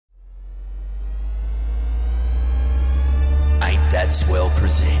Swell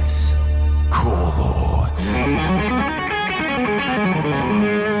presents Core Lords.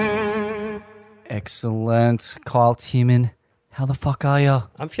 Excellent. Kyle Tiemann, how the fuck are you?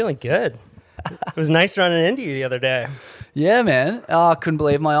 I'm feeling good. It was nice running into you the other day. Yeah, man. I couldn't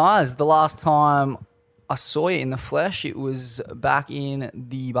believe my eyes. The last time I saw you in the flesh, it was back in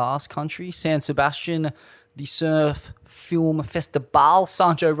the Basque Country, San Sebastian, the Surf Film Festival,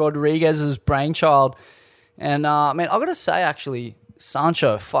 Sancho Rodriguez's brainchild. And, man, I got to say, actually,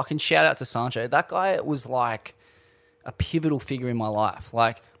 Sancho, fucking shout out to Sancho. That guy was like a pivotal figure in my life.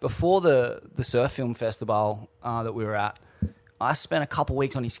 Like, before the Surf Film Festival that we were at, I spent a couple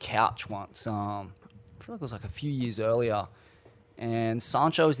weeks on his couch once. I feel like it was like a few years earlier. And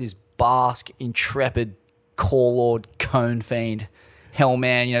Sancho is this Basque, intrepid, core lord, cone fiend, hell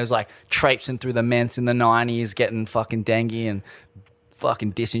man. You know, he was like traipsing through the ments in the 90s, getting fucking dengue and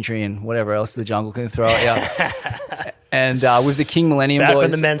fucking dysentery and whatever else the jungle can throw at you. And with the King Millennium Back Boys. when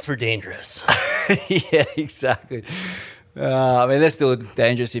the ments were dangerous. Yeah, exactly. I mean, they're still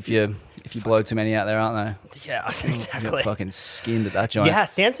dangerous if you blow too many out there, aren't they? Yeah, You exactly. get fucking skinned at that joint. Yeah,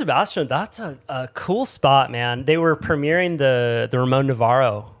 San Sebastian, that's a cool spot, man. They were premiering the Ramon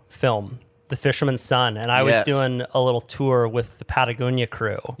Navarro film, The Fisherman's Son, and I was Yes. doing a little tour with the Patagonia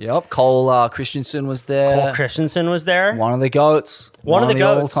crew. Yep. Cole Christensen was there. Cole Christensen was there. One of the goats. One of the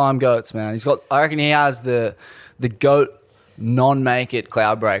goats. all-time goats, man. He's got. I reckon he has the goat non-make it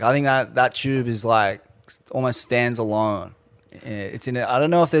cloud break. I think that tube is like almost stands alone. It's in it. I don't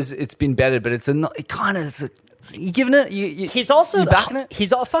know if it's been bettered, but it kind of. You giving it? He's also you backing it?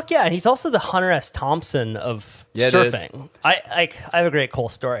 He's all fuck yeah, and he's also the Hunter S. Thompson of surfing. Dude. I have a great Cole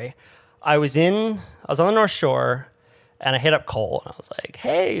story. I was on the North Shore, and I hit up Cole, and I was like,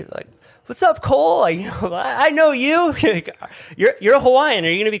 "Hey, like, what's up, Cole? I know you. You're a Hawaiian. Are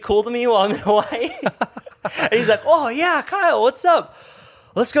you gonna be cool to me while I'm in Hawaii?" And he's like, "Oh yeah, Kyle, what's up?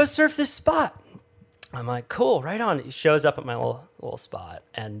 Let's go surf this spot." I'm like, "Cool, right on." He shows up at my little spot,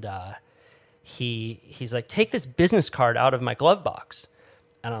 and he's like, "Take this business card out of my glove box."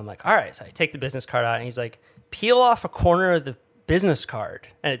 And I'm like, "All right." So I take the business card out, and he's like, "Peel off a corner of the business card,"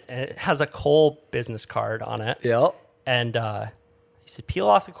 and it has a Cole business card on it. Yep. And he said, "Peel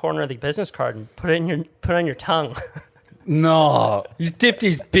off the corner of the business card and put on your tongue." No, he's dipped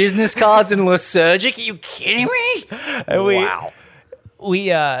his business cards in Lysergic. Are you kidding me? And Wow. We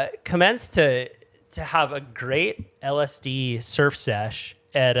commenced to have a great LSD surf sesh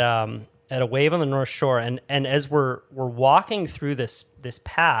at a wave on the North Shore, and as we're walking through this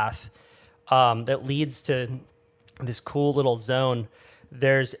path that leads to this cool little zone,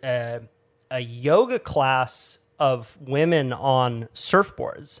 there's a yoga class of women on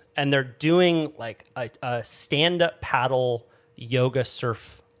surfboards, and they're doing like a stand-up paddle yoga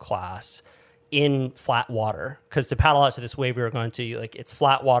surf class in flat water, because to paddle out to this wave we were going to, like, it's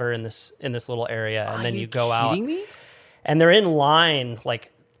flat water in this little area, and then you go out, me? and they're in line,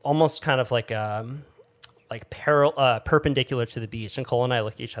 like almost kind of like perpendicular to the beach. And Cole and I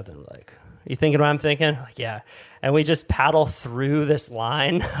look at each other and we're like, "You thinking what I'm thinking?" Like, yeah. And we just paddle through this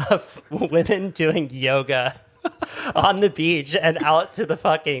line of women doing yoga on the beach and out to the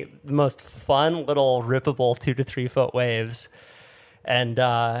fucking most fun little rippable 2 to 3 foot waves. And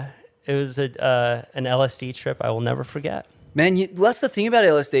it was an LSD trip I will never forget. Man, that's the thing about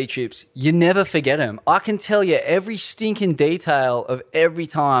LSD trips. You never forget them. I can tell you every stinking detail of every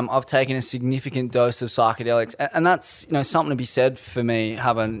time I've taken a significant dose of psychedelics. And that's, something to be said for me,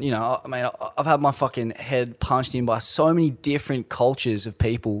 having, I've had my fucking head punched in by so many different cultures of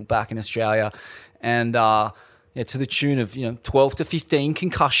people back in Australia. And, to the tune of, 12 to 15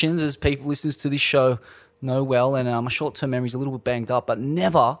 concussions, as people listeners to this show know well. And my short-term memory's a little bit banged up, but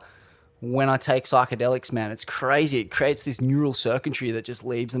never when I take psychedelics, man. It's crazy. It creates this neural circuitry that just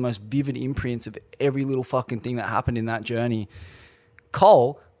leaves the most vivid imprints of every little fucking thing that happened in that journey.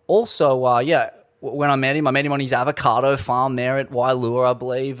 Cole, also, when I met him on his avocado farm there at Wailua, I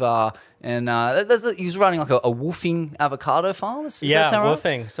believe. He was running like a woofing avocado farm. Is that sound right?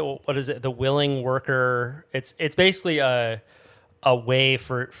 Woofing. So what is it? The willing worker. It's basically a way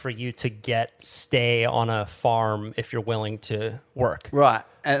for you to stay on a farm if you're willing to work. Right.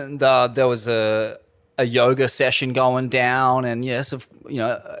 And there was a yoga session going down, and yes,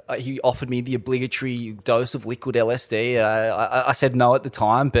 he offered me the obligatory dose of liquid LSD. I said no at the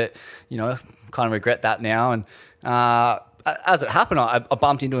time, but kind of regret that now. And as it happened, I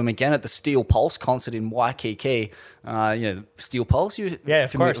bumped into him again at the Steel Pulse concert in Waikiki. Steel Pulse. Yeah,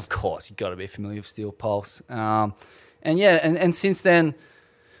 of course. Of course, you got to be familiar with Steel Pulse. And since then,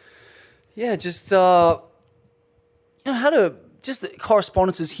 just had a just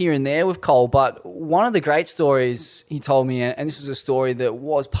correspondences here and there with Cole. But one of the great stories he told me, and this was a story that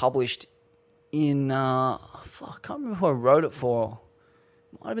was published in, I can't remember who I wrote it for.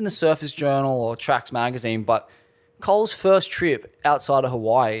 Might have been the Surfers Journal or Tracks Magazine, but Cole's first trip outside of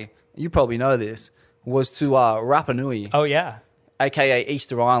Hawaii, you probably know this, was to Rapa Nui, Oh yeah. aka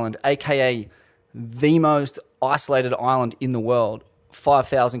Easter Island, aka the most isolated island in the world,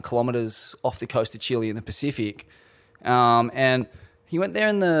 5,000 kilometers off the coast of Chile in the Pacific. And he went there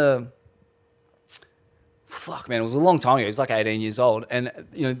in the... Fuck, man, it was a long time ago. He was like 18 years old. And,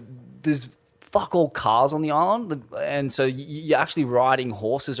 there's fuck all cars on the island. And so you're actually riding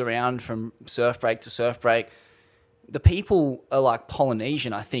horses around from surf break to surf break. The people are like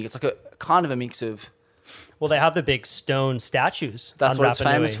Polynesian, I think. It's like a kind of a mix of... Well, they have the big stone statues. That's on what it's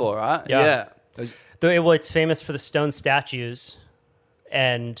Rapa famous Nui. for, right? Yeah. Those- Well, it's famous for the stone statues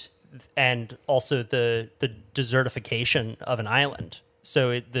and also the desertification of an island.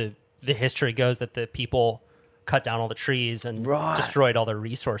 So the history goes that the people cut down all the trees and Right. destroyed all their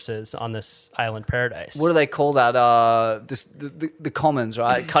resources on this island paradise. What do they call that? The commons,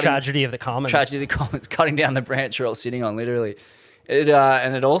 right? Tragedy of the commons. Tragedy of the commons, cutting down the branch you're all sitting on, literally.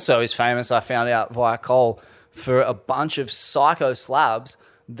 And it also is famous, I found out via Cole, for a bunch of psycho slabs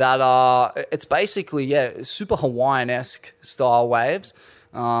that are, it's basically, super Hawaiian-esque style waves,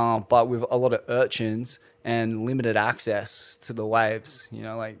 but with a lot of urchins and limited access to the waves,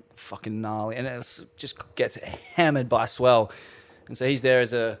 like fucking gnarly. And it just gets hammered by swell. And so he's there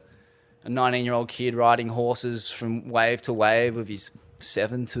as a 19-year-old kid riding horses from wave to wave with his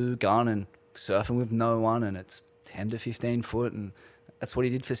 7.2 gun and surfing with no one, and it's 10 to 15 foot, and that's what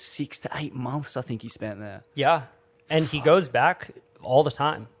he did for 6 to 8 months, I think he spent there. Yeah. And he goes back all the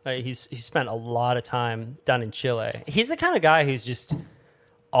time. He's spent a lot of time down in Chile. He's the kind of guy who's just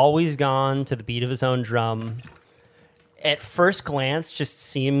always gone to the beat of his own drum. At first glance, just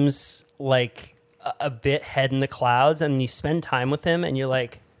seems like a bit head in the clouds, and you spend time with him and you're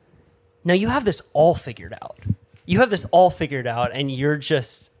like, no, you have this all figured out. You have this all figured out, and you're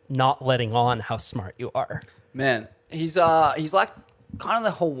just not letting on how smart you are. Man, he's like kind of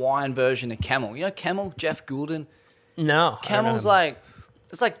the Hawaiian version of Camel. You know Camel, Jeff Goulden? No. Camel's like,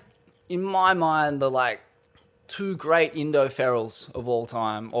 it's like, in my mind, the like two great Indo-ferals of all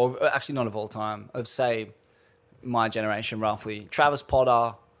time, or actually not of all time, of say my generation roughly. Travis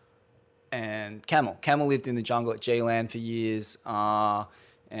Potter and Camel. Camel lived in the jungle at G-Land for years, and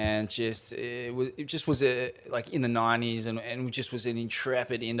it just was like in the 90s, and just was an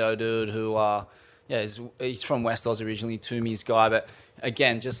intrepid Indo dude who, he's from West Oz originally, Toomey's guy, but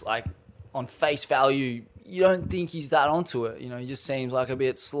again, just like on face value, you don't think he's that onto it. He just seems like a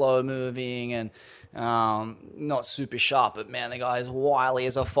bit slow moving and not super sharp, but man, the guy is wily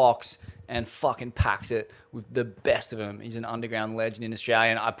as a fox and fucking packs it with the best of them. He's an underground legend in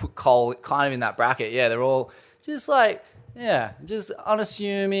Australia, and I put Cole kind of in that bracket. Yeah, they're all just like, just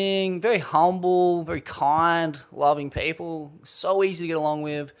unassuming, very humble, very kind, loving people, so easy to get along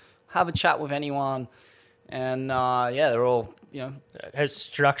with, have a chat with anyone, and they're all, has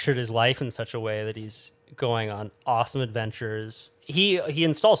structured his life in such a way that he's going on awesome adventures. He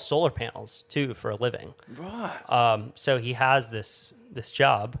installs solar panels too for a living. Right. So he has this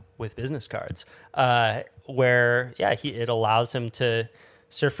job with business cards, where it allows him to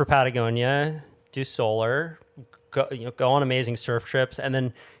surf for Patagonia, do solar, go on amazing surf trips, and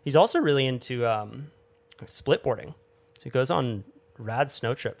then he's also really into split boarding. So he goes on rad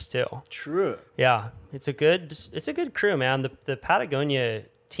snow trips too. True. Yeah, it's a good crew, man. The Patagonia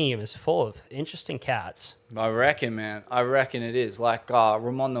team is full of interesting cats. I reckon, man. I reckon it is. Like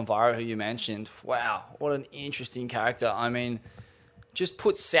Ramon Navarro, who you mentioned. Wow, what an interesting character. I mean, just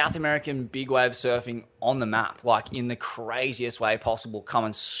put South American big wave surfing on the map, like in the craziest way possible,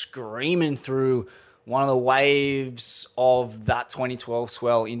 coming screaming through one of the waves of that 2012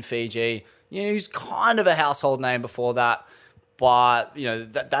 swell in Fiji. He's kind of a household name before that. But,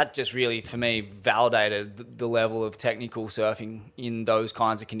 that just really, for me, validated the level of technical surfing in those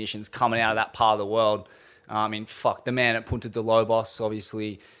kinds of conditions coming out of that part of the world. I mean, fuck, the man at Punta de Lobos,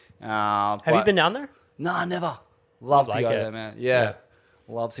 obviously. Have you been down there? No, never. Love to like go it. there, man. Yeah,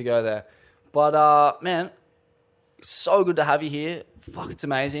 love to go there. But, man, so good to have you here. Fuck, it's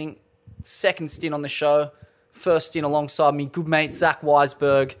amazing. Second stint on the show. First stint alongside me, good mate Zach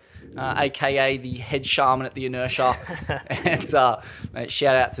Weisberg, a.k.a. the head shaman at the Inertia. And mate,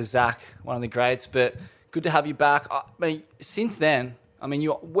 shout out to Zach, one of the greats. But good to have you back. I mean, since then,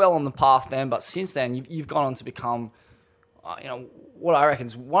 you're well on the path then, but since then, you've gone on to become, what I reckon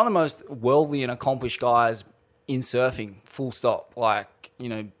is one of the most worldly and accomplished guys in surfing, full stop. Like,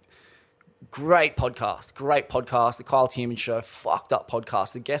 Great podcast. The Kyle Tierman Show, fucked up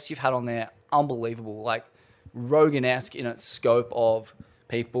podcast. The guests you've had on there, unbelievable. Like Rogan-esque in its scope of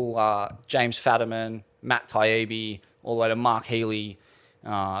people. James Fadiman, Matt Taibbi, all the way to Mark Healy,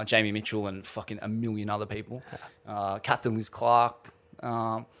 Jamie Mitchell, and fucking a million other people. Captain Liz Clark.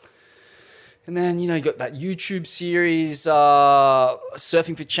 And then, you got that YouTube series,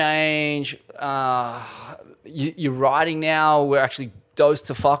 Surfing for Change. You're writing now. We're actually dosed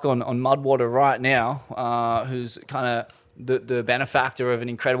to fuck on Mudwater right now, who's kind of the benefactor of an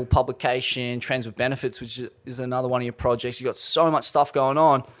incredible publication, Trends with Benefits, which is another one of your projects. You've got so much stuff going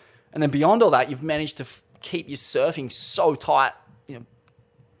on. And then beyond all that, you've managed to keep your surfing so tight,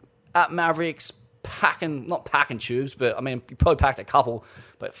 at Mavericks, not packing tubes, but I mean, you probably packed a couple,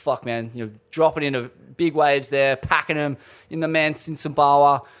 but fuck, man, dropping into big waves there, packing them in the Mance in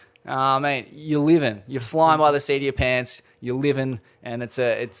Sumbawa. Mate, you're living. You're flying by the seat of your pants. You're living, and it's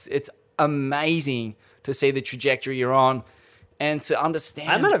amazing to see the trajectory you're on, and to understand.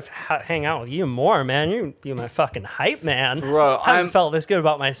 I'm gonna hang out with you more, man. You're my fucking hype man, bro. I haven't felt this good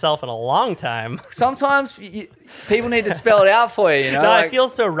about myself in a long time. Sometimes people need to spell it out for you. No, I feel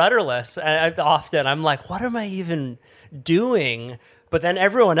so rudderless. Often I'm like, what am I even doing? But then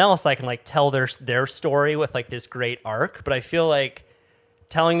everyone else, I can like tell their story with like this great arc. But I feel like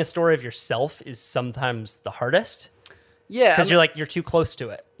telling the story of yourself is sometimes the hardest. Yeah, because you're too close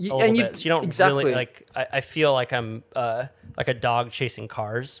to it. So you don't exactly. really like. I feel like I'm like a dog chasing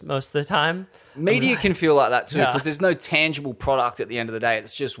cars most of the time. Media can feel like that too, because there's no tangible product at the end of the day.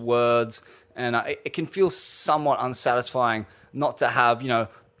 It's just words, and it can feel somewhat unsatisfying not to have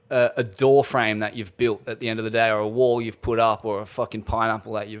a door frame that you've built at the end of the day, or a wall you've put up, or a fucking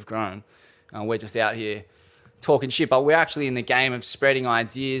pineapple that you've grown. We're just out here talking shit, but we're actually in the game of spreading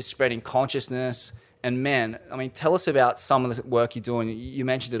ideas, spreading consciousness. And man, I mean, tell us about some of the work you're doing. You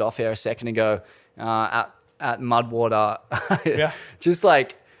mentioned it off air a second ago at Mudwater. Yeah. Just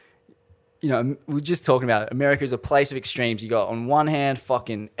like, we're just talking about it. America is a place of extremes. You got on one hand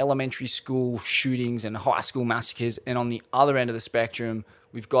fucking elementary school shootings and high school massacres, and on the other end of the spectrum,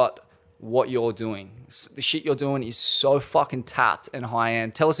 we've got what you're doing. The shit you're doing is so fucking tapped and high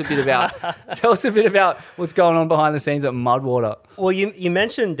end. Tell us a bit about what's going on behind the scenes at Mudwater. Well, you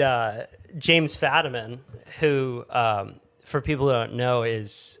mentioned James Fadiman, who, for people who don't know,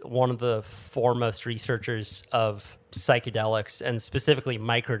 is one of the foremost researchers of psychedelics and specifically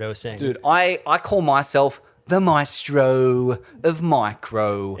microdosing. Dude, I call myself the maestro of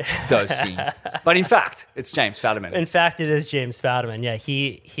microdosing. But in fact, it's James Fadiman. In fact, it is James Fadiman. Yeah,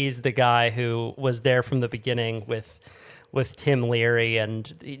 he's the guy who was there from the beginning with Tim Leary,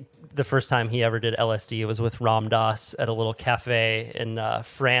 and the first time he ever did LSD was with Ram Dass at a little cafe in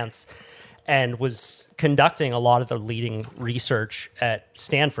France, and was conducting a lot of the leading research at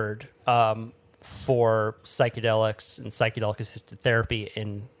Stanford for psychedelics and psychedelic-assisted therapy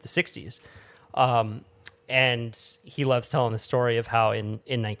in the 60s. And he loves telling the story of how in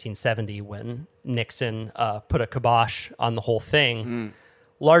 1970, when Nixon put a kibosh on the whole thing,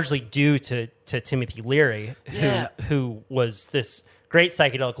 largely due to Timothy Leary, who was this great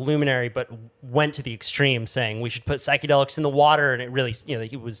psychedelic luminary, but went to the extreme, saying we should put psychedelics in the water, and it really,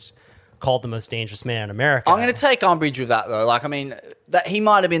 he was called the most dangerous man in America. I'm going to take umbrage with that, though. Like, I mean, that he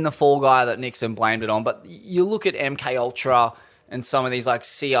might have been the fall guy that Nixon blamed it on, but you look at MK Ultra and some of these like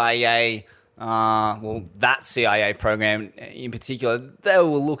CIA, that CIA program in particular, they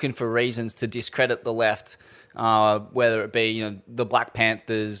were looking for reasons to discredit the left, whether it be the Black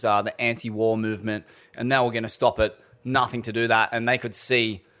Panthers, the anti-war movement, and they were going to stop it. Nothing to do that, and they could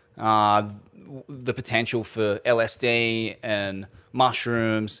see the potential for LSD and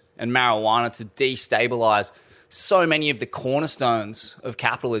mushrooms and marijuana to destabilize so many of the cornerstones of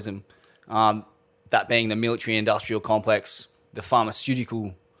capitalism, that being the military-industrial complex, the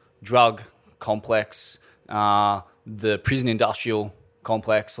pharmaceutical drug complex, the prison-industrial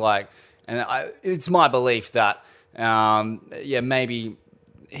complex. It's my belief that, maybe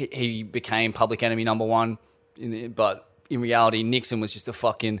he became public enemy number one, but in reality, Nixon was just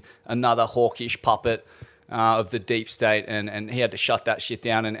another hawkish puppet of the deep state, and he had to shut that shit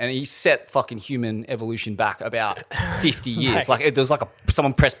down, and he set fucking human evolution back about 50 years. Right. There's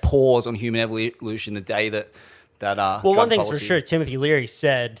someone pressed pause on human evolution the day that well, one thing's for sure, Timothy Leary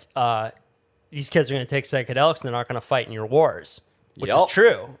said these kids are going to take psychedelics and they're not going to fight in your wars, which is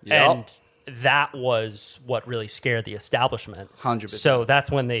true. And that was what really scared the establishment. 100%. So that's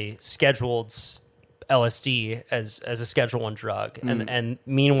when they scheduled LSD as a Schedule I drug. And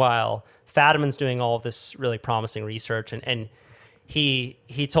meanwhile, Fadiman's doing all of this really promising research. And he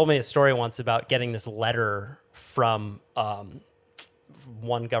told me a story once about getting this letter from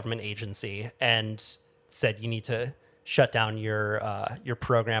one government agency and said, you need to shut down your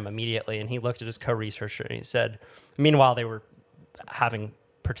program immediately. And he looked at his co-researcher and he said, meanwhile, they were having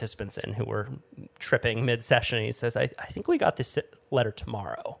participants in who were tripping mid-session. And he says, I think we got this letter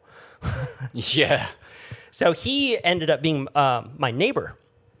tomorrow. Yeah. So he ended up being my neighbor.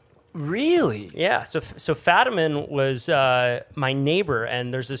 Really? Yeah. So Fadiman was my neighbor,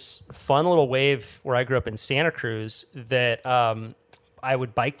 and there's this fun little wave where I grew up in Santa Cruz that I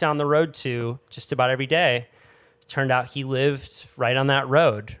would bike down the road to just about every day. Turned out he lived right on that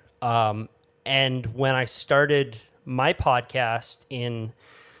road. And when I started my podcast in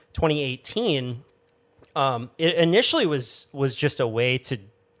 2018, it initially was just a way to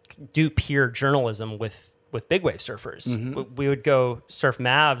do peer journalism with big wave surfers. Mm-hmm. We would go surf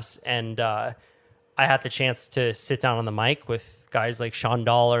Mavs, and I had the chance to sit down on the mic with guys like Sean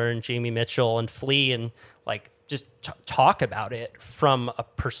Dollar and Jamie Mitchell and Flea, and like just talk about it from a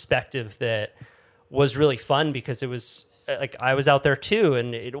perspective that was really fun, because it was like I was out there too,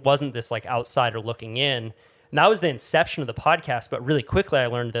 and it wasn't this like outsider looking in. And that was the inception of the podcast. But really quickly, I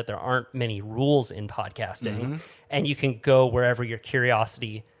learned that there aren't many rules in podcasting, and you can go wherever your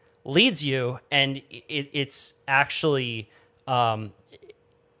curiosity leads you, and it's actually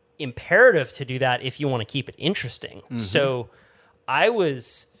imperative to do that if you want to keep it interesting. So I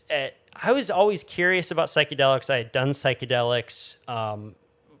was always curious about psychedelics. I had done psychedelics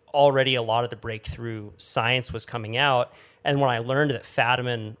already. A lot of the breakthrough science was coming out, and when I learned that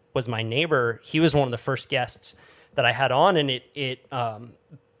Fadiman was my neighbor, he was one of the first guests that I had on, and it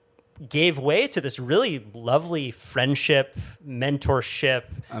gave way to this really lovely friendship, mentorship.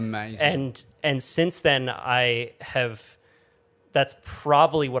 Amazing. And since then, that's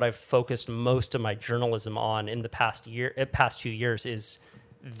probably what I've focused most of my journalism on in the past few years, is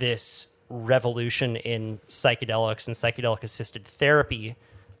this revolution in psychedelics and psychedelic assisted therapy.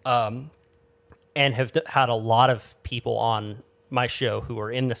 And have had a lot of people on my show who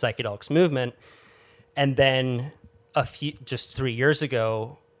are in the psychedelics movement. And then just 3 years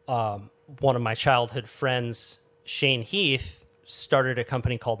ago, one of my childhood friends, Shane Heath, started a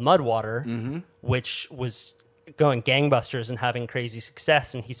company called Mudwater, which was going gangbusters and having crazy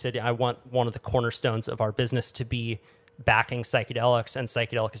success. And he said, I want one of the cornerstones of our business to be backing psychedelics and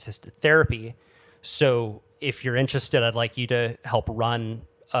psychedelic assisted therapy. So if you're interested, I'd like you to help run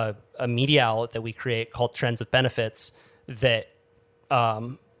a media outlet that we create called Trends with Benefits that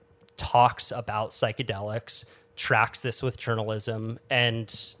talks about psychedelics, tracks this with journalism,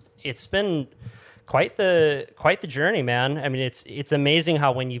 and it's been quite the journey, man. I mean, it's amazing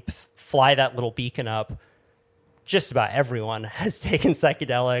how when you fly that little beacon up, just about everyone has taken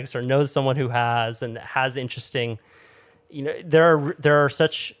psychedelics or knows someone who has, and has interesting. You know, there are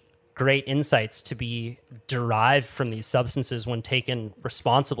such great insights to be derived from these substances when taken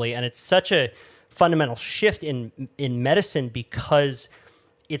responsibly, and it's such a fundamental shift in medicine because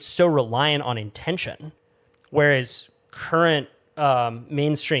it's so reliant on intention, whereas current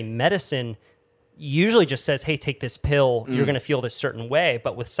mainstream medicine usually just says, hey, take this pill, you're going to feel this certain way.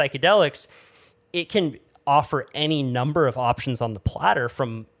 But with psychedelics, it can offer any number of options on the platter,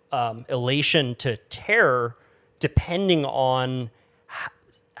 from elation to terror, depending on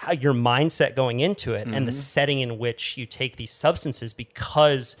how your mindset going into it and the setting in which you take these substances.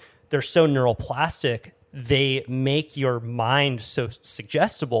 Because they're so neuroplastic, they make your mind so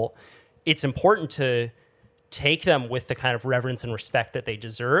suggestible. It's important to take them with the kind of reverence and respect that they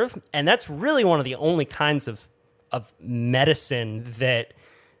deserve. And that's really one of the only kinds of medicine that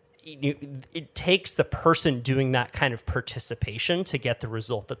it takes the person doing that kind of participation to get the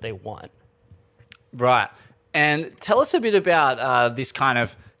result that they want. Right. And tell us a bit about this kind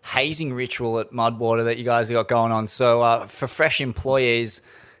of hazing ritual at Mudwater that you guys have got going on. So for fresh employees,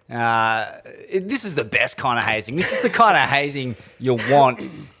 this is the best kind of hazing. This is the kind of hazing you want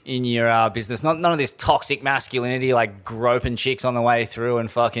in your business. None of this toxic masculinity, like groping chicks on the way through and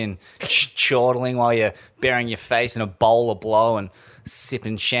fucking chortling while you're burying your face in a bowl of blow and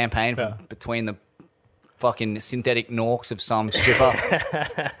sipping champagne from between the fucking synthetic norks of some stripper.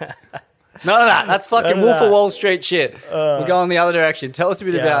 None of that. That's fucking Wolf of Wall Street shit. We're going the other direction. Tell us a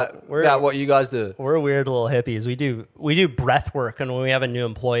bit about what you guys do. We're weird little hippies. We do breath work, and when we have a new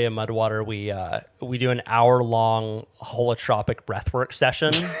employee in Mudwater, we do an hour-long holotropic breath work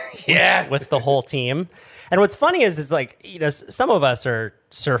session with the whole team. And what's funny is it's like, you know, some of us are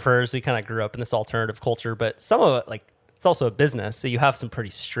surfers. We kind of grew up in this alternative culture, but some of it, like, it's also a business. So you have some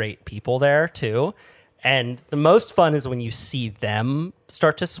pretty straight people there too. And the most fun is when you see them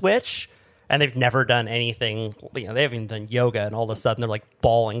start to switch. and they've never done anything, they haven't even done yoga, and all of a sudden they're like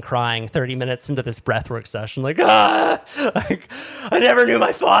bawling, crying 30 minutes into this breathwork session, like, like, I never knew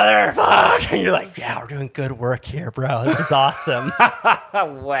my father, fuck. And you're like, yeah, we're doing good work here, bro. This is awesome.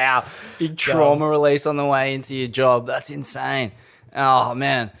 Wow. Big trauma release on the way into your job. That's insane. Oh,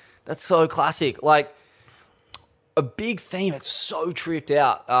 man. That's so classic. Like, a big theme. It's so tripped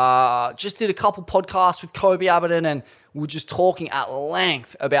out. Just did a couple podcasts with Kobe Aberton, and we're just talking at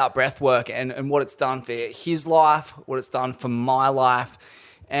length about breath work and what it's done for his life, what it's done for my life.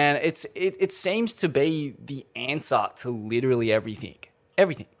 And it seems to be the answer to literally everything.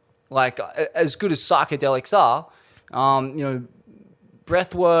 Everything. Like, as good as psychedelics are,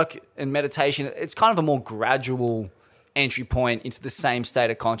 breath work and meditation, it's kind of a more gradual entry point into the same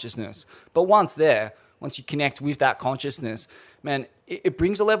state of consciousness. But once you connect with that consciousness, man, it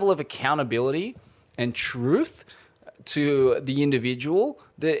brings a level of accountability and truth to the individual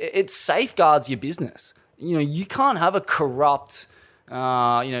that it safeguards your business. You can't have a corrupt,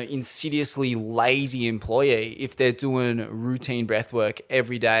 insidiously lazy employee if they're doing routine breath work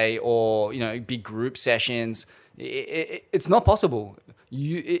every day or, big group sessions. It's not possible.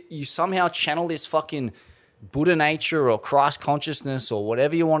 You somehow channel this fucking Buddha nature or Christ consciousness or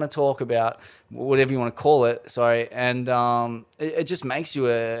whatever you want to talk about, whatever you want to call it, and it just makes you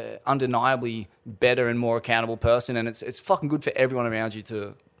a undeniably better and more accountable person, and it's fucking good for everyone around you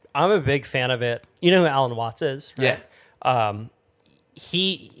too. I'm a big fan of it. You know who Alan Watts is, right? Yeah.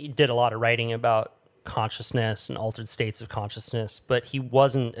 He did a lot of writing about consciousness and altered states of consciousness, but he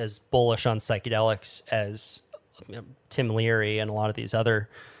wasn't as bullish on psychedelics as Tim Leary and a lot of these other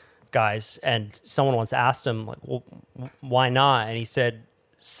guys. And someone once asked him, like, well, why not? And he said,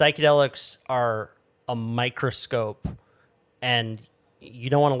 psychedelics are a microscope, and you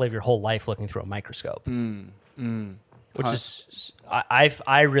don't want to live your whole life looking through a microscope. Which is,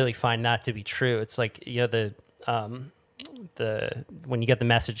 I really find that to be true. It's like, the when you get the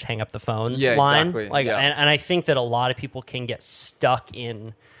message, hang up the phone line. Exactly. Like, and I think that a lot of people can get stuck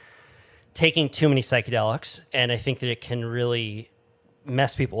in taking too many psychedelics, and I think that it can really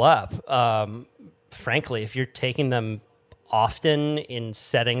mess people up. Frankly, if you're taking them often in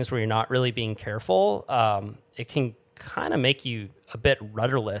settings where you're not really being careful, it can kind of make you a bit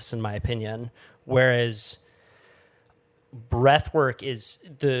rudderless, in my opinion. Whereas breath work is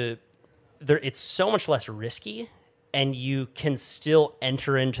it's so much less risky, and you can still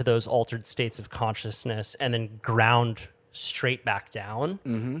enter into those altered states of consciousness and then ground straight back down.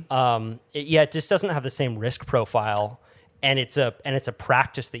 It just doesn't have the same risk profile. And it's a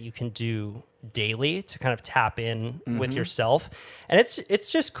practice that you can do daily to kind of tap in with yourself. And it's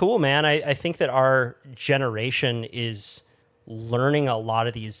just cool, man. I think that our generation is learning a lot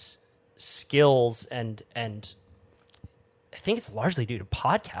of these skills, and I think it's largely due to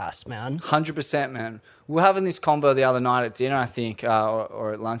podcasts, man. 100%, man. We were having this convo the other night at dinner, I think,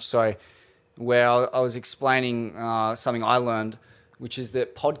 or at lunch, sorry, where I was explaining something I learned, which is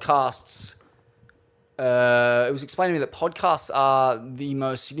that podcasts... it was explaining to me that podcasts are the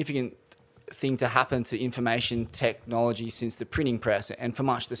most significant thing to happen to information technology since the printing press, and for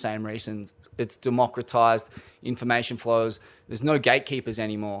much the same reasons. It's democratized information flows. There's no gatekeepers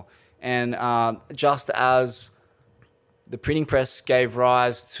anymore. And just as the printing press gave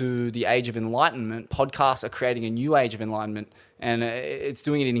rise to the Age of Enlightenment, podcasts are creating a new Age of Enlightenment, and it's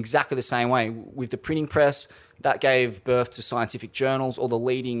doing it in exactly the same way. With the printing press, that gave birth to scientific journals. All the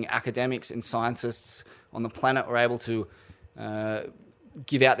leading academics and scientists on the planet were able to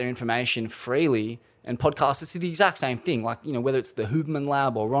give out their information freely. And podcasts, it's the exact same thing. Like, whether it's the Huberman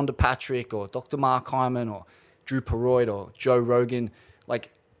Lab or Rhonda Patrick or Dr. Mark Hyman or Drew Peroid or Joe Rogan,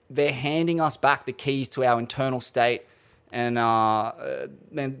 like, they're handing us back the keys to our internal state. And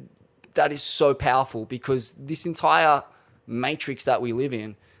man, that is so powerful, because this entire matrix that we live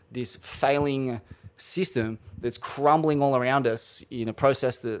in, this failing system that's crumbling all around us in a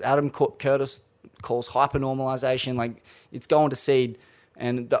process that Adam Curtis calls hypernormalization, like, it's going to seed.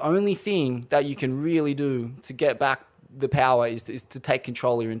 And the only thing that you can really do to get back the power is to take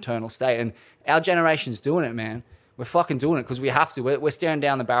control of your internal state. And our generation's doing it, man. We're fucking doing it because we have to. We're staring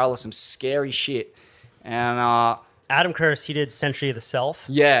down the barrel of some scary shit. And Adam Curtis, he did Century of the Self.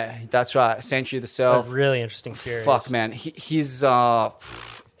 Yeah, that's right. Century of the Self. A really interesting series. Fuck, man. He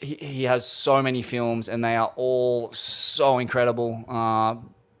has so many films, and they are all so incredible.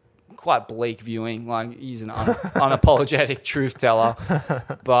 Quite bleak viewing. Like, he's an unapologetic truth teller.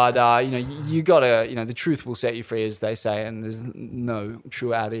 But you gotta, the truth will set you free, as they say, and there's no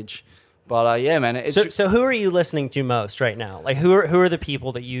true adage. But yeah, man. So who are you listening to most right now? Like, who are the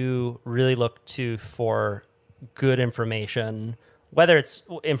people that you really look to for good information whether it's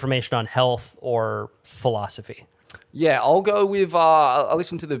information on health or philosophy? Yeah, I'll go with, I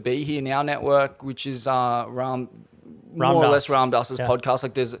listen to the Be Here Now network, which is more or less Ram Dass's podcast.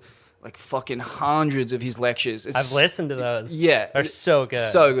 Like there's like fucking hundreds of his lectures. I've listened to those. Yeah. They're so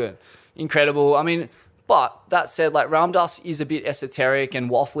good. So good. Incredible. I mean, but that said, like Ram Dass is a bit esoteric and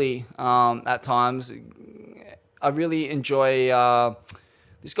waffly at times. I really enjoy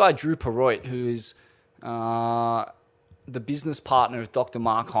this guy, Drew Perroit, who is the business partner of Dr.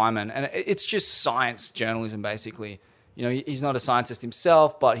 Mark Hyman. And it's just science journalism, basically. You know, he's not a scientist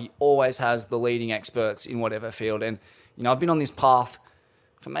himself, but he always has the leading experts in whatever field. And, you know, I've been on this path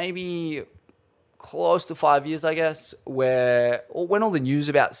for maybe close to 5 years, I guess, when all the news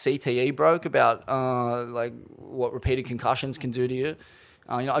about CTE broke, about like what repeated concussions can do to you.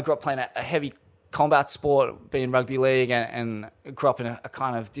 You know, I grew up playing a heavy combat sport, being rugby league, and grew up in a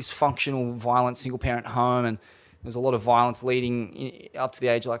kind of dysfunctional, violent single-parent home, and there's a lot of violence leading up to the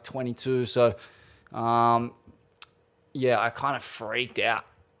age of like 22. So, yeah, I kind of freaked out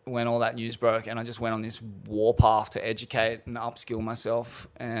when all that news broke, and I just went on this warpath to educate and upskill myself,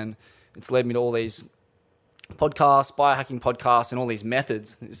 and it's led me to all these podcasts, biohacking podcasts, and all these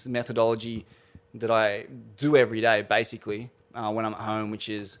methods. This is methodology that I do every day, basically, when I'm at home, which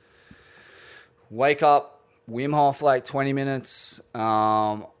is wake up, Wim Hof for like 20 minutes.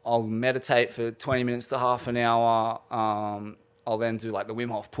 I'll meditate for 20 minutes to half an hour. I'll then do like the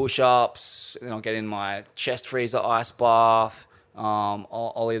Wim Hof push-ups. Then I'll get in my chest freezer ice bath.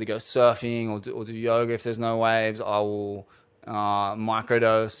 I'll either go surfing or do yoga if there's no waves. I will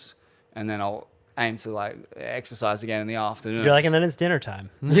microdose, and then I'll aim to like exercise again in the afternoon. You're like, and then it's dinner time.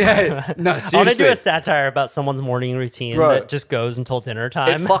 Yeah, no, seriously. I want to do a satire about someone's morning routine that just goes until dinner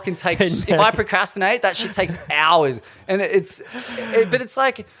time. It fucking takes. If I procrastinate, that shit takes hours, and but it's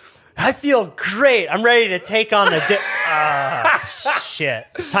like, I feel great. I'm ready to take on the shit.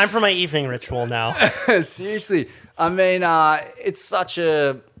 Time for my evening ritual now. Seriously. I mean, it's such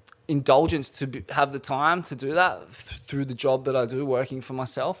a indulgence to have the time to do that through the job that I do, working for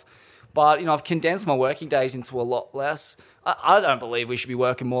myself. But, you know, I've condensed my working days into a lot less. I don't believe we should be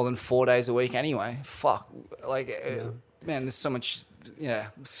working more than 4 days a week anyway. Fuck. Like, man, there's so much,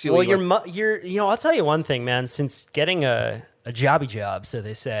 silly. Well, I'll tell you one thing, man. Since getting a jobby job, so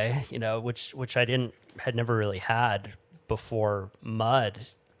they say, you know, which I had never really had before Mud,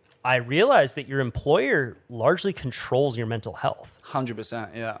 I realized that your employer largely controls your mental health.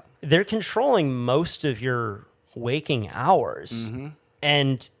 100%, yeah. They're controlling most of your waking hours. Mm-hmm.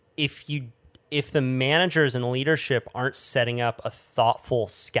 And if the managers and leadership aren't setting up a thoughtful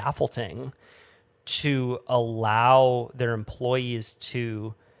scaffolding to allow their employees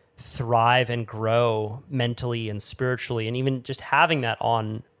to thrive and grow mentally and spiritually, and even just having that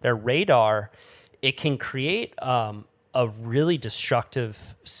on their radar, it can create a really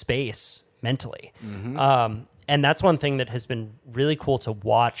destructive space mentally. Mm-hmm. And that's one thing that has been really cool to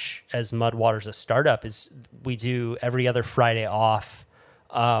watch as Mudwaters, a startup, is we do every other Friday off.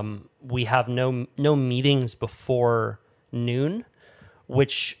 We have no meetings before noon,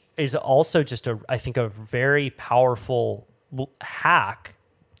 which is also just I think a very powerful hack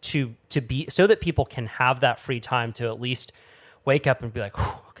to be, so that people can have that free time to at least wake up and be like,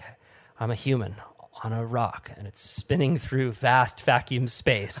 okay, I'm a human on a rock and it's spinning through vast vacuum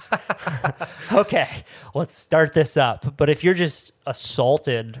space. Okay, let's start this up. But if you're just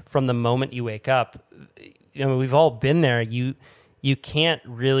assaulted from the moment you wake up, you know, we've all been there. You can't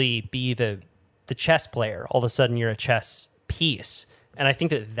really be the chess player. All of a sudden you're a chess piece. And I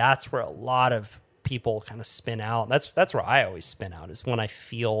think that's where a lot of people kind of spin out. That's where I always spin out, is when I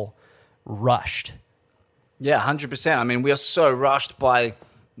feel rushed. Yeah, 100%. I mean, we are so rushed by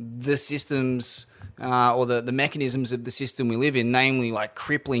the systems or the mechanisms of the system we live in, namely like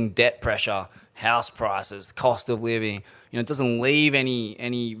crippling debt pressure, house prices, cost of living. You know, it doesn't leave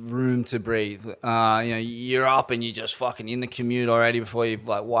any room to breathe. You know, you're up and you're just fucking in the commute already before you've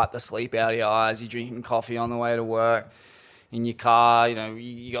like wiped the sleep out of your eyes. You're drinking coffee on the way to work in your car. You know,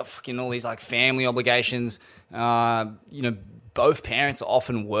 you got fucking all these like family obligations. You know, both parents are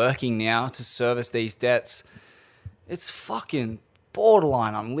often working now to service these debts. It's fucking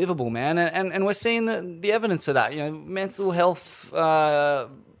borderline unlivable, man. And we're seeing the evidence of that. You know, mental health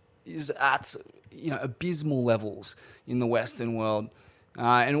is at, you know, abysmal levels in the Western world.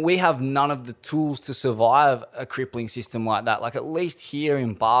 And we have none of the tools to survive a crippling system like that. Like at least here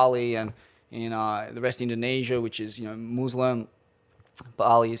in Bali and in the rest of Indonesia, which is, you know, Muslim,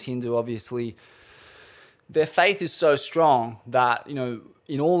 Bali is Hindu, obviously. Their faith is so strong that, you know,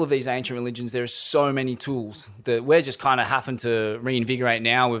 in all of these ancient religions, there are so many tools that we're just kind of having to reinvigorate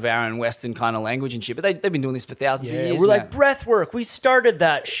now with our own Western kind of language and shit. But they've been doing this for thousands of years. We're man. like, breath work. We started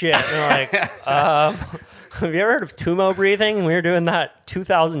that shit. And they're like, have you ever heard of Tumo breathing? We were doing that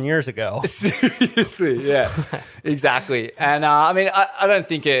 2,000 years ago. Seriously, yeah, exactly. And I mean, I don't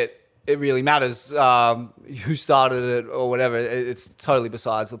think it really matters who started it or whatever. It's totally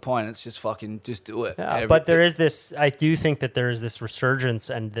besides the point. It's just fucking just do it. Yeah, but there is this. I do think that there is this resurgence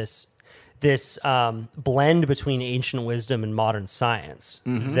and this blend between ancient wisdom and modern science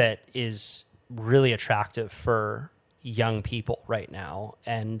that is really attractive for young people right now,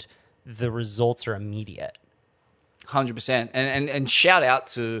 and the results are immediate. 100%. And shout out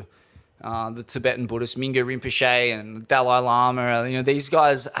to the Tibetan Buddhist Mingyur Rinpoche and Dalai Lama. You know, these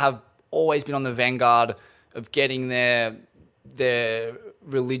guys have always been on the vanguard of getting their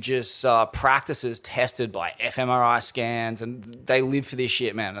religious practices tested by fMRI scans, and they live for this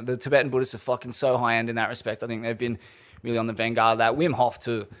shit, man. The Tibetan Buddhists are fucking so high end in that respect. I think they've been really on the vanguard of that. Wim Hof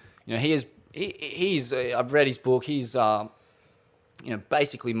too. You know, he's I've read his book. He's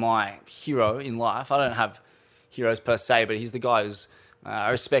basically my hero in life. I don't have heroes per se, but he's the guy who's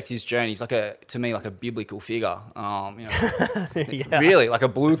I respect his journey. He's to me like a biblical figure. Really like a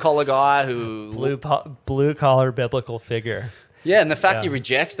blue collar guy who blue collar biblical figure. Yeah, and the fact he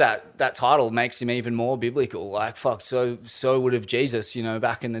rejects that title makes him even more biblical. Like fuck, so would have Jesus,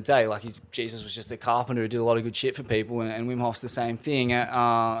 back in the day. Like Jesus was just a carpenter who did a lot of good shit for people, and Wim Hof's the same thing.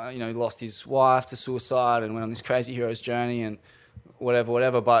 He lost his wife to suicide and went on this crazy hero's journey and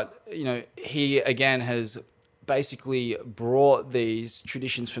whatever. But he again has basically brought these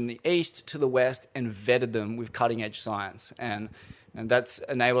traditions from the East to the West and vetted them with cutting edge science. And that's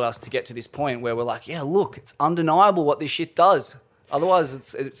enabled us to get to this point where we're like, yeah, look, it's undeniable what this shit does.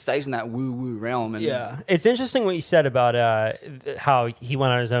 Otherwise, it stays in that woo-woo realm. And yeah. It's interesting what you said about how he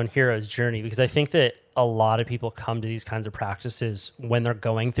went on his own hero's journey, because I think that a lot of people come to these kinds of practices when they're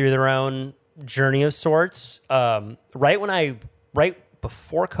going through their own journey of sorts. Right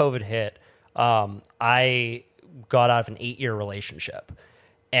before COVID hit, I got out of an 8-year relationship.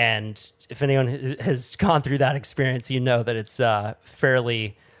 And if anyone has gone through that experience, you know that it's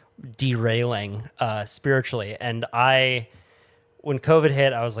fairly derailing spiritually. And when COVID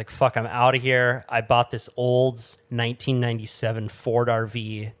hit, I was like, fuck, I'm out of here. I bought this old 1997 Ford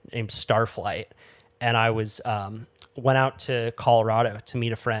RV named Starflight. And I went out to Colorado to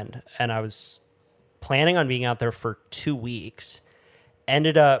meet a friend. And I was planning on being out there for 2 weeks.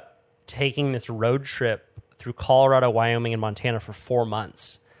 Ended up taking this road trip through Colorado, Wyoming, and Montana for 4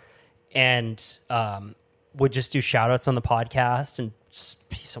 months, and would just do shout outs on the podcast, and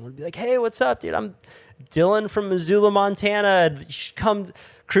someone would be like, hey, what's up, dude? I'm Dylan from Missoula, Montana. You should come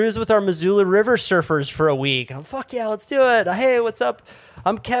cruise with our Missoula River surfers for a week. I'm fuck yeah, let's do it. Hey, what's up?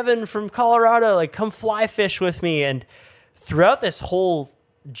 I'm Kevin from Colorado. Like, come fly fish with me. And throughout this whole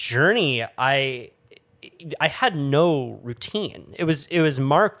journey, I had no routine. It was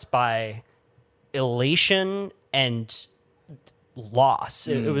marked by elation and loss,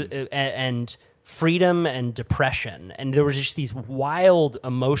 and freedom and depression, and there was just these wild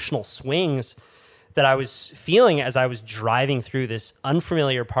emotional swings that I was feeling as I was driving through this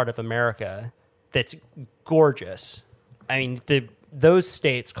unfamiliar part of America that's gorgeous. I mean, those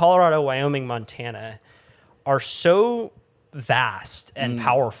states, Colorado, Wyoming, Montana, are so vast and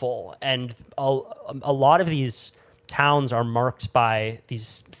powerful, and a lot of these towns are marked by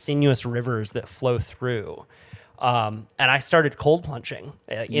these sinuous rivers that flow through. And I started cold plunging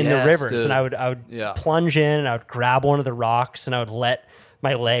in the rivers, dude. And I would plunge in, and I would grab one of the rocks, and I would let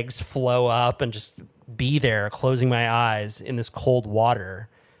my legs flow up and just be there, closing my eyes in this cold water,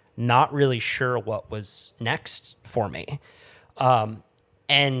 not really sure what was next for me. And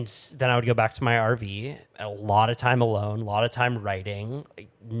then I would go back to my RV, a lot of time alone, a lot of time writing,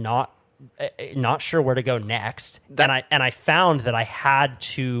 not sure where to go next. And I found that I had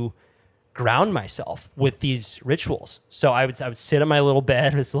to ground myself with these rituals. So I would sit in my little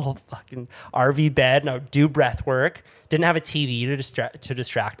bed, this little fucking RV bed, and I would do breath work. Didn't have a TV to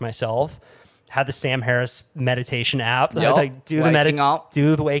distract myself. Had the Sam Harris meditation app. Yep. Like do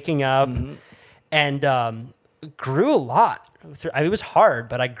the waking up, and grew a lot. It was hard,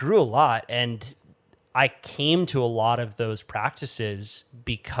 but I grew a lot, and I came to a lot of those practices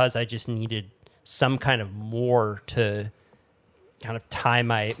because I just needed some kind of more to kind of tie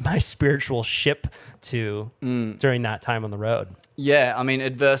my spiritual ship to during that time on the road. Yeah, I mean,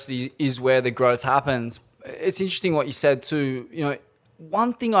 adversity is where the growth happens. It's interesting what you said too.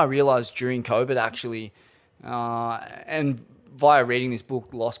 One thing I realized during COVID actually, and via reading this book,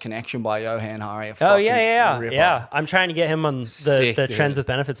 Lost Connection by Johan Hari. Oh yeah. I'm trying to get him on Sick, the dude. Trends with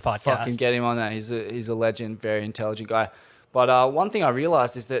Benefits podcast. Fucking get him on that. He's a legend, very intelligent guy. But one thing I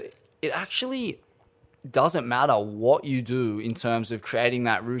realized is that it actually doesn't matter what you do in terms of creating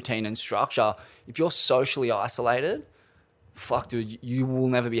that routine and structure. If you're socially isolated, fuck, dude, you will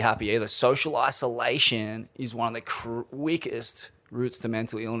never be happy either. Social isolation is one of the quickest routes to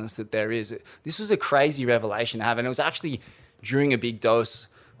mental illness that there is. This was a crazy revelation to have, and it was actually during a big dose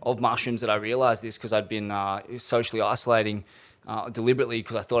of mushrooms that I realized this, because I'd been socially isolating deliberately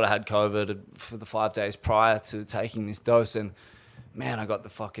because I thought I had COVID for the 5 days prior to taking this dose, and man, I got the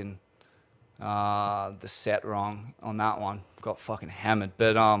fucking the set wrong on that one. Got fucking hammered,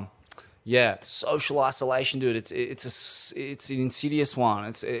 but yeah, social isolation, dude. It's an insidious one.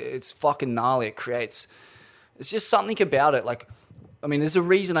 It's fucking gnarly. It's just something about it. Like, I mean, there's a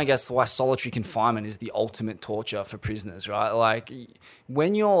reason, I guess, why solitary confinement is the ultimate torture for prisoners, right? Like,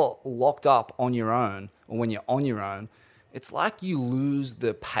 when you're locked up on your own, or when you're on your own, it's like you lose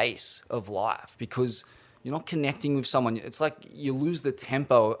the pace of life because you're not connecting with someone. It's like you lose the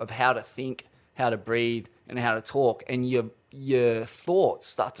tempo of how to think, how to breathe, and how to talk, and your thoughts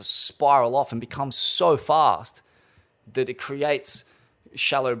start to spiral off and become so fast that it creates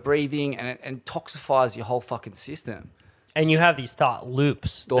shallow breathing and toxifies your whole fucking system. And you have these thought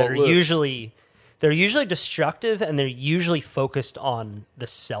loops that are usually destructive, and they're usually focused on the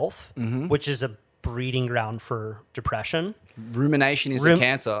self, which is a breeding ground for depression. Rumination is a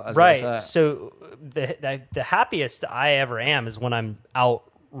cancer, as right. they say. So the happiest I ever am is when I'm out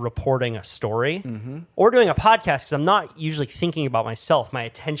reporting a story or doing a podcast, because I'm not usually thinking about myself. My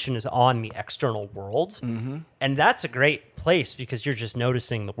attention is on the external world. And that's a great place because you're just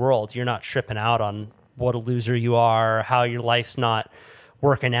noticing the world. You're not tripping out on what a loser you are, how your life's not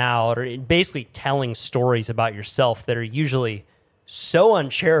working out, or basically telling stories about yourself that are usually so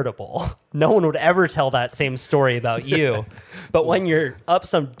uncharitable. No one would ever tell that same story about you. But when you're up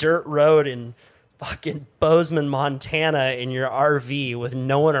some dirt road in fucking Bozeman, Montana in your RV with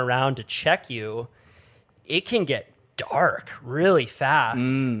no one around to check you, it can get dark really fast.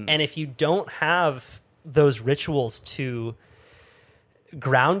 And if you don't have those rituals to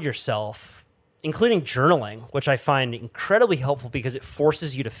ground yourself, including journaling, which I find incredibly helpful because it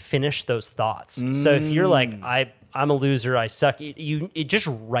forces you to finish those thoughts. So if you're like, I'm a loser, I suck, it just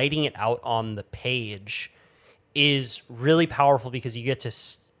writing it out on the page is really powerful because you get to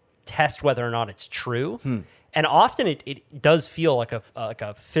test whether or not it's true. And often it does feel like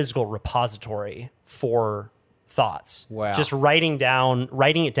a physical repository for thoughts. Wow. Just writing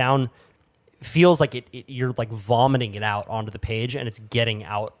it down feels like you're like vomiting it out onto the page, and it's getting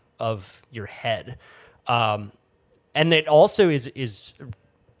out of your head. And it also is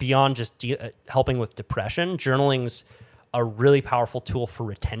beyond just helping with depression. Journaling's a really powerful tool for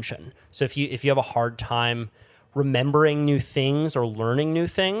retention. So if you have a hard time remembering new things or learning new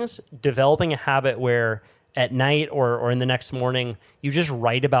things, developing a habit where at night or in the next morning, you just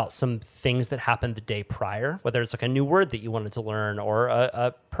write about some things that happened the day prior, whether it's like a new word that you wanted to learn or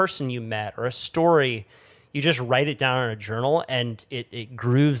a person you met or a story. You just write it down in a journal, and it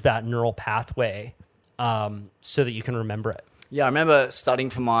grooves that neural pathway so that you can remember it. Yeah, I remember studying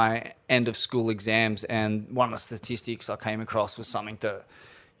for my end of school exams, and one of the statistics I came across was something that,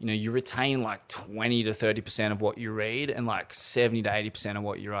 you retain like 20 to 30% of what you read and like 70 to 80% of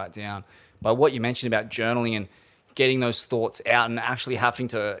what you write down. But what you mentioned about journaling and getting those thoughts out and actually having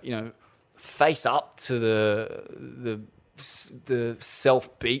to, face up to the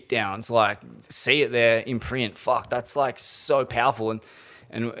self beatdowns, like see it there in print. Fuck, that's like so powerful,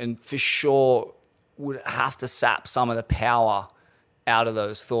 and for sure would have to sap some of the power out of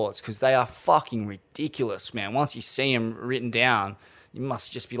those thoughts because they are fucking ridiculous, man. Once you see them written down, you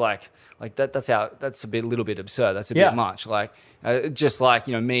must just be like that. That's a little bit absurd. That's a bit much. Like just like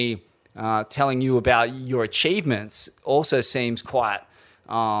me telling you about your achievements also seems quite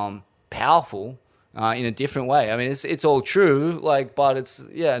powerful. In a different way. I mean, it's all true, but it's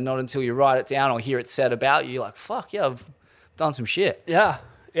not until you write it down or hear it said about you, you're like, fuck yeah, I've done some shit. Yeah,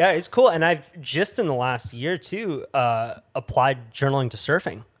 it's cool. And I've just in the last year too applied journaling to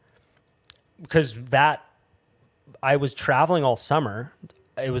surfing because I was traveling all summer.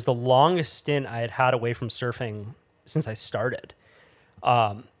 It was the longest stint I had away from surfing since I started.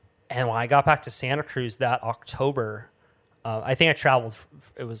 And when I got back to Santa Cruz that October, I think I traveled.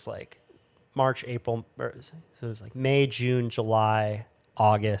 It was like March, April, so it was like May, June, July,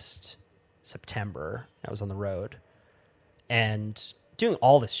 August, September. I was on the road and doing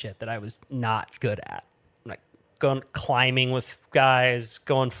all this shit that I was not good at. Like going climbing with guys,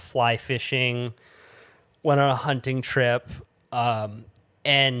 going fly fishing, went on a hunting trip.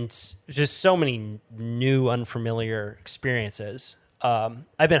 and just so many new, unfamiliar experiences.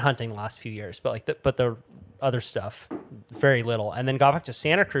 I've been hunting the last few years, but the other stuff, very little. And then got back to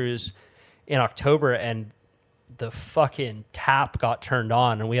Santa Cruz in October, and the fucking tap got turned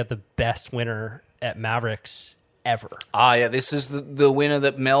on, and we had the best winter at Mavericks ever. Oh, yeah, this is the winner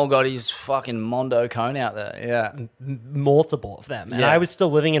that Mel got his fucking Mondo cone out there. Yeah. Multiple of them. And Yeah. I was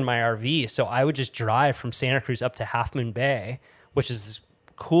still living in my RV, so I would just drive from Santa Cruz up to Half Moon Bay, which is this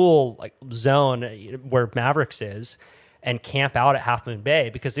cool like zone where Mavericks is, and camp out at Half Moon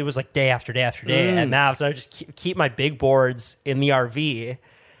Bay because it was like day after day after day at Mavs. And I would just keep my big boards in the RV.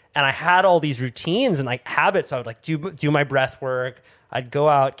 And I had all these routines and like habits. I would like do my breath work. I'd go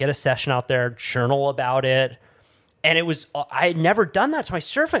out, get a session out there, journal about it. And it was, I had never done that to my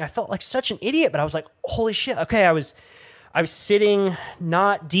surfing. I felt like such an idiot, but I was like, holy shit. Okay. I was sitting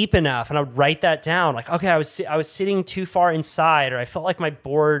not deep enough, and I would write that down. Like, okay, I was sitting too far inside, or I felt like my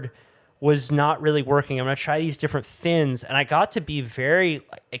board was not really working. I'm going to try these different fins. And I got to be very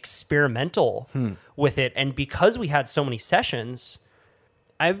like, experimental with it. And because we had so many sessions,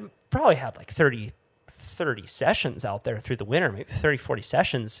 I probably had like 30 sessions out there through the winter, maybe 30, 40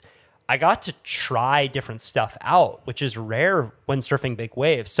 sessions. I got to try different stuff out, which is rare when surfing big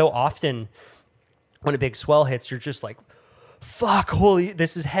waves. So often when a big swell hits, you're just like, fuck, holy,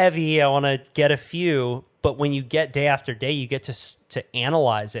 this is heavy. I want to get a few. But when you get day after day, you get to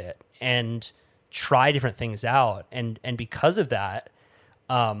analyze it and try different things out. And because of that,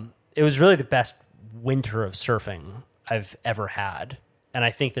 it was really the best winter of surfing I've ever had. And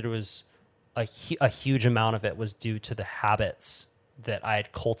I think that it was a huge amount of it was due to the habits that I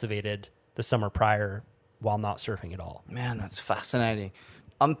had cultivated the summer prior while not surfing at all. Man, that's fascinating.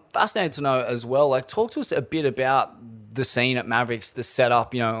 I'm fascinated to know as well, like, talk to us a bit about the scene at Mavericks, the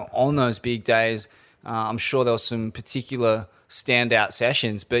setup, on those big days. I'm sure there was some particular standout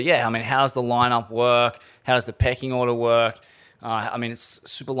sessions, but yeah, I mean, how does the lineup work? How does the pecking order work? I mean, it's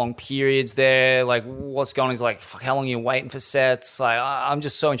super long periods there. Like, what's going on is like, fuck, how long are you waiting for sets? Like, I'm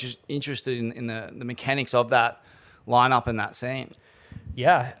just so interested in the mechanics of that lineup and that scene.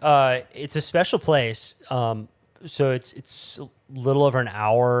 Yeah, it's a special place. So it's a little over an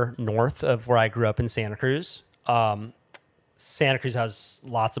hour north of where I grew up in Santa Cruz. Santa Cruz has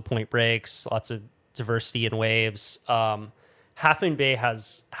lots of point breaks, lots of diversity in waves. Half Moon Bay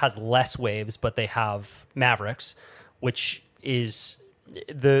has less waves, but they have Mavericks, which is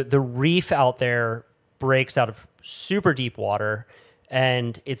the reef out there breaks out of super deep water,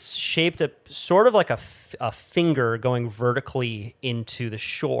 and it's shaped sort of like a finger going vertically into the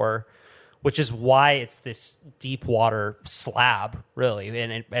shore, which is why it's this deep water slab, really,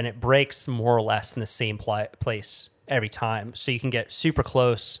 and it breaks more or less in the same place every time. So you can get super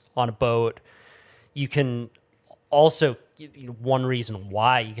close on a boat. You can also, one reason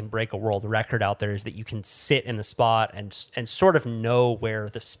why you can break a world record out there is that you can sit in the spot and sort of know where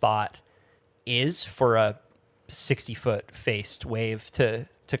the spot is for a 60-foot faced wave to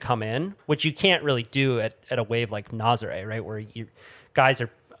come in, which you can't really do at a wave like Nazare, right? Where you guys are,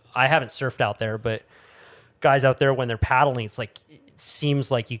 I haven't surfed out there, but guys out there when they're paddling, it seems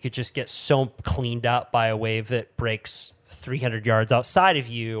like you could just get so cleaned up by a wave that breaks 300 yards outside of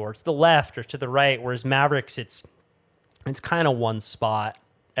you or to the left or to the right. Whereas Mavericks, it's kind of one spot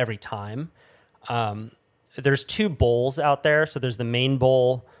every time. There's two bowls out there. So there's the main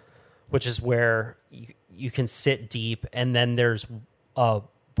bowl, which is where you can sit deep. And then there's a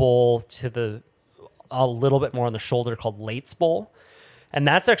bowl a little bit more on the shoulder called Lates Bowl. And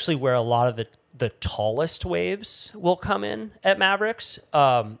that's actually where a lot of the tallest waves will come in at Mavericks.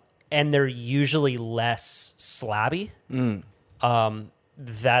 And they're usually less slabby.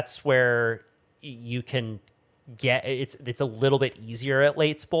 That's where you can get, it's a little bit easier at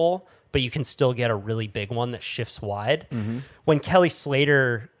Lates Bowl, but you can still get a really big one that shifts wide. When Kelly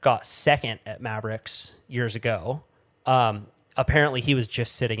Slater got second at Mavericks years ago, apparently he was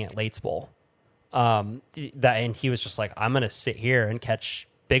just sitting at Lates Bowl. And he was just like, I'm going to sit here and catch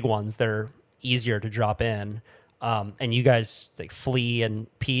big ones that are easier to drop in. And you guys, like Flea and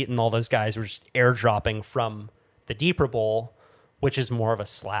Pete and all those guys, were just airdropping from the deeper bowl, which is more of a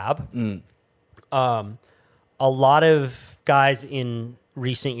slab. A lot of guys in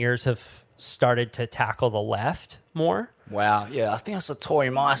recent years have started to tackle the left more. Wow. Yeah, I think I saw Tory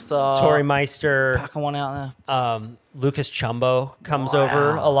Meister packing one out there. Lucas Chumbo comes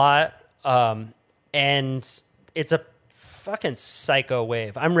over a lot. And it's a fucking psycho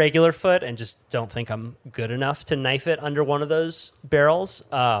wave. I'm regular foot and just don't think I'm good enough to knife it under one of those barrels.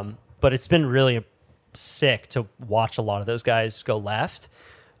 But it's been really sick to watch a lot of those guys go left.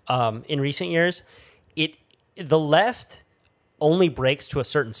 In recent years, the left only breaks to a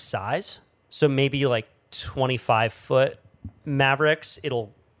certain size. So maybe like 25-foot Mavericks,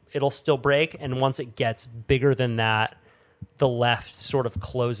 it'll still break. And once it gets bigger than that, the left sort of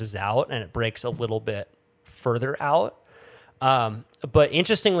closes out and it breaks a little bit further out. But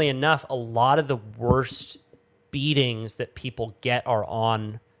interestingly enough, a lot of the worst beatings that people get are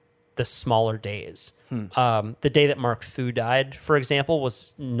on the smaller days. The day that Mark Fu died, for example,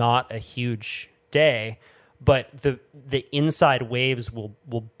 was not a huge day, but the inside waves will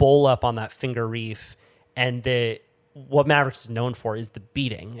bowl up on that finger reef, and what Mavericks is known for is the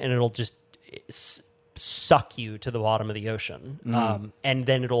beating, and it'll just suck you to the bottom of the ocean. And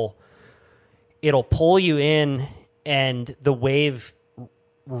then it'll pull you in, and the wave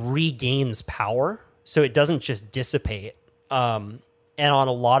regains power, so it doesn't just dissipate. And on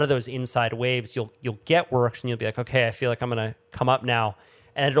a lot of those inside waves, you'll get worked, and you'll be like, okay, I feel like I'm gonna come up now,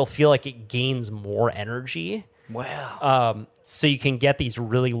 and it'll feel like it gains more energy. Wow. So you can get these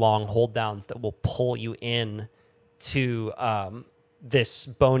really long hold downs that will pull you in to this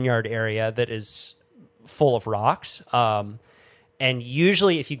boneyard area that is full of rocks. And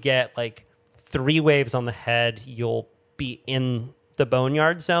usually if you get like 3 waves on the head, you'll be in the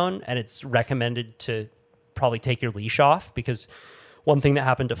boneyard zone, and it's recommended to probably take your leash off, because one thing that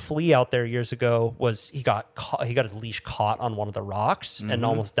happened to Flea out there years ago was he got his leash caught on one of the rocks and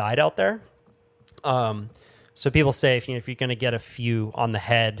almost died out there. So people say if you're going to get a few on the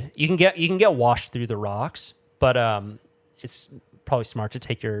head, you can get washed through the rocks, but it's probably smart to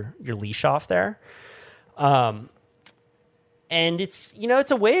take your leash off there. And it's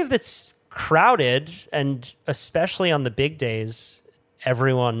a wave that's crowded, and especially on the big days,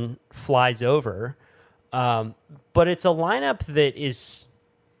 everyone flies over. But it's a lineup that is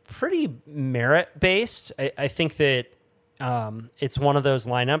pretty merit-based. I think that it's one of those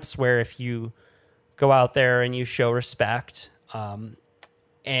lineups where if you go out there and you show respect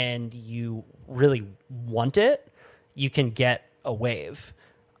and you really want it, you can get a wave.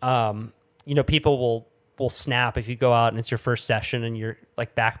 People will snap if you go out and it's your first session and you're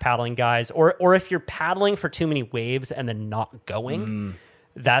like back paddling guys, or if you're paddling for too many waves and then not going,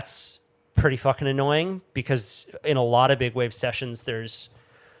 that's pretty fucking annoying, because in a lot of big wave sessions there's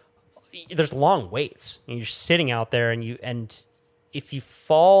long waits, and you're sitting out there, and if you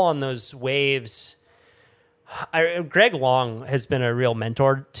fall on those waves, Greg Long has been a real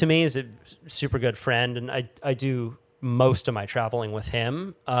mentor to me. He's a super good friend, and I do most of my traveling with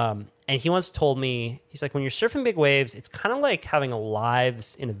him. And he once told me, he's like, when you're surfing big waves, it's kind of like having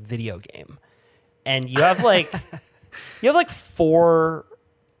lives in a video game, and you have like 4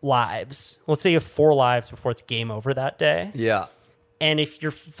 lives. Let's say you have 4 lives before it's game over that day. Yeah. And if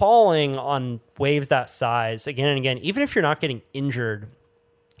you're falling on waves that size again and again, even if you're not getting injured,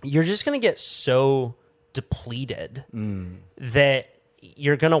 you're just going to get so depleted that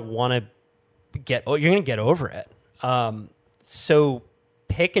you're going to get over it. So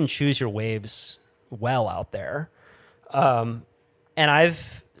pick and choose your waves well out there. And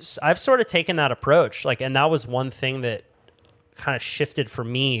I've sort of taken that approach, and that was one thing that kind of shifted for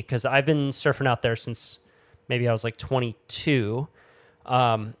me, because I've been surfing out there since maybe I was like 22.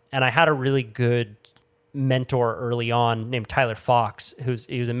 And I had a really good mentor early on named Tyler Fox,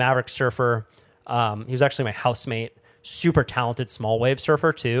 he was a Maverick surfer. He was actually my housemate, super talented small wave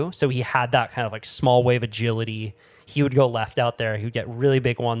surfer too. So he had that kind of like small wave agility. He would go left out there. He would get really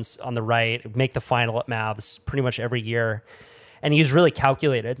big ones on the right, make the final at Mavs pretty much every year. And he was really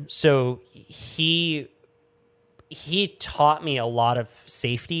calculated. So he taught me a lot of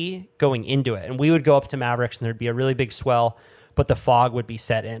safety going into it. And we would go up to Mavericks and there'd be a really big swell, but the fog would be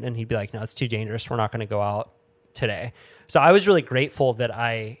set in, and he'd be like, no, it's too dangerous. We're not going to go out today. So I was really grateful that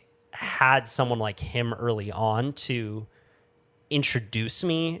I had someone like him early on to introduce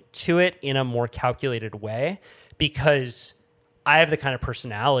me to it in a more calculated way, because I have the kind of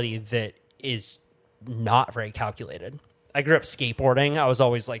personality that is not very calculated. I grew up skateboarding. I was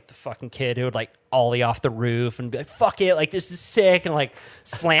always like the fucking kid who would like ollie off the roof and be like, fuck it, like this is sick. And like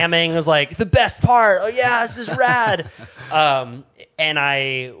slamming was like the best part. Oh yeah, this is rad. And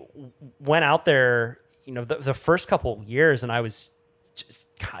I went out there, the first couple years, and I was just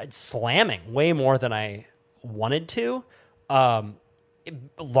slamming way more than I wanted to.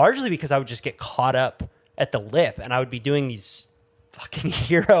 Largely because I would just get caught up at the lip, and I would be doing these fucking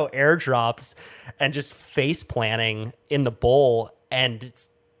hero airdrops and just face planting in the bowl, and it's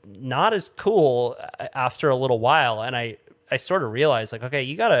not as cool after a little while. And I sort of realized, like, okay,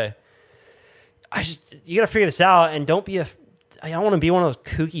 you gotta figure this out, and I don't want to be one of those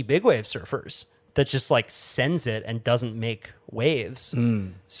kooky big wave surfers that just like sends it and doesn't make waves.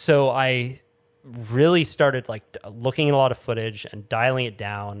 So I really started like looking at a lot of footage and dialing it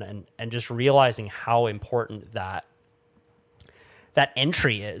down and just realizing how important that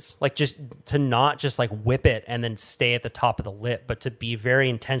entry is. Like, just to not just like whip it and then stay at the top of the lip, but to be very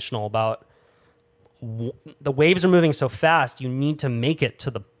intentional about the waves are moving so fast. You need to make it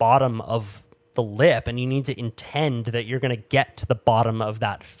to the bottom of the lip, and you need to intend that you're going to get to the bottom of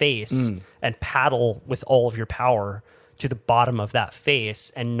that face and paddle with all of your power to the bottom of that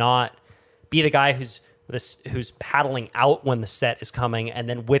face, and not be the guy who's paddling out when the set is coming and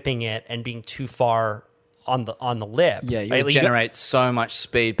then whipping it and being too far on the lip. Yeah, you right? would generate so much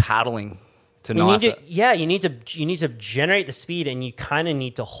speed paddling to knife it. You need to generate the speed, and you kind of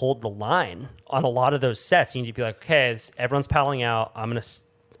need to hold the line on a lot of those sets. You need to be like, okay, everyone's paddling out. I'm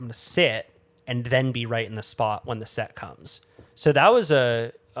gonna sit and then be right in the spot when the set comes. So that was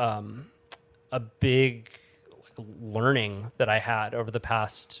a big learning that I had over the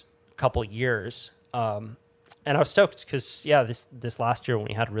past couple years. And I was stoked because this last year when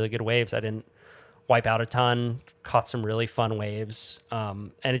we had really good waves, I didn't wipe out a ton, caught some really fun waves.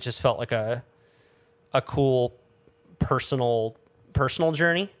 And it just felt like a cool personal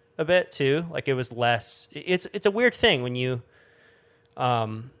journey a bit too. Like, it was less, it's a weird thing when you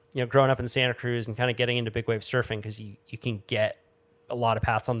growing up in Santa Cruz and kind of getting into big wave surfing, because you can get a lot of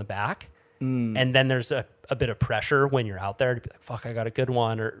pats on the back. And then there's a bit of pressure when you're out there to be like, fuck, I got a good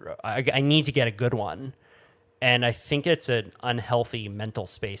one, or I need to get a good one. And I think it's an unhealthy mental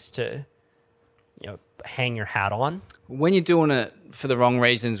space to, hang your hat on. When you're doing it for the wrong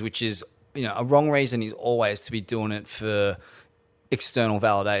reasons, which is, a wrong reason is always to be doing it for external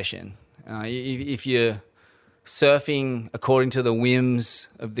validation. If you're surfing according to the whims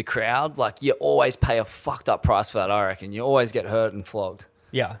of the crowd, like, you always pay a fucked up price for that, I reckon. You always get hurt and flogged.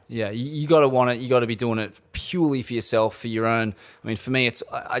 Yeah. Yeah, you got to want it. You got to be doing it purely for yourself, for your own. I mean, for me,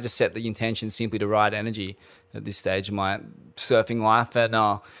 I just set the intention simply to ride energy at this stage of my surfing life. And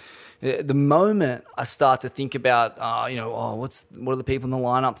the moment I start to think about, what are the people in the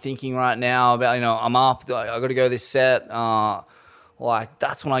lineup thinking right now about, I'm up, I got to go this set. Like,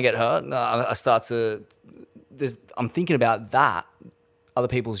 that's when I get hurt. I start to. I'm thinking about that, other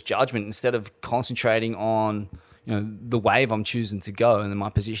people's judgment, instead of concentrating on, the wave I'm choosing to go and then my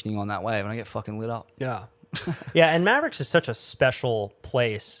positioning on that wave, and I get fucking lit up. Yeah. Yeah. And Mavericks is such a special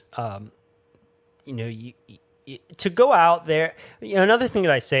place. To go out there, another thing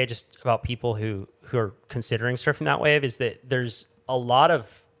that I say just about people who are considering surfing that wave is that there's a lot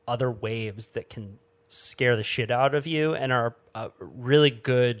of other waves that can scare the shit out of you and are really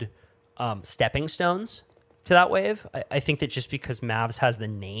good stepping stones to that wave. I think that just because Mavs has the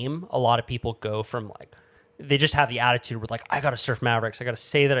name, a lot of people go from like, they just have the attitude where like, I got to surf Mavericks. I got to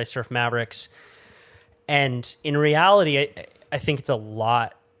say that I surf Mavericks. And in reality, I think it's a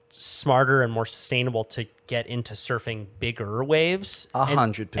lot smarter and more sustainable to get into surfing bigger waves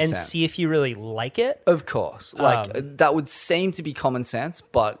 100%, and see if you really like it. Of course, that would seem to be common sense,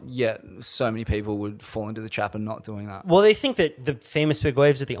 but yet so many people would fall into the trap of not doing that. Well, they think that the famous big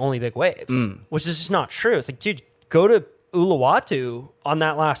waves are the only big waves, which is just not true. It's like, dude, go to Uluwatu on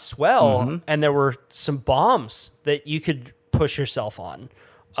that last swell, and there were some bombs that you could push yourself on.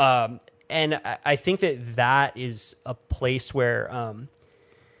 And I think that is a place where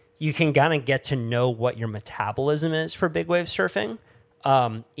you can kind of get to know what your metabolism is for big wave surfing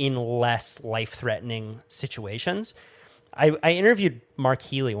in less life-threatening situations. I interviewed Mark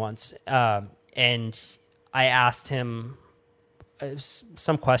Healy once, and I asked him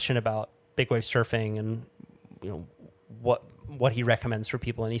some question about big wave surfing and what he recommends for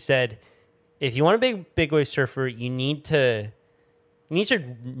people. And he said, if you want a big wave surfer, you need to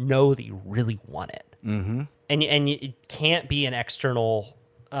know that you really want it. Mm-hmm. And it can't be an external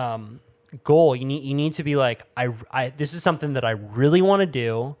goal. You need to be like, this is something that I really want to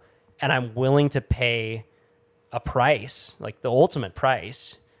do, and I'm willing to pay a price, like the ultimate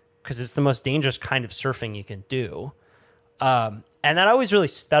price, because it's the most dangerous kind of surfing you can do. And that always really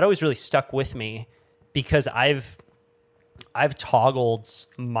stuck with me, because I've toggled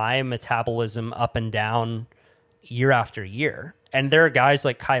my metabolism up and down year after year. And there are guys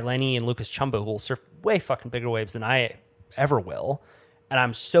like Kai Lenny and Lucas Chumbo who will surf way fucking bigger waves than I ever will. And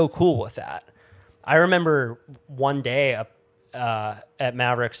I'm so cool with that. I remember one day at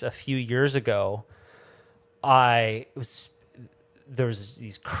Mavericks a few years ago, there was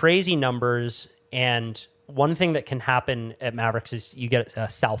these crazy numbers. And one thing that can happen at Mavericks is you get a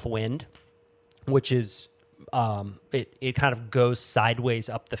south wind, which is it kind of goes sideways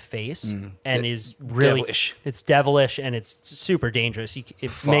up the face and is really devilish. It's devilish and it's super dangerous.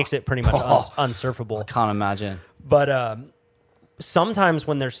 It makes it pretty much unsurfable. I can't imagine. But sometimes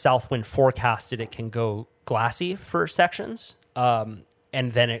when there's south wind forecasted, it can go glassy for sections, and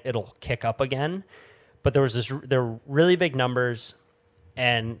then it'll kick up again. But there were really big numbers,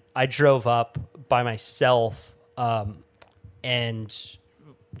 and I drove up by myself and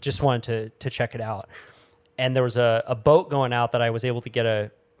just wanted to check it out. And there was a boat going out that I was able to get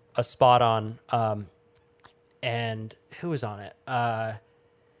a spot on, and who was on it?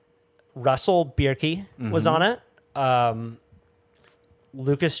 Russell Bierke was on it.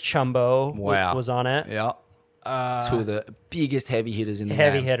 Lucas Chumbo was on it. Yeah. Two of the biggest heavy hitters in the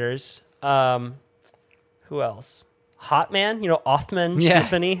Heavy game. hitters. Who else? Hotman, Othman Yeah.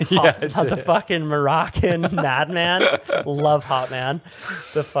 Shifani, Yeah, the fucking Moroccan madman. Love Hotman,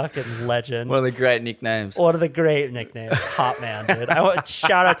 the fucking legend. One of the great nicknames. One of the great nicknames, Hotman, dude.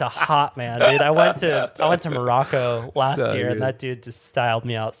 Shout out to Hotman, dude. I went to Morocco last So year, good. and that dude just styled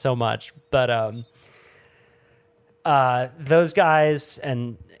me out so much. But those guys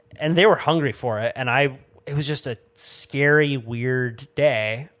and they were hungry for it, and it was just a scary, weird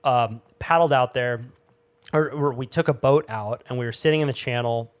day. Paddled out there, or we took a boat out, and we were sitting in the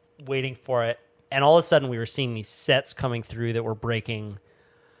channel waiting for it, and all of a sudden we were seeing these sets coming through that were breaking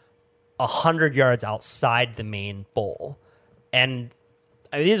 100 yards outside the main bowl, and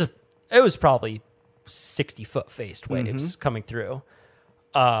I mean, it was probably 60-foot faced waves coming through,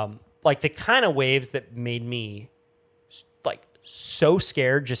 like the kind of waves that made me like so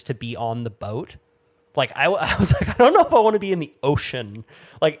scared just to be on the boat. Like I was like, I don't know if I want to be in the ocean,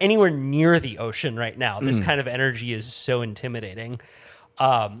 like anywhere near the ocean right now. This kind of energy is so intimidating.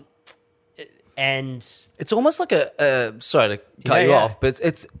 And It's almost like a sorry to cut Yeah, you yeah. off, but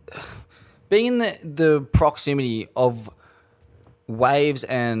it's being in the proximity of waves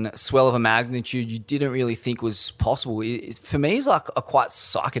and swell of a magnitude you didn't really think was possible. For me, it's like a quite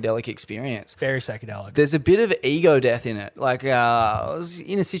psychedelic experience. very psychedelic. There's a bit of ego death in it. Like I was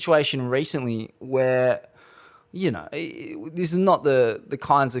in a situation recently where, this is not the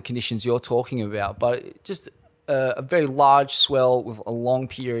kinds of conditions you're talking about, but just a very large swell with a long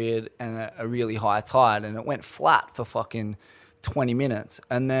period and a really high tide, and it went flat for fucking 20 minutes.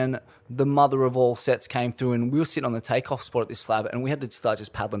 And then the mother of all sets came through, and we were sitting on the takeoff spot at this slab, and we had to start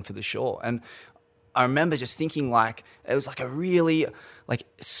just paddling for the shore. And I remember just thinking like, it was like a really like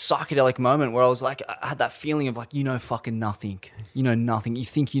psychedelic moment where I was like, I had that feeling of like, fucking nothing. Nothing. You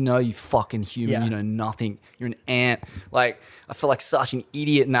think you fucking human, Yeah. you know nothing. You're an ant. Like, I felt like such an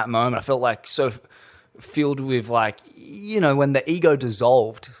idiot in that moment. I felt like so filled with like, when the ego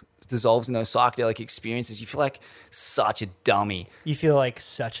dissolves in those psychedelic experiences, you feel like such a dummy. You feel like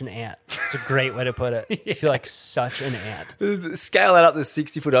such an ant. It's a great way to put it. You feel like such an ant. Scale that up to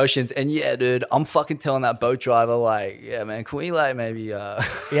 60-foot oceans, and yeah, dude, I'm fucking telling that boat driver like, yeah, man, can we like maybe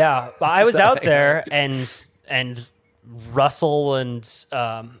Yeah, but I was out there, and Russell and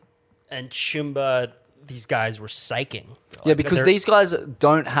Shumba, these guys were psyching. Yeah, because these guys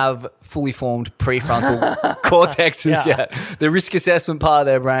don't have fully formed prefrontal cortexes Yeah. yet. The risk assessment part of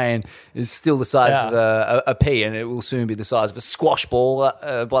their brain is still the size Yeah. of a pea, and it will soon be the size of a squash ball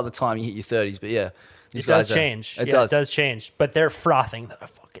by the time you hit your 30s. But yeah, these It does guys change. It Yeah, does. It does change. But they're frothing. They're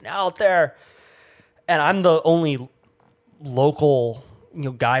fucking out there. And I'm the only local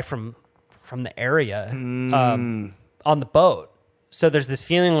guy from the area on the boat. So there's this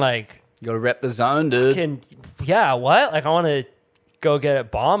feeling like, You got to rep the zone, dude. what? Like, I want to go get a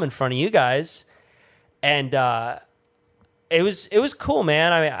bomb in front of you guys. And it was cool,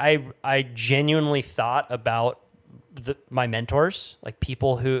 man. I mean, I genuinely thought about my mentors, like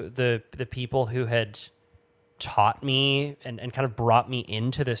people who the people who had taught me and kind of brought me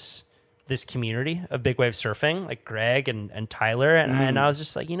into this community of big wave surfing, like Greg and Tyler. And I was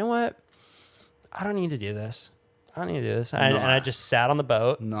just like, you know what? I don't need to do this. And I just sat on the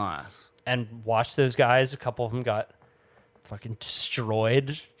boat Nice. and watched those guys. A couple of them got fucking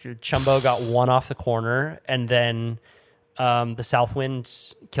destroyed. Chumbo got one off the corner, and then the south wind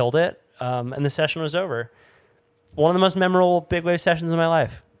killed it, and the session was over. One of the most memorable big wave sessions of my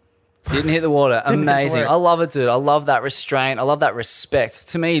life. Didn't hit the water. Didn't hit the Amazing. water. I love it, dude. I love that restraint. I love that respect.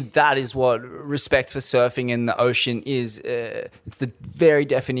 To me, that is what respect for surfing in the ocean is. It's the very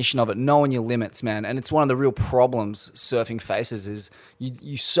definition of it. Knowing your limits, man. And it's one of the real problems surfing faces is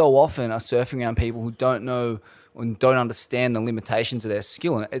you so often are surfing around people who don't know and don't understand the limitations of their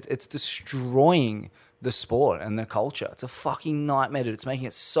skill. And it's destroying the sport and the culture. It's a fucking nightmare, dude. It's making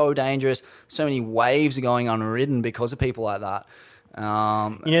it so dangerous. So many waves are going unridden because of people like that.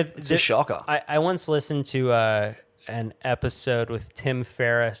 It's a shocker. I once listened to an episode with Tim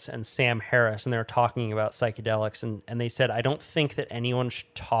Ferriss and Sam Harris, and they were talking about psychedelics, and they said, I don't think that anyone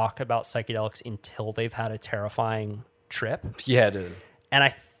should talk about psychedelics until they've had a terrifying trip. Yeah, dude. And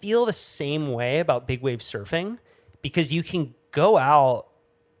I feel the same way about big wave surfing because you can go out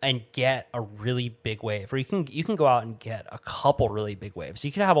and get a really big wave, or you can go out and get a couple really big waves.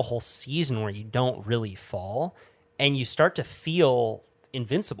 You can have a whole season where you don't really fall and you start to feel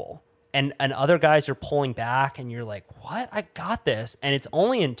invincible. And other guys are pulling back and you're like, what? I got this. And it's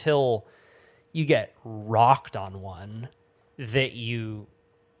only until you get rocked on one that you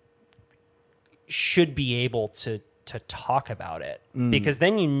should be able to talk about it, because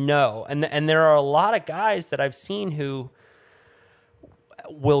then you know. And there are a lot of guys that I've seen who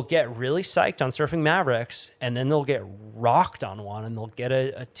will get really psyched on surfing Mavericks, and then they'll get rocked on one, and they'll get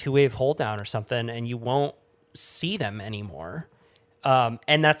a 2-wave hold down or something, and you won't see them anymore.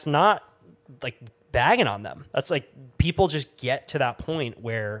 And that's not like bagging on them. That's like people just get to that point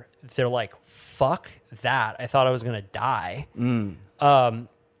where they're like, fuck that. I thought I was going to die. And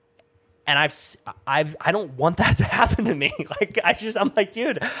I don't want that to happen to me. Like, I'm like,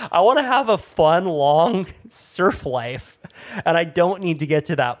 dude, I want to have a fun, long surf life. And I don't need to get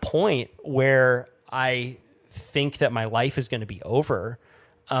to that point where I think that my life is going to be over.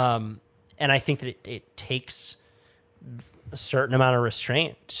 And I think that it takes a certain amount of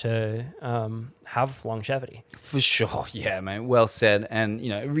restraint to have longevity. For sure. Yeah, man. Well said. And,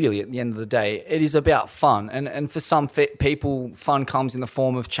 really at the end of the day, it is about fun. And for some people, fun comes in the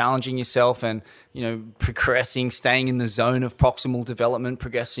form of challenging yourself and, progressing, staying in the zone of proximal development,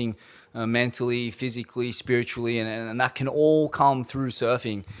 progressing mentally, physically, spiritually. And that can all come through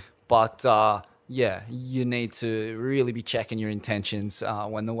surfing. But, yeah, you need to really be checking your intentions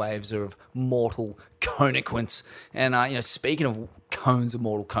when the waves are of mortal consequence. And, speaking of cones of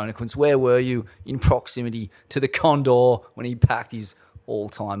mortal consequence, where were you in proximity to the Condor when he packed his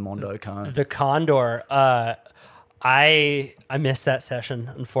all-time Mondo cone? The Condor, I missed that session,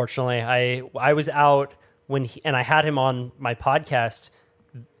 unfortunately. I was out and I had him on my podcast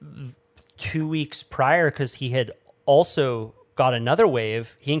 2 weeks prior because he had also got another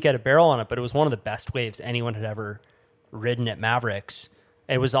wave. He didn't get a barrel on it, but it was one of the best waves anyone had ever ridden at Mavericks.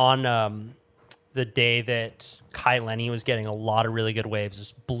 It was on the day that Kai Lenny was getting a lot of really good waves. It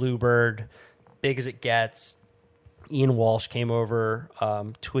was Bluebird, big as it gets. Ian Walsh came over.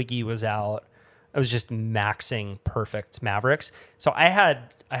 Twiggy was out. I was just maxing perfect Mavericks. So I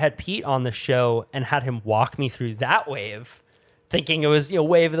had Pete on the show and had him walk me through that wave, thinking it was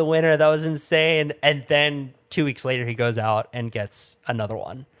wave of the winter. That was insane. And then 2 weeks later, he goes out and gets another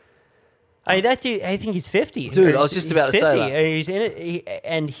one. I mean, that dude, I think he's 50. Dude, I was just about to say that. And he's in it,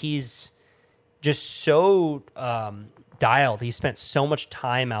 and he's just so dialed. He spent so much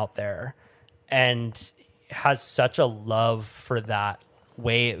time out there and has such a love for that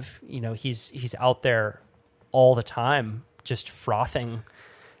wave. He's out there all the time, just frothing.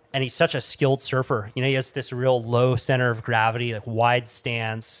 And he's such a skilled surfer. He has this real low center of gravity, like wide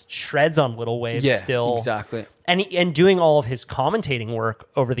stance, shreds on little waves still. Exactly. And doing all of his commentating work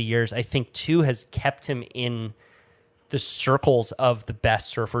over the years, I think, too, has kept him in the circles of the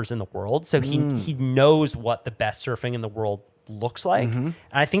best surfers in the world. So he knows what the best surfing in the world looks like. And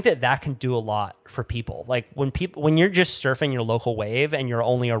I think that can do a lot for people. Like when you're just surfing your local wave and you're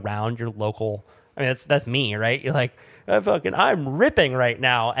only around your local, I mean, that's me, right? You're like, I'm ripping right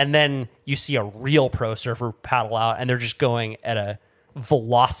now. And then you see a real pro surfer paddle out and they're just going at a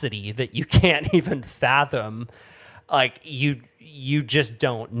velocity that you can't even fathom. Like you just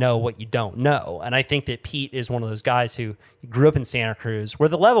don't know what you don't know. And I think that Pete is one of those guys who grew up in Santa Cruz where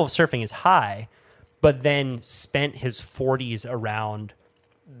the level of surfing is high, but then spent his 40s around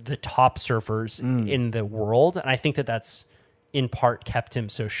the top surfers in the world. And I think that's in part kept him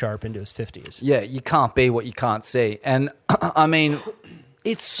so sharp into his 50s. Yeah, you can't be what you can't see. And I mean,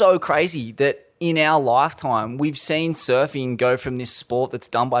 it's so crazy that in our lifetime, we've seen surfing go from this sport that's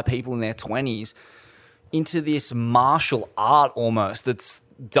done by people in their 20s into this martial art almost that's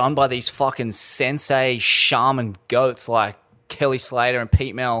done by these fucking sensei shaman goats like Kelly Slater and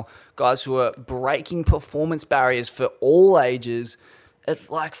Pete Mel, guys who are breaking performance barriers for all ages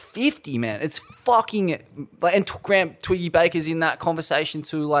at like 50, man. It's fucking like, and Grant Twiggy Baker's in that conversation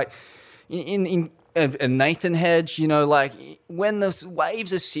too, like in Nathan Hedge, like when the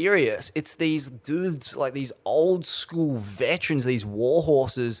waves are serious, it's these dudes, like these old school veterans, these war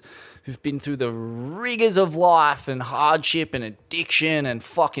horses who've been through the rigors of life and hardship and addiction and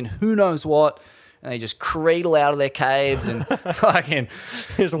fucking who knows what. And they just cradle out of their caves and fucking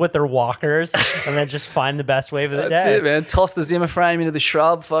just with their walkers and then just find the best wave of the day. That's it, man. Toss the Zimmer frame into the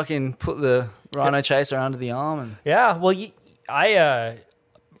shrub, fucking put the Rhino Chaser under the arm. And yeah, well,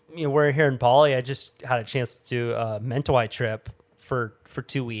 we're here in Bali. I just had a chance to do a Mentawai trip for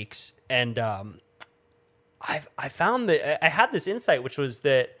 2 weeks. And I found that I had this insight, which was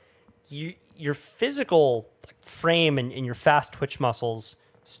that your physical frame and your fast twitch muscles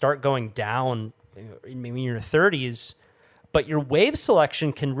start going down maybe in your 30s, but your wave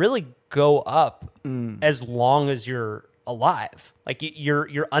selection can really go up as long as you're alive. Like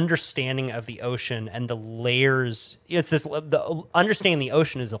your understanding of the ocean and the layers. It's the understanding the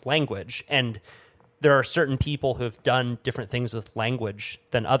ocean is a language, and there are certain people who have done different things with language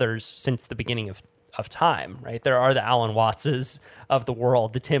than others since the beginning of time, right? There are the Alan Wattses of the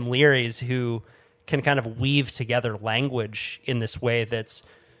world, the Tim Learys, who can kind of weave together language in this way that's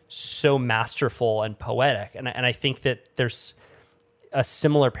so masterful and poetic. And I think that there's a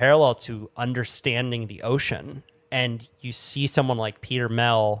similar parallel to understanding the ocean. And you see someone like Peter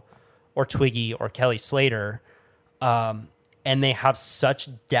Mell or Twiggy or Kelly Slater, and they have such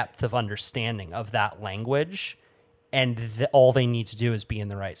depth of understanding of that language, and all they need to do is be in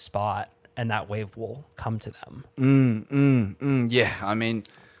the right spot, and that wave will come to them. Yeah, I mean,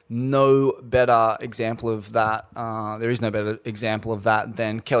 no better example of that. There is no better example of that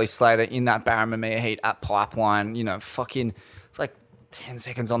than Kelly Slater in that Barron Mamiya heat at Pipeline. You know, fucking, it's like 10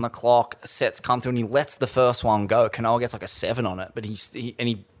 seconds on the clock, sets come through, and he lets the first one go. Canoa gets like a 7 on it, but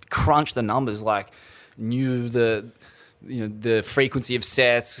he crunched the numbers, like knew the frequency of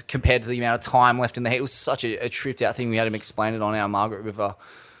sets compared to the amount of time left in the heat. It was such a tripped out thing. We had him explain it on our Margaret River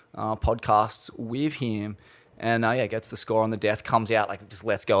podcasts with him. And gets the score on the death, comes out, like just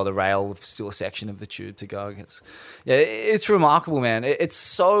lets go of the rail with still a section of the tube to go. It's remarkable, man. It's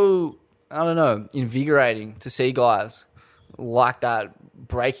so, I don't know, invigorating to see guys like that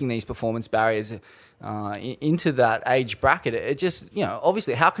breaking these performance barriers into that age bracket. It just,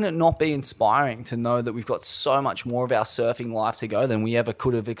 obviously, how can it not be inspiring to know that we've got so much more of our surfing life to go than we ever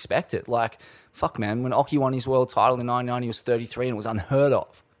could have expected? Like, fuck, man, when Occy won his world title in 1999, he was 33 and it was unheard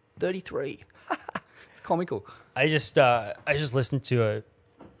of. 33. It's comical. I just listened to a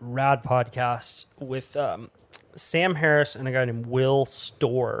rad podcast with Sam Harris and a guy named Will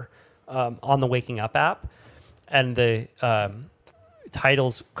Storr on the Waking Up app, and the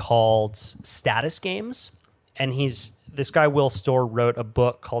title's called Status Games. And this guy Will Storr wrote a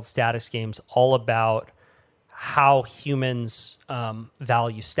book called Status Games, all about how humans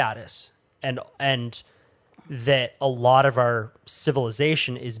value status, and that a lot of our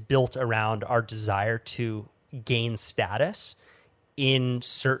civilization is built around our desire to gain status in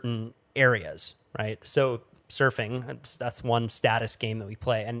certain areas, right? So surfing, that's one status game that we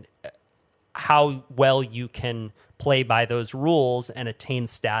play, and how well you can play by those rules and attain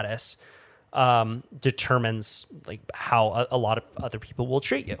status determines like how a lot of other people will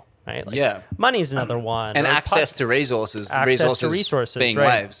treat you, right? Like, money is another one, and access to resources, being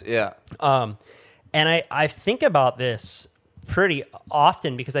right? waves, yeah. And I think about this pretty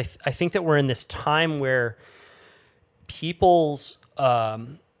often because I think that we're in this time where people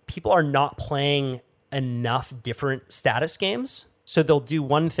are not playing enough different status games. So they'll do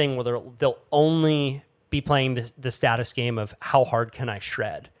one thing where they'll only be playing the status game of how hard can I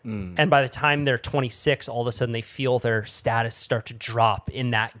shred. And by the time they're 26, all of a sudden they feel their status start to drop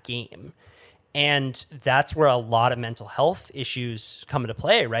in that game. And that's where a lot of mental health issues come into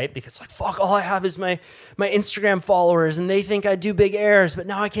play, right? Because like, fuck, all I have is my Instagram followers and they think I do big airs, but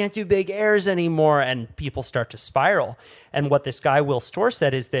now I can't do big airs anymore. And people start to spiral. And what this guy, Will Storr,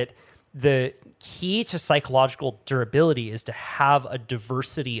 said is that the key to psychological durability is to have a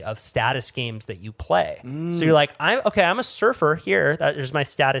diversity of status games that you play. So you're like, I'm a surfer here. There's my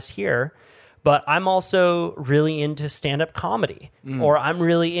status here. But I'm also really into stand-up comedy, or I'm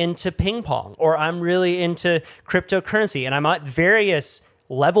really into ping pong, or I'm really into cryptocurrency. And I'm at various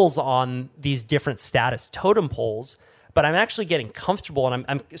levels on these different status totem poles, but I'm actually getting comfortable, and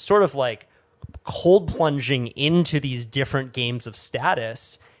I'm sort of like cold plunging into these different games of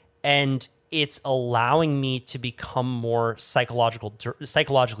status. And it's allowing me to become more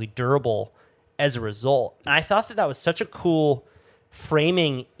psychologically durable as a result. And I thought that was such a cool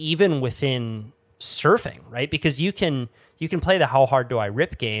framing even within surfing, right? Because you can play the how hard do I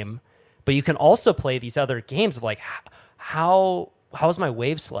rip game, but you can also play these other games of like how was my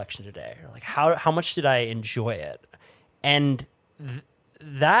wave selection today, or like how much did I enjoy it. And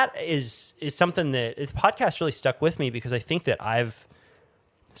that is something that this podcast really stuck with me, because I think that I've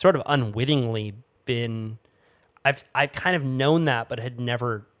sort of unwittingly I've kind of known that, but had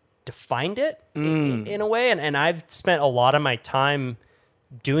never defined it in a way. And I've spent a lot of my time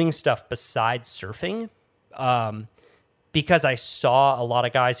doing stuff besides surfing because I saw a lot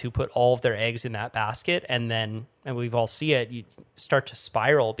of guys who put all of their eggs in that basket, and we've all see it, you start to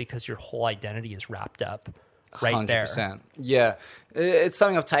spiral because your whole identity is wrapped up right there. 100%. Yeah. It's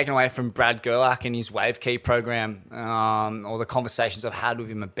something I've taken away from Brad Gerlach and his Wave Key program, or the conversations I've had with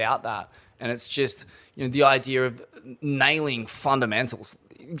him about that. And it's just, the idea of nailing fundamentals,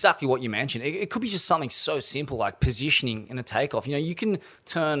 exactly what you mentioned. It could be just something so simple like positioning in a takeoff. You can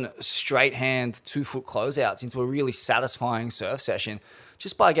turn straight hand 2-foot closeouts into a really satisfying surf session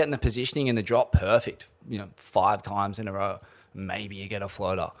just by getting the positioning and the drop perfect, 5 times in a row. Maybe you get a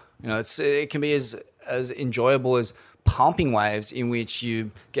floater. It can be as enjoyable as pumping waves in which you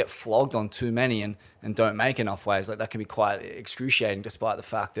get flogged on too many and don't make enough waves. Like that can be quite excruciating despite the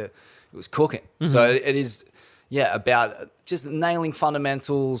fact that it was cooking. Mm-hmm. So it is, about just nailing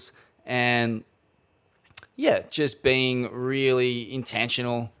fundamentals and, just being really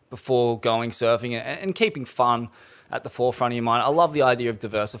intentional before going surfing and keeping fun at the forefront of your mind. I love the idea of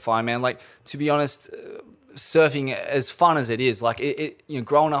diversifying, man. Like, to be honest, surfing, as fun as it is, like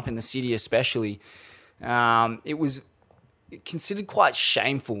growing up in the city especially, it was considered quite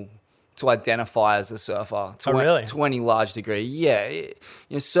shameful to identify as a surfer to any large degree. Yeah,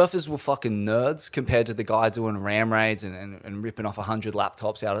 surfers were fucking nerds compared to the guy doing ram raids and ripping off 100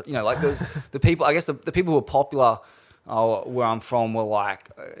 laptops out of, like there's the people, I guess the people who were popular where I'm from were like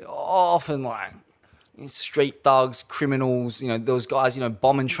often like street thugs, criminals, those guys,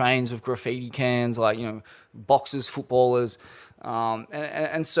 bombing trains with graffiti cans, like, boxers, footballers,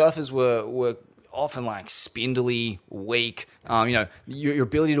 and surfers were often like spindly, weak. Your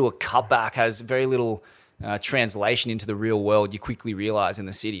ability to do a cutback has very little translation into the real world. You quickly realize in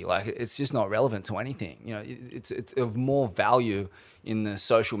the city, like it's just not relevant to anything. It's of more value in the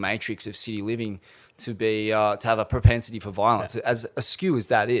social matrix of city living to be to have a propensity for violence, as askew as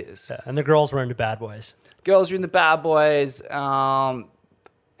that is. Yeah, and the girls were into bad boys. Girls are in the bad boys,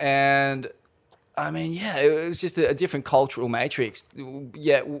 and I mean, it was just a different cultural matrix.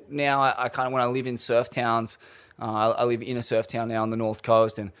 Yeah, now I kind of, when I live in surf towns, I live in a surf town now on the North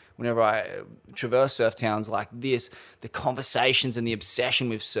Coast, and whenever I traverse surf towns like this, the conversations and the obsession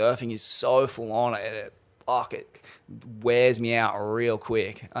with surfing is so full on. It wears me out real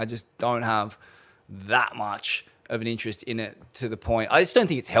quick. I just don't have that much of an interest in it to the point. I just don't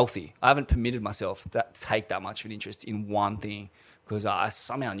think it's healthy. I haven't permitted myself to take that much of an interest in one thing because I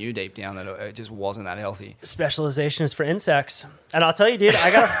somehow knew deep down that it just wasn't that healthy. Specialization is for insects. And I'll tell you, dude,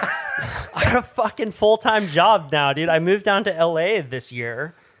 I got a fucking full-time job now, dude. I moved down to LA this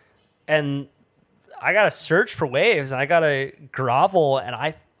year and I got to search for waves and I got to grovel and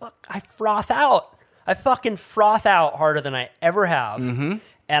I froth out. I fucking froth out harder than I ever have. Mm-hmm.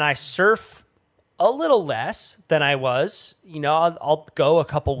 And I surf a little less than I was. I'll go a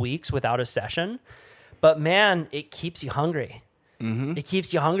couple weeks without a session, but man, it keeps you hungry. Mm-hmm. It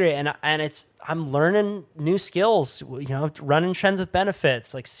keeps you hungry, and I'm learning new skills. Running trends with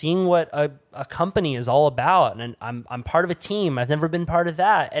benefits, like seeing what a company is all about, and I'm part of a team. I've never been part of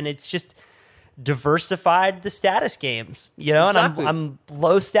that, and it's just diversified the status games. Exactly. And I'm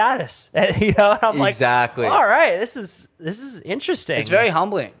low status. And I'm like, exactly. All right, this is interesting. It's very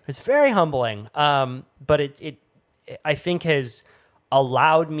humbling. It's very humbling. But it I think has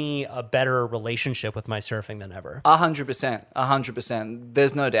allowed me a better relationship with my surfing than ever. 100%.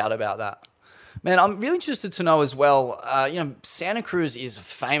 There's no doubt about that. Man, I'm really interested to know as well, Santa Cruz is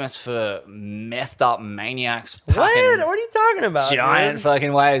famous for methed up maniacs. What are you talking about? Giant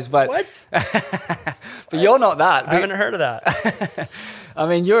fucking waves. But what? But you're not that. I haven't heard of that. I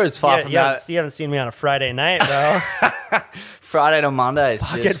mean, you're as far from that. You haven't seen me on a Friday night, though. Friday to Monday.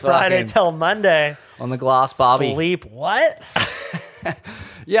 Fucking Friday till Monday. On the glass Barbie. Sleep what?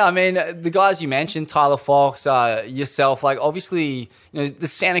 Yeah, I mean, the guys you mentioned, Tyler Fox, yourself, like obviously, the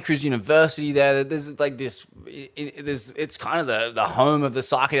Santa Cruz University there, there's like this, it's kind of the home of the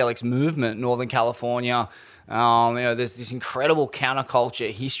psychedelics movement, Northern California. There's this incredible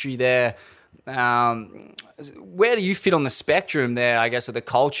counterculture history there. Where do you fit on the spectrum there, I guess, of the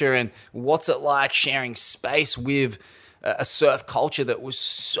culture, and what's it like sharing space with a surf culture that was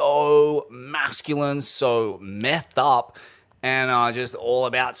so masculine, so methed up, and just all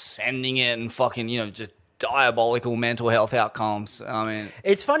about sending it and fucking, just diabolical mental health outcomes. I mean,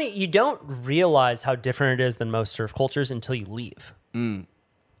 it's funny, you don't realize how different it is than most surf cultures until you leave.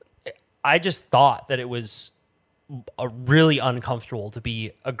 I just thought that it was really uncomfortable to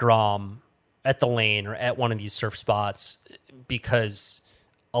be a Grom at the lane or at one of these surf spots because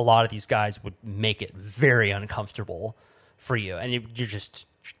a lot of these guys would make it very uncomfortable for you, and you're just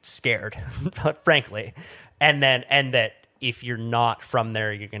scared, frankly. And that if you're not from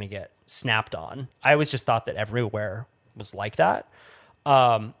there, you're going to get snapped on. I always just thought that everywhere was like that.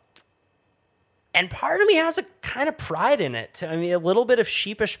 And part of me has a kind of pride in it. I mean, a little bit of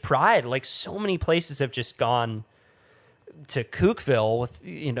sheepish pride. Like, so many places have just gone to Kookville with,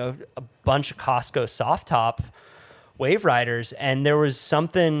 you know, a bunch of Costco soft top wave riders. And there was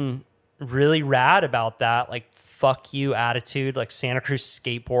something really rad about that, like fuck you attitude, like Santa Cruz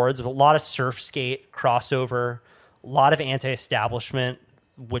skateboards, with a lot of surf skate crossover, a lot of anti-establishment,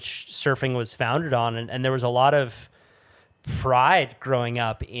 which surfing was founded on. And there was a lot of pride growing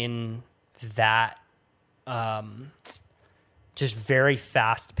up in that just very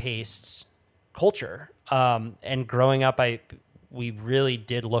fast-paced culture. And growing up, we really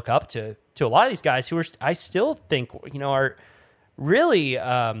did look up to a lot of these guys who I still think, you know, are really,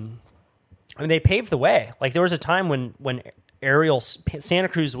 I mean, they paved the way. Like, there was a time when Santa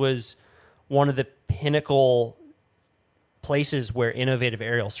Cruz was one of the pinnacle places where innovative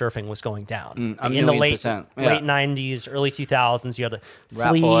aerial surfing was going down. A In the late %. late 90s, early 2000s, you had the Rat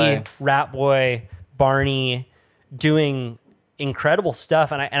Flea, Boy. Rat Boy, Barney doing incredible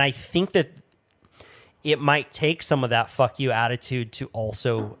stuff. And I think that it might take some of that fuck you attitude to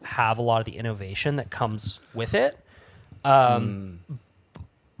also have a lot of the innovation that comes with it. But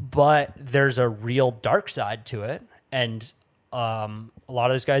there's a real dark side to it. And a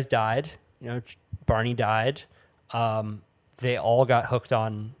lot of those guys died. You know, Barney died. They all got hooked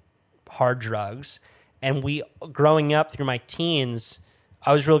on hard drugs. And growing up through my teens,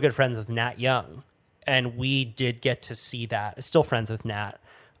 I was real good friends with Nat Young. And we did get to see that. I'm still friends with Nat.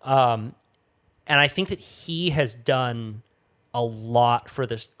 And I think that he has done a lot for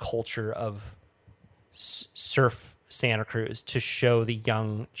this culture of surf Santa Cruz to show the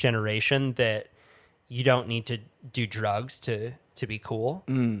young generation that you don't need to do drugs to be cool.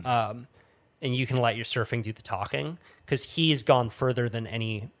 And you can let your surfing do the talking, because he's gone further than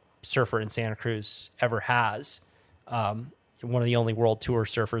any surfer in Santa Cruz ever has. One of the only world tour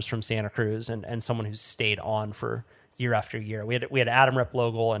surfers from Santa Cruz, and someone who's stayed on for year after year. We had Adam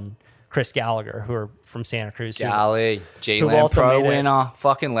Replogle and Chris Gallagher, who are from Santa Cruz. Gally, who G-Land also Pro made it. winner,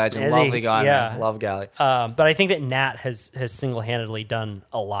 fucking legend, Is he? lovely guy, Yeah. man, love Gally. But I think that Nat has single-handedly done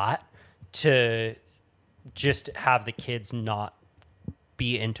a lot to just have the kids not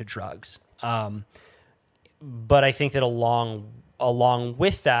be into drugs. But I think that along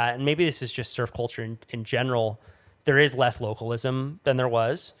with that, and maybe this is just surf culture in general, there is less localism than there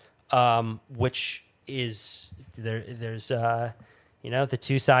was, which is there's you know, the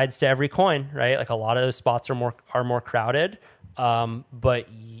two sides to every coin, right? Like, a lot of those spots are more crowded, but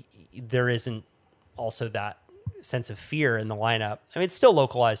there isn't also that sense of fear in the lineup. I mean, it's still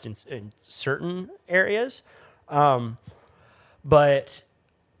localized in certain areas, but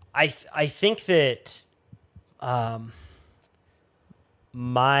I think that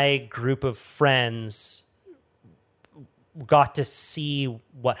my group of friends got to see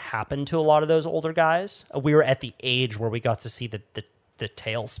what happened to a lot of those older guys. We were at the age where we got to see the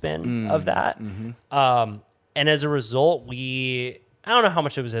tailspin of that. And as a result, I don't know how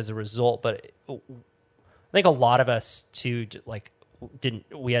much it was as a result, but I think a lot of us too, like,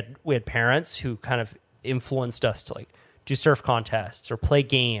 we had parents who kind of influenced us to, like, do surf contests or play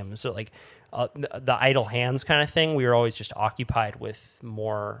games, or like the idle hands kind of thing. We were always just occupied with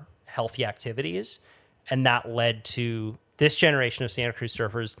more healthy activities. And that led to this generation of Santa Cruz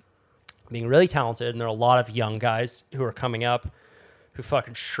surfers being really talented. And there are a lot of young guys who are coming up who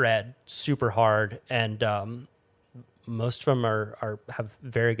fucking shred super hard. And most of them have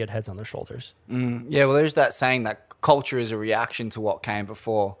very good heads on their shoulders. Yeah, well, there's that saying that culture is a reaction to what came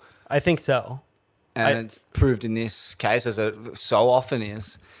before. I think so. And it's proved in this case, as it so often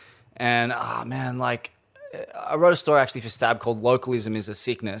is. And, man, like, I wrote a story actually for Stab called Localism is a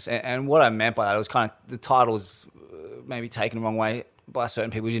Sickness. And what I meant by that, it was kind of, the title was maybe taken the wrong way by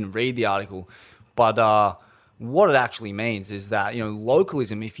certain people who didn't read the article. But what it actually means is that, you know,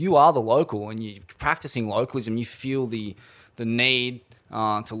 localism, if you are the local and you're practicing localism, you feel the need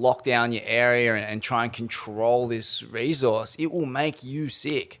to lock down your area and try and control this resource, it will make you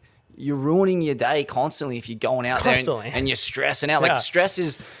sick. You're ruining your day constantly if you're going out there and you're stressing out. Like, stress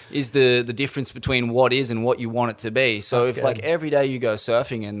is the difference between what is and what you want it to be. So if like every day you go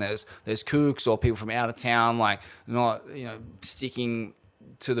surfing and there's kooks or people from out of town, like, not, you know, sticking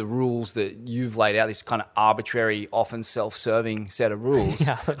to the rules that you've laid out, this kind of arbitrary, often self-serving set of rules.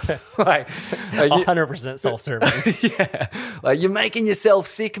 Yeah. like 100% self-serving. yeah, like, you're making yourself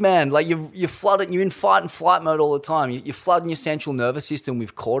sick, man. Like, you're flooding, you're in fight and flight mode all the time. You're flooding your central nervous system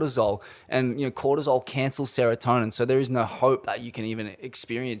with cortisol, and, you know, cortisol cancels serotonin. So there is no hope that you can even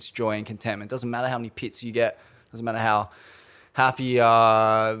experience joy and contentment. Doesn't matter how many pits you get. Doesn't matter happy.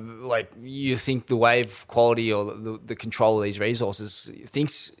 Like you think the wave quality or the control of these resources, you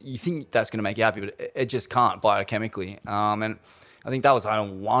think that's going to make you happy, but it just can't biochemically. And I think that was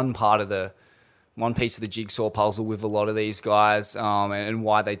one piece of the jigsaw puzzle with a lot of these guys, and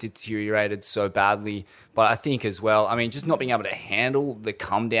why they deteriorated so badly. But I think as well, I mean, just not being able to handle the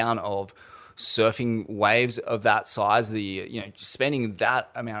come down of surfing waves of that size, just spending that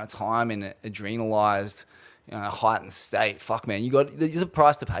amount of time in an adrenalized, heightened state. Fuck, man, there's a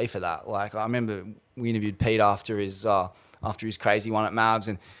price to pay for that. Like, I remember we interviewed Pete after his crazy one at Mavs,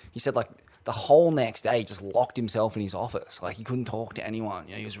 and he said like the whole next day he just locked himself in his office. Like, he couldn't talk to anyone.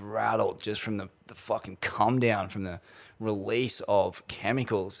 He was rattled just from the fucking come down from the release of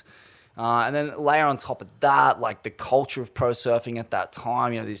chemicals. And then layer on top of that, like the culture of pro surfing at that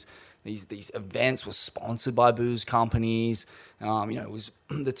time, these events were sponsored by booze companies.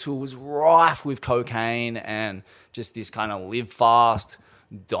 The tour was rife with cocaine and just this kind of live fast,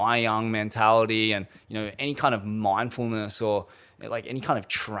 die young mentality, and any kind of mindfulness or like any kind of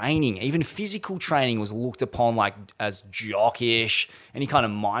training, even physical training, was looked upon like as jockish. Any kind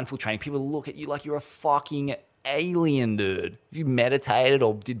of mindful training, people look at you like you're a fucking alien, dude. If you meditated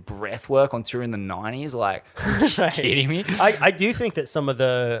or did breath work on tour in the 90s, like, are you kidding me? I do think that some of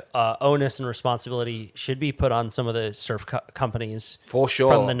the onus and responsibility should be put on some of the surf companies for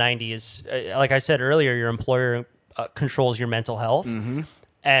sure from the 90s. Like I said earlier, your employer controls your mental health,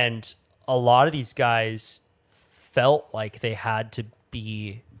 and a lot of these guys felt like they had to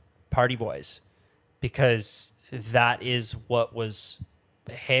be party boys because that is what was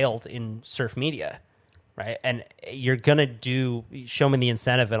hailed in surf media. Right. And you're going to show me the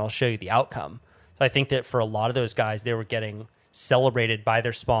incentive and I'll show you the outcome. So I think that for a lot of those guys, they were getting celebrated by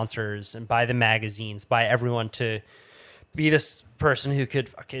their sponsors and by the magazines, by everyone to be this person who could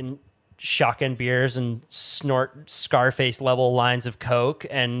fucking shotgun beers and snort Scarface level lines of Coke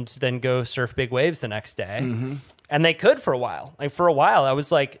and then go surf big waves the next day. Mm-hmm. And they could for a while. Like for a while, I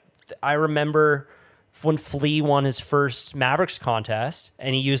was like, I remember when Flea won his first Mavericks contest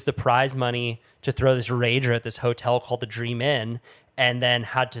and he used the prize money to throw this rager at this hotel called the Dream Inn, and then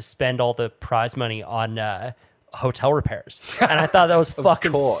had to spend all the prize money on hotel repairs. And I thought that was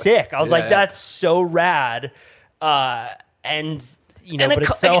fucking sick. I was that's so rad. But it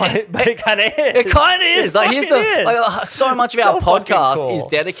kind of is. It kind of is. Like, so much of our podcast is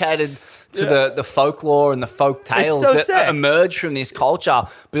dedicated to the folklore and the folk tales that emerge from this culture.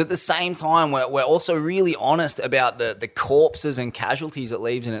 But at the same time, we're also really honest about the corpses and casualties it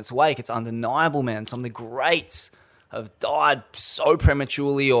leaves in its wake. It's undeniable, man. Some of the greats have died so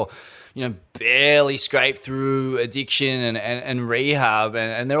prematurely or, barely scraped through addiction and rehab.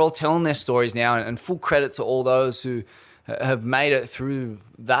 And they're all telling their stories now. And full credit to all those who have made it through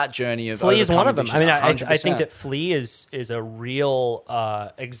that journey of Flea is one of them. Addiction. I mean, I think that Flea is a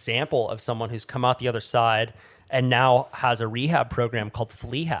real example of someone who's come out the other side and now has a rehab program called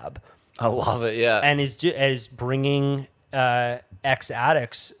Fleahab. I love it, yeah. And is bringing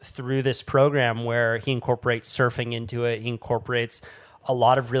ex-addicts through this program where he incorporates surfing into it. He incorporates a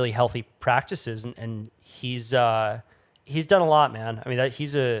lot of really healthy practices, and he's done a lot, man. I mean,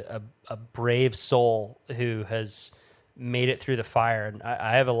 he's a brave soul who has made it through the fire, and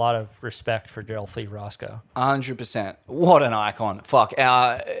I have a lot of respect for Daryl Flea Roscoe. 100%. What an icon. Fuck.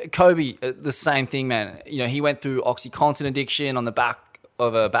 Kobe, the same thing, man. He went through OxyContin addiction on the back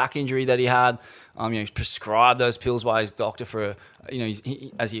of a back injury that he had. He's prescribed those pills by his doctor for,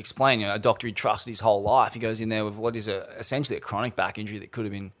 as he explained, a doctor he trusted his whole life. He goes in there with what is essentially a chronic back injury that could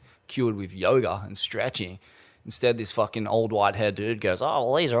have been cured with yoga and stretching. Instead, this fucking old white-haired dude goes, oh,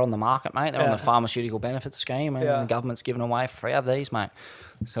 well, these are on the market, mate. They're on the pharmaceutical benefits scheme, and the government's giving them away for free. Have these, mate.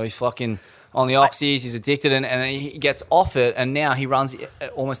 So he's fucking on the oxys. He's addicted, and he gets off it, and now he runs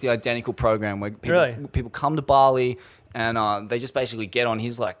almost the identical program where people come to Bali, and they just basically get on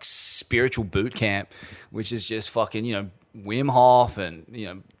his, like, spiritual boot camp, which is just fucking, Wim Hof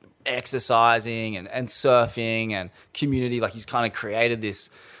and, exercising and surfing and community. Like, he's kind of created this...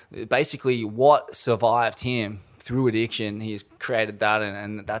 Basically, what survived him through addiction, he's created that,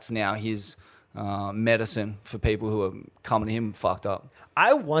 and that's now his medicine for people who are coming to him fucked up.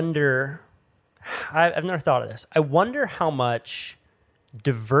 I wonder, I've never thought of this. I wonder how much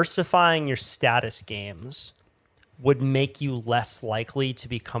diversifying your status games would make you less likely to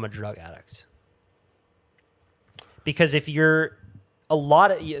become a drug addict. Because if you're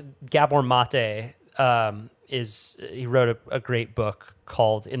Gabor Mate he wrote a great book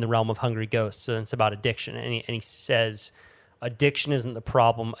called In the Realm of Hungry Ghosts, and it's about addiction. And he says, addiction isn't the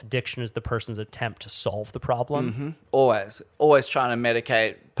problem. Addiction is the person's attempt to solve the problem. Mm-hmm. Always trying to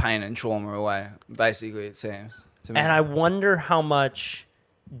medicate pain and trauma away, basically, it seems to to me. And I wonder how much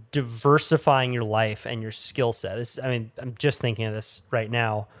diversifying your life and your skill set, I'm just thinking of this right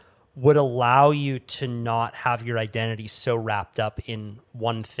now, would allow you to not have your identity so wrapped up in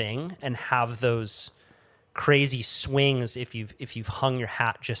one thing and have those crazy swings if you've hung your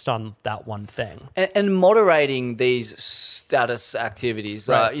hat just on that one thing. And moderating these status activities,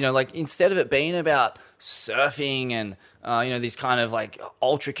 Right. like instead of it being about surfing and these kind of like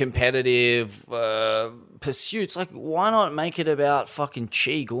ultra competitive pursuits, like why not make it about fucking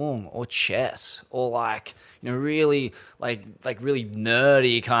qigong or chess or like really like really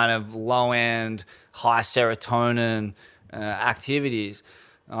nerdy kind of low end high serotonin activities.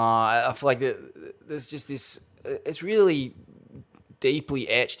 I feel like there's just this. It's really deeply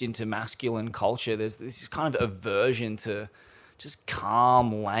etched into masculine culture. There's this kind of aversion to just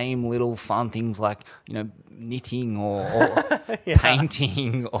calm, lame, little fun things like knitting or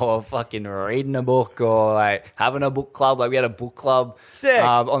painting or fucking reading a book or like having a book club. Like we had a book club Sick.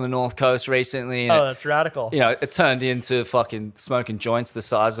 On the North Coast recently. And That's radical. it turned into fucking smoking joints the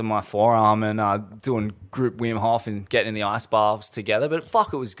size of my forearm and doing group Wim Hof and getting in the ice baths together. But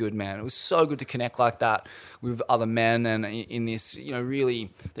fuck, it was good, man. It was so good to connect like that with other men and in this,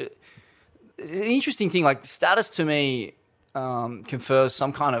 really... It's an interesting thing. Like status to me confers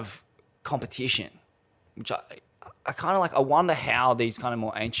some kind of competition, which I kind of like. I wonder how these kind of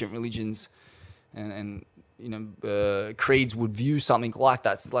more ancient religions and creeds would view something like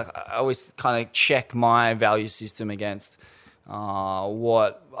that. It's like I always kind of check my value system against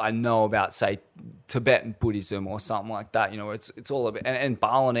what I know about, say, Tibetan Buddhism or something like that. Where it's all about and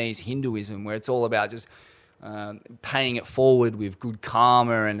Balinese Hinduism, where it's all about just paying it forward with good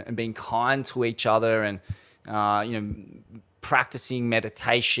karma and being kind to each other and practicing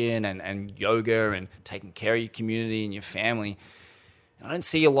meditation and yoga and taking care of your community and your family. I don't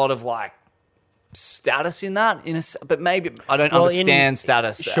see a lot of like status in that, but maybe I don't understand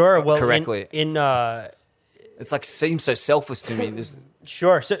status correctly. It's like seems so selfless to me.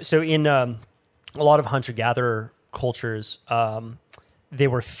 Sure. So in a lot of hunter-gatherer cultures, they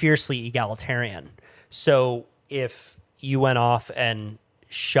were fiercely egalitarian. So if you went off and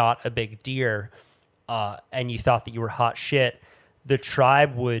shot a big deer and you thought that you were hot shit, the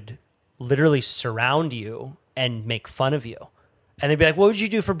tribe would literally surround you and make fun of you. And they'd be like, what would you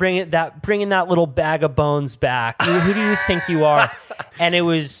do for bringing that little bag of bones back? Who do you think you are? And it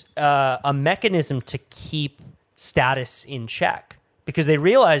was a mechanism to keep status in check because they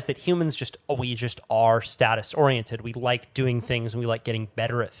realized that humans we just are status oriented. We like doing things and we like getting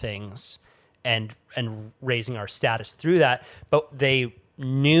better at things and raising our status through that. But they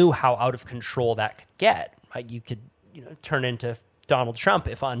knew how out of control that could get. Right? You could turn into Donald Trump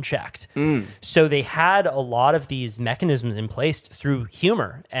if unchecked. So they had a lot of these mechanisms in place through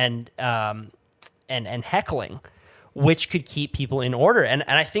humor and heckling, which could keep people in order. And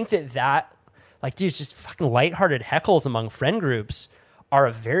I think that like, dude, just fucking lighthearted heckles among friend groups are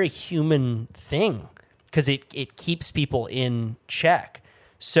a very human thing because it keeps people in check.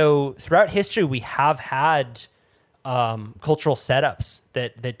 So throughout history, we have had cultural setups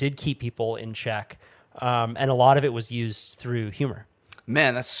that did keep people in check. And a lot of it was used through humor.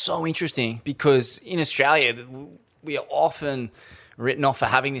 Man, that's so interesting because in Australia, we are often written off for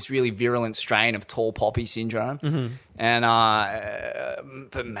having this really virulent strain of tall poppy syndrome. Mm-hmm. And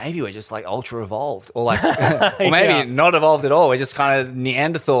but maybe we're just like ultra evolved or like or maybe not evolved at all. We're just kind of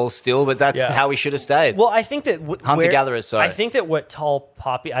Neanderthals still, but that's how we should have stayed. Well, I think that hunter-gatherers, sorry. I think that what tall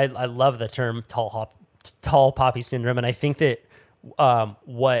poppy, I love the term tall poppy syndrome, and I think that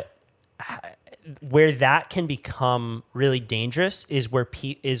where that can become really dangerous is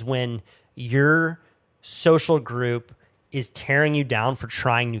when your social group is tearing you down for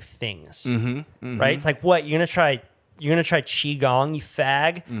trying new things. Mm-hmm, mm-hmm. Right? It's like, what, you're gonna try qigong, you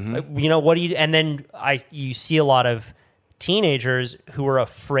fag? Mm-hmm. Like, what do you? And then you see a lot of teenagers who are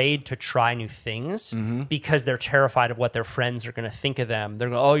afraid to try new things because they're terrified of what their friends are gonna think of them.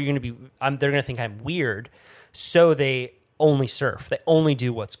 They're going, they're gonna think I'm weird, so they only surf. They only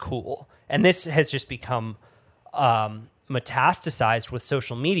do what's cool. And this has just become metastasized with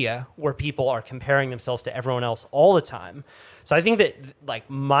social media where people are comparing themselves to everyone else all the time. So I think that like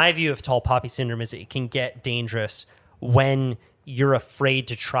my view of tall poppy syndrome is it can get dangerous when you're afraid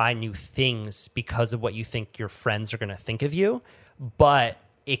to try new things because of what you think your friends are going to think of you. But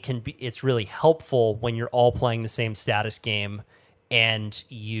it's really helpful when you're all playing the same status game and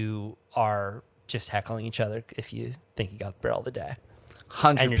you are just heckling each other if you think you got the barrel of the day.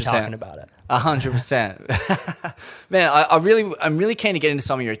 100%. And you're talking about it. 100%. Man, I'm really keen to get into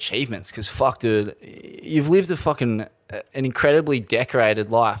some of your achievements because fuck, dude, you've lived an incredibly decorated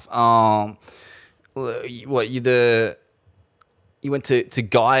life. You went to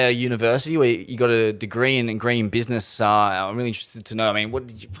Gaia University where you got a degree in green business. I'm really interested to know. I mean, what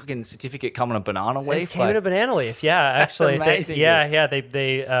did your fucking certificate come on a banana leaf? It came in a banana leaf. Yeah, actually. amazing,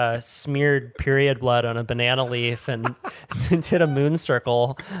 They smeared period blood on a banana leaf and did a moon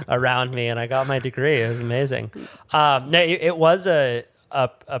circle around me, and I got my degree. It was amazing. No, it was a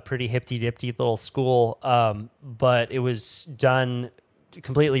pretty hippy-dippy little school, but it was done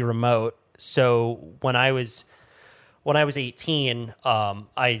completely remote. So when I was 18,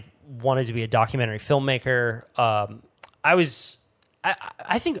 I wanted to be a documentary filmmaker.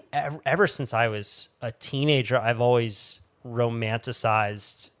 I think ever since I was a teenager, I've always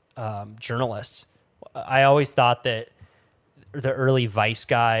romanticized journalists. I always thought that the early Vice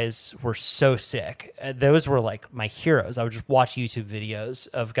guys were so sick. Those were like my heroes. I would just watch YouTube videos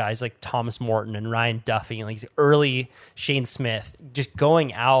of guys like Thomas Morton and Ryan Duffy and like these early Shane Smith just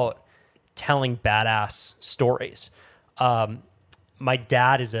going out telling badass stories. My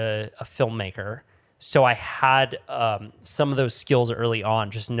dad is a filmmaker, so I had some of those skills early on,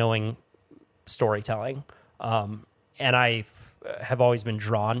 just knowing storytelling. And I have always been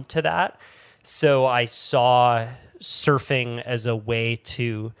drawn to that. So I saw surfing as a way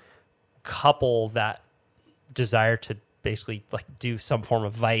to couple that desire to basically like do some form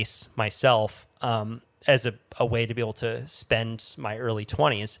of Vice myself, as a way to be able to spend my early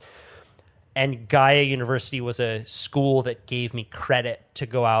 20s. And Gaia University was a school that gave me credit to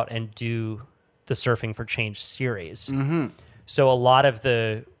go out and do the Surfing for Change series. Mm-hmm. So a lot of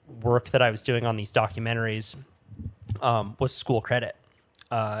the work that I was doing on these documentaries was school credit.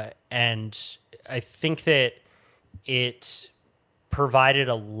 And I think that it provided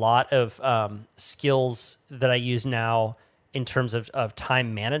a lot of skills that I use now in terms of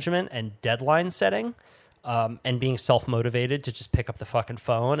time management and deadline setting, and being self-motivated to just pick up the fucking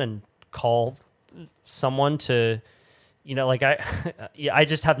phone and call someone to, like I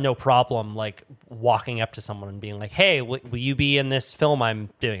just have no problem like walking up to someone and being like, hey, will you be in this film I'm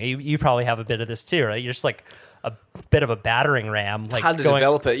doing? You probably have a bit of this too, right? You're just like a bit of a battering ram. Like how to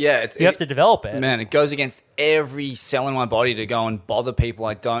develop it. Yeah. You have to develop it. Man, it goes against every cell in my body to go and bother people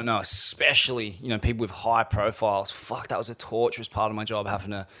I don't know, especially, people with high profiles. Fuck, that was a torturous part of my job,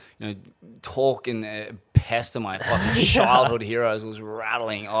 having to, talk and pester my fucking childhood heroes. It was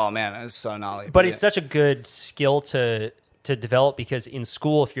rattling. Oh, man, it was so gnarly. But it's such a good skill to develop, because in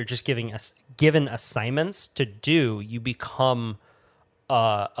school, if you're just given assignments to do, you become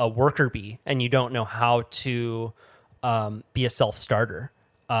a worker bee, and you don't know how to be a self-starter,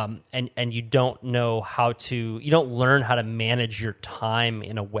 and you don't know you don't learn how to manage your time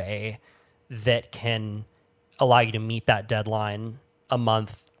in a way that can allow you to meet that deadline a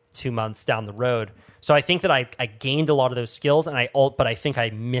month, 2 months down the road. So I think that I gained a lot of those skills, but I think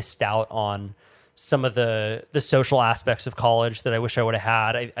I missed out on some of the social aspects of college that I wish I would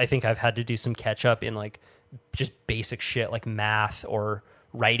have had. I think I've had to do some catch up in like just basic shit like math or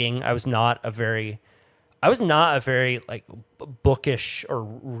writing. I was not a very like bookish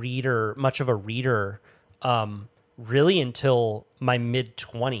or much of a reader, really until my mid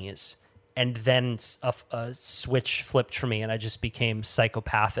 20s. And then a switch flipped for me, and I just became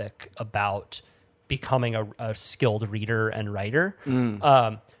psychopathic about becoming a skilled reader and writer.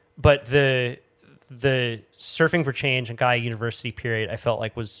 But the Surfing for Change and Gaia University period, I felt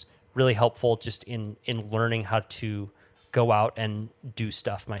like was really helpful just in learning how to go out and do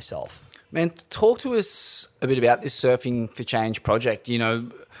stuff myself. Man, talk to us a bit about this Surfing for Change project.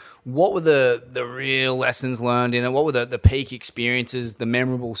 What were the real lessons learned in it? What were the peak experiences, the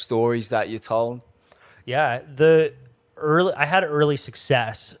memorable stories that you told? Yeah, I had early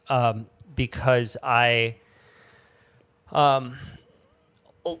success because I,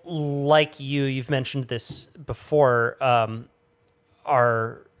 like you've mentioned this before,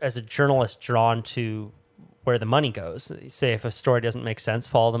 are, as a journalist, drawn to where the money goes. Say if a story doesn't make sense,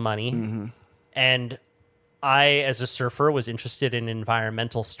 follow the money. Mm-hmm. And I, as a surfer, was interested in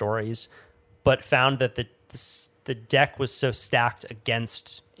environmental stories, but found that the deck was so stacked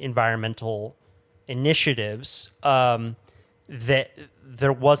against environmental initiatives that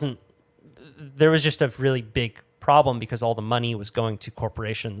there was just a really big problem, because all the money was going to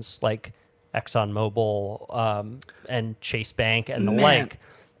corporations like ExxonMobil and Chase Bank and the like.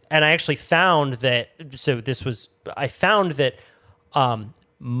 And I actually found that,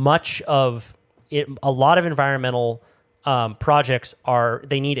 much of it, a lot of environmental projects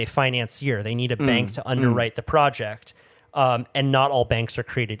they need a financier. They need a bank to underwrite the project. And not all banks are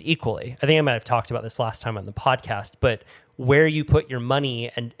created equally. I think I might have talked about this last time on the podcast, but where you put your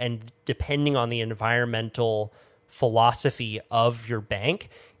money and depending on the environmental philosophy of your bank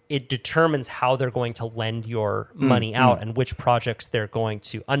it determines how they're going to lend your money out and which projects they're going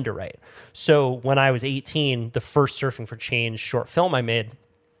to underwrite. So when I was 18, the first Surfing for Change short film I made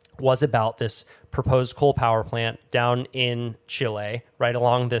was about this proposed coal power plant down in Chile, right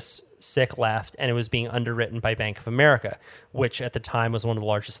along this sick left, and it was being underwritten by Bank of America, which at the time was one of the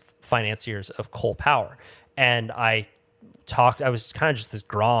largest financiers of coal power. And I was kind of just this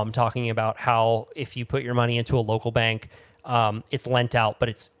grom talking about how if you put your money into a local bank, it's lent out, but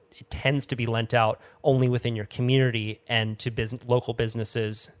it tends to be lent out only within your community and to local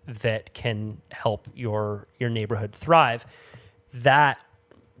businesses that can help your neighborhood thrive. That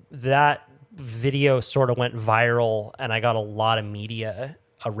video sort of went viral, and I got a lot of media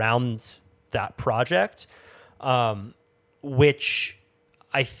around that project, which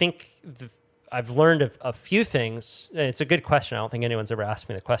I think I've learned a few things. It's a good question. I don't think anyone's ever asked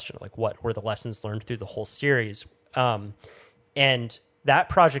me the question, like, what were the lessons learned through the whole series? And that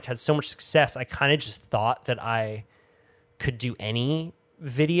project had so much success, I kind of just thought that I could do any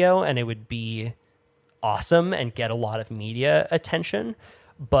video and it would be awesome and get a lot of media attention.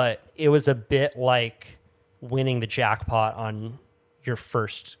 But it was a bit like winning the jackpot on your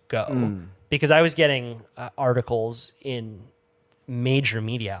first go, because I was getting articles in major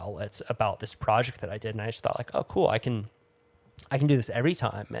media outlets about this project that I did, and I just thought, like, oh, cool, I can do this every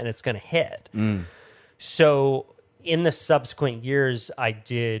time and it's going to hit. So in the subsequent years, I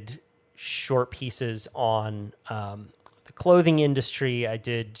did short pieces on the clothing industry. I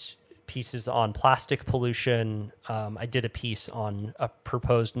did pieces on plastic pollution. I did a piece on a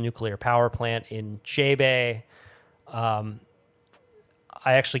proposed nuclear power plant in J-Bay.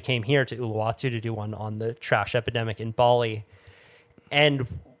 I actually came here to Uluwatu to do one on the trash epidemic in Bali. And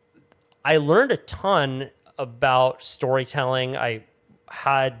I learned a ton about storytelling. I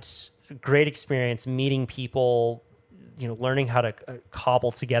had a great experience meeting people, learning how to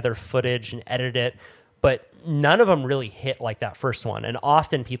cobble together footage and edit it. But none of them really hit like that first one. And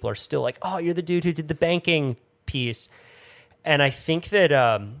often people are still like, oh, you're the dude who did the banking piece. And I think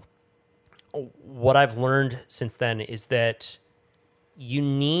that what I've learned since then is that you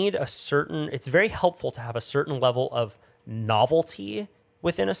need it's very helpful to have a certain level of novelty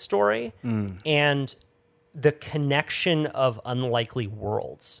within a story and the connection of unlikely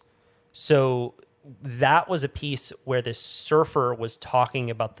worlds. So that was a piece where this surfer was talking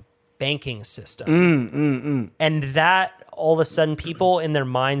about the banking system. And that all of a sudden people in their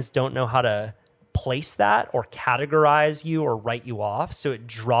minds don't know how to place that or categorize you or write you off. So it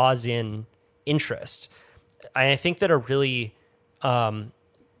draws in interest. I think that a really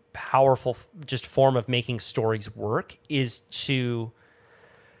powerful just form of making stories work is to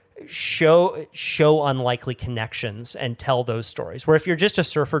show unlikely connections and tell those stories. Where if you're just a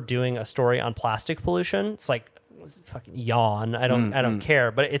surfer doing a story on plastic pollution, it's like, fucking yawn. I don't care.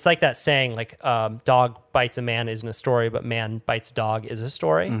 But it's like that saying, like, dog bites a man isn't a story, but man bites a dog is a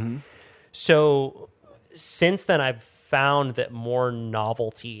story. So since then, I've found that more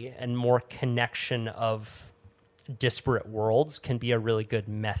novelty and more connection of disparate worlds can be a really good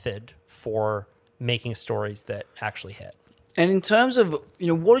method for making stories that actually hit. And in terms of,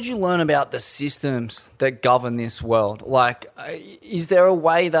 what did you learn about the systems that govern this world? Like, is there a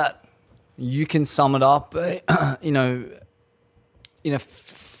way that you can sum it up, in a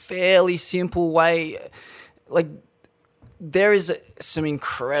fairly simple way? Like, there is some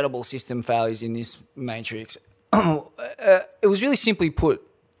incredible system failures in this Matrix. It was really simply put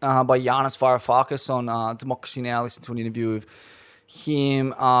by Yanis Varoufakis on Democracy Now! I listened to an interview with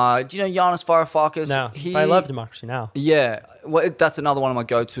him. Do you know Yanis Varoufakis? No, I love Democracy Now! Yeah, well, that's another one of my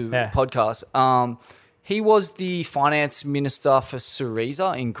go-to podcasts. He was the finance minister for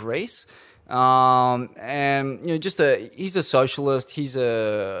Syriza in Greece. And he's a socialist. He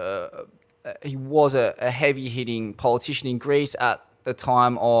was a heavy-hitting politician in Greece at a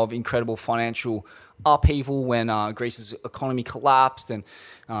time of incredible financial upheaval when Greece's economy collapsed and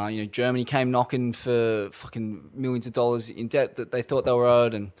Germany came knocking for fucking millions of dollars in debt that they thought they were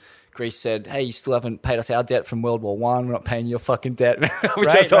owed, and Greece said, hey, you still haven't paid us our debt from World War I. We're not paying your fucking debt. Which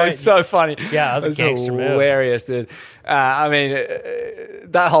I thought was so funny. Yeah, that was a gangster hilarious, dude.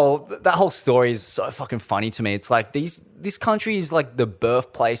 That whole story is so fucking funny to me. It's like this country is like the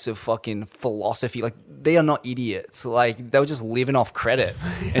birthplace of fucking philosophy. Like, they are not idiots. Like, they were just living off credit.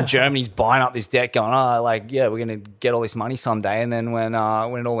 And Germany's buying up this debt going, we're going to get all this money someday. And then when it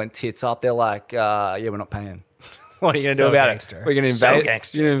all went tits up, they're like, we're not paying. What are you going to do about it? We're going to invade.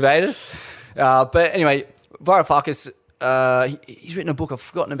 You're going to invade us. But anyway, Varoufakis, he's written a book. I've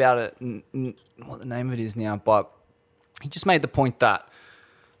forgotten about it, what the name of it is now. But he just made the point that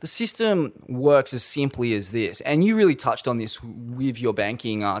the system works as simply as this, and you really touched on this with your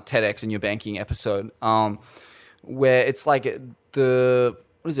banking TEDx and your banking episode, where it's like the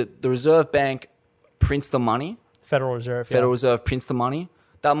Reserve Bank prints the money. Federal Reserve. Federal Reserve prints the money.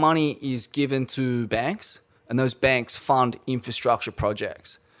 That money is given to banks, and those banks fund infrastructure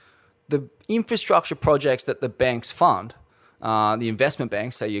projects. The infrastructure projects that the banks fund, the investment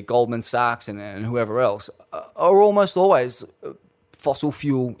banks, say your Goldman Sachs and whoever else, are almost always fossil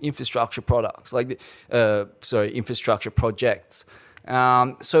fuel infrastructure products, infrastructure projects.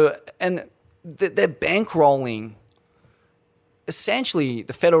 They're bankrolling. Essentially,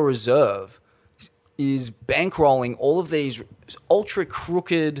 the Federal Reserve is bankrolling all of these ultra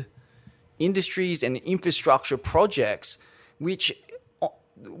crooked industries and infrastructure projects, which,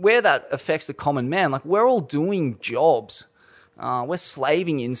 where that affects the common man, like we're all doing jobs. We're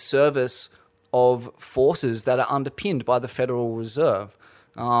slaving in service of forces that are underpinned by the Federal Reserve.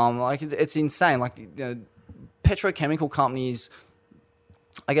 It's insane. Petrochemical companies,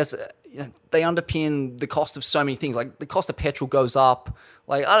 I guess, they underpin the cost of so many things. Like the cost of petrol goes up.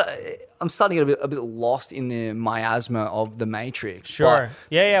 I'm starting to get a bit lost in the miasma of the Matrix. Sure.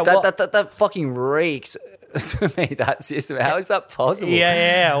 Yeah. That fucking reeks to me, that system. How is that possible?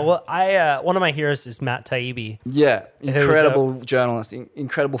 Yeah. Well, one of my heroes is Matt Taibbi. Yeah, incredible journalist,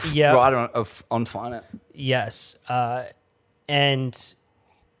 incredible writer on finance. Yes, and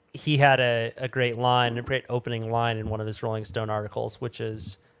he had a great opening line in one of his Rolling Stone articles, which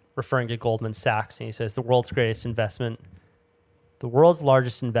is referring to Goldman Sachs, and he says the world's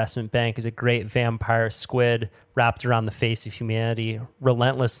largest investment bank is a great vampire squid wrapped around the face of humanity,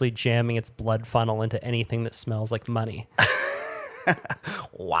 relentlessly jamming its blood funnel into anything that smells like money.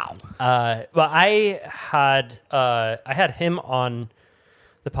 Wow. But I had him on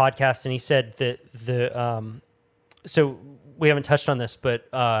the podcast, and he said that so we haven't touched on this, but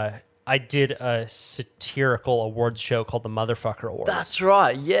I did a satirical awards show called the Motherfucker Awards. That's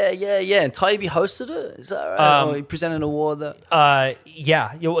right. Yeah. And Taibbi hosted it. Is that right? Or he presented an award that.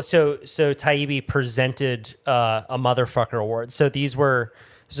 Yeah. So Taibbi presented a Motherfucker Award. So it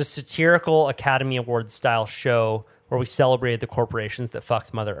was a satirical Academy Awards style show where we celebrated the corporations that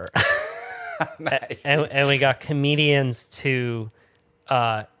fucked Mother Earth. Nice. And we got comedians to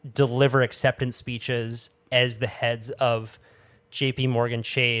deliver acceptance speeches as the heads of JP Morgan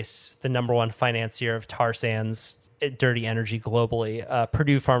Chase, the number one financier of tar sands, dirty energy globally,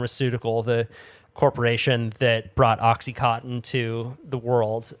 Purdue Pharmaceutical, the corporation that brought OxyContin to the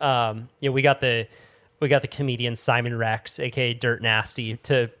world. We got the comedian Simon Rex, aka Dirt Nasty,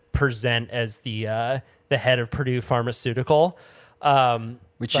 to present as the head of Purdue Pharmaceutical.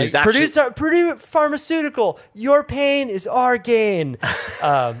 Which is actually Purdue Pharmaceutical. Your pain is our gain.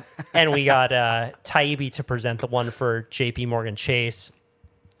 And we got Taibbi to present the one for JP Morgan Chase.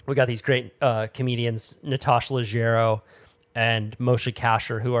 We got these great comedians, Natasha Leggero and Moshe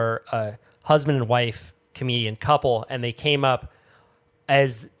Kasher, who are a husband and wife comedian couple, and they came up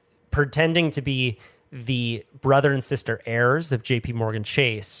as pretending to be the brother and sister heirs of JP Morgan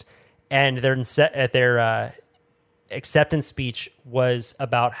Chase, and their acceptance speech was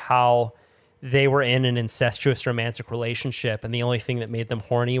about how they were in an incestuous romantic relationship, and the only thing that made them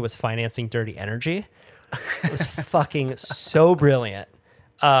horny was financing dirty energy. It was fucking so brilliant.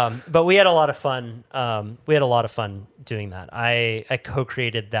 But we had a lot of fun. We had a lot of fun doing that. I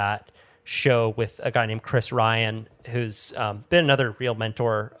co-created that show with a guy named Chris Ryan, who's been another real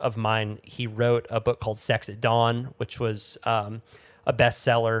mentor of mine. He wrote a book called Sex at Dawn, which was a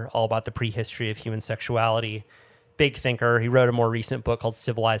bestseller all about the prehistory of human sexuality. Big thinker. He wrote a more recent book called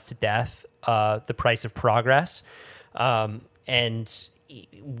Civilized to Death, The Price of Progress. And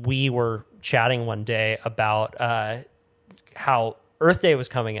we were chatting one day about how Earth Day was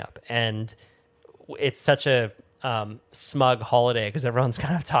coming up, and it's such a smug holiday because everyone's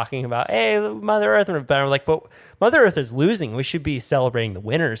kind of talking about, hey, Mother Earth, but I'm like, but Mother Earth is losing. We should be celebrating the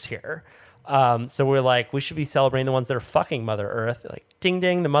winners here. So we're like, we should be celebrating the ones that are fucking Mother Earth. Like, ding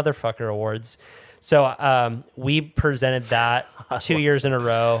ding, the Motherfucker Awards. So we presented that 2 years in a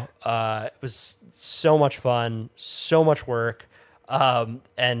row. It was so much fun, so much work,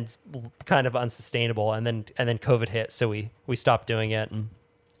 and kind of unsustainable. And then COVID hit, so we stopped doing it, and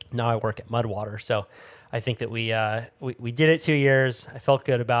now I work at Mudwater. So I think that we did it 2 years. I felt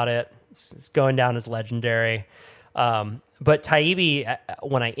good about it. It's going down as legendary. But Taibbi,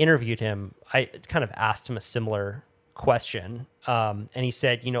 when I interviewed him, I kind of asked him a similar question, and he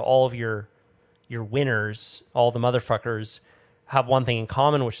said, all of your winners, all the motherfuckers, have one thing in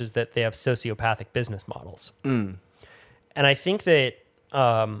common, which is that they have sociopathic business models. And I think that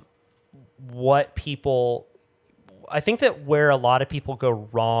what people, I think that where a lot of people go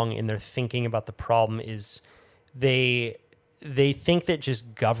wrong in their thinking about the problem is they think that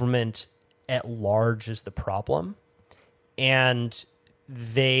just government at large is the problem, and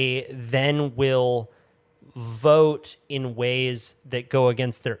they then will vote in ways that go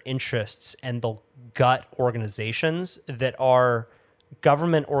against their interests, and they'll gut organizations that are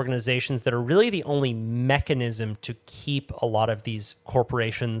government organizations that are really the only mechanism to keep a lot of these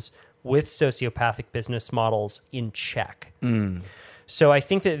corporations with sociopathic business models in check. So I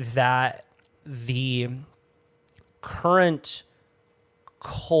think that the current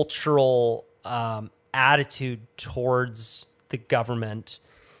cultural attitude towards the government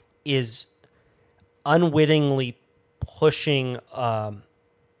is unwittingly pushing a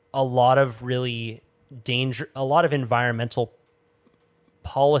lot of environmental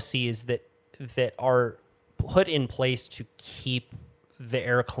policies that are put in place to keep the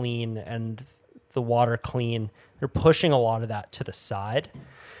air clean and the water clean. They're pushing a lot of that to the side.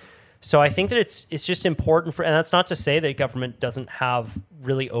 So I think that it's just important and that's not to say that government doesn't have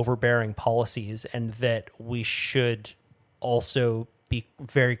really overbearing policies, and that we should also be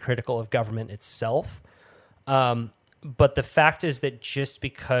very critical of government itself. But the fact is that just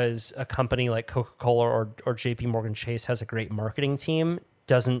because a company like Coca-Cola or JP Morgan Chase has a great marketing team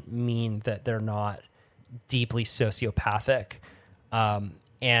doesn't mean that they're not deeply sociopathic.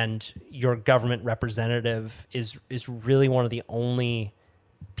 And your government representative is really one of the only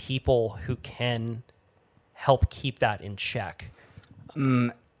people who can help keep that in check.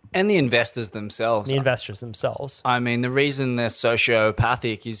 And the investors themselves. I mean, the reason they're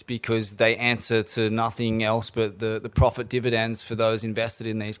sociopathic is because they answer to nothing else but the profit dividends for those invested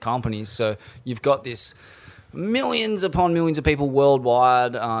in these companies. So you've got this millions upon millions of people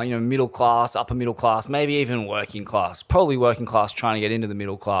worldwide, middle class, upper middle class, maybe even working class, probably working class trying to get into the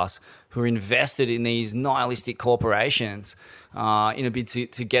middle class, who are invested in these nihilistic corporations in a bid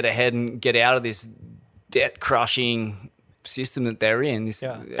to get ahead and get out of this debt-crushing system that they're in.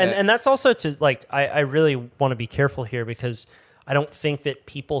 And that's also I really want to be careful here, because I don't think that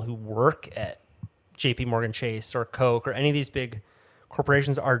people who work at JP Morgan Chase or Coke or any of these big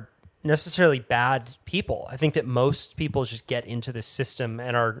corporations are necessarily bad people. I think that most people just get into this system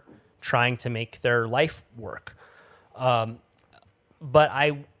and are trying to make their life work. But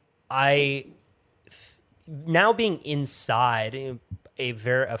I now being inside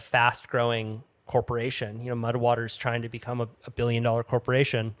a fast growing corporation, Mudwater's trying to become a $1 billion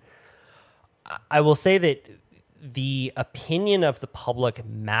corporation. I will say that the opinion of the public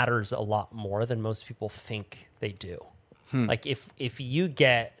matters a lot more than most people think they do. Like if you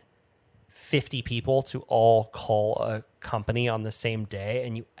get 50 people to all call a company on the same day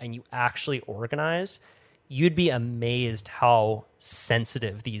and you actually organize, you'd be amazed how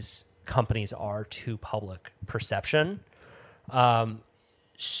sensitive these companies are to public perception.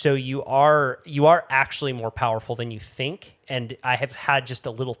 So you are actually more powerful than you think. And I have had just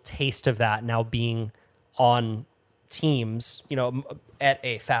a little taste of that now being on teams, at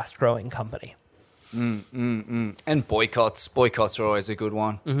a fast growing company. And boycotts are always a good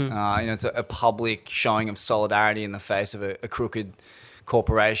one. It's a public showing of solidarity in the face of a crooked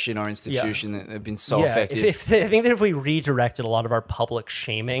corporation or institution that have been so effective. I think that if we redirected a lot of our public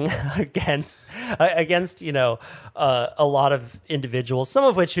shaming against a lot of individuals, some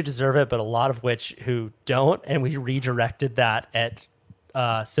of which who deserve it, but a lot of which who don't, and we redirected that at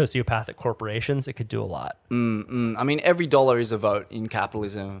sociopathic corporations, it could do a lot. I mean, every dollar is a vote in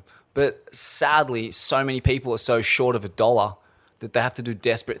capitalism, but sadly, so many people are so short of a dollar that they have to do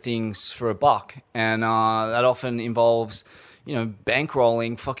desperate things for a buck, and that often involves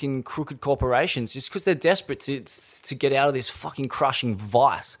bankrolling fucking crooked corporations just because they're desperate to get out of this fucking crushing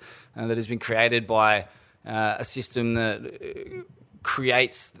vice that has been created by a system that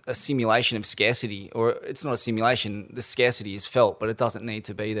creates a simulation of scarcity. Or it's not a simulation, the scarcity is felt, but it doesn't need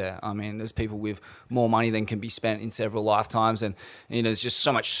to be there. I mean, there's people with more money than can be spent in several lifetimes, and there's just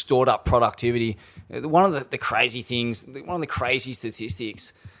so much stored up productivity. One of the crazy things, one of the crazy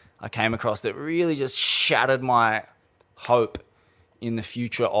statistics I came across that really just shattered my hope in the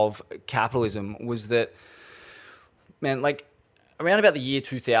future of capitalism was that, man, like around about the year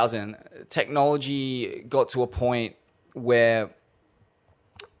 2000, technology got to a point where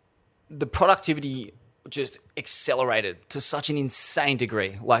the productivity just accelerated to such an insane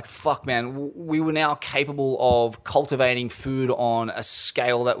degree. Like, fuck, man, we were now capable of cultivating food on a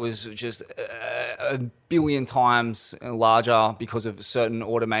scale that was just a billion times larger because of certain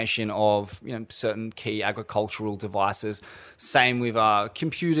automation of certain key agricultural devices. Same with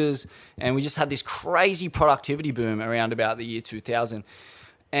computers, and we just had this crazy productivity boom around about the year 2000.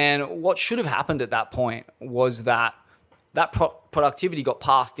 And what should have happened at that point was that that productivity got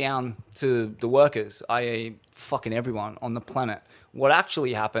passed down to the workers, i.e. fucking everyone on the planet. What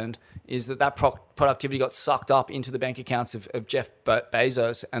actually happened is that productivity got sucked up into the bank accounts of Jeff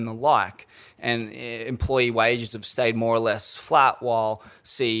Bezos and the like, and employee wages have stayed more or less flat, while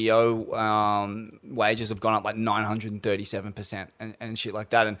CEO wages have gone up like 937% and shit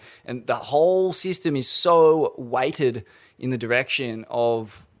like that. And the whole system is so weighted in the direction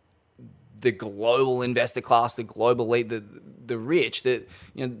of the global investor class, the global elite, the rich, that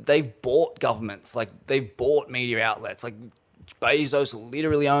they've bought governments, like they've bought media outlets, like Bezos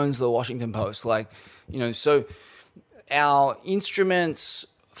literally owns the Washington Post, so our instruments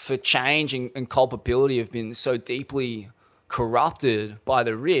for change and culpability have been so deeply corrupted by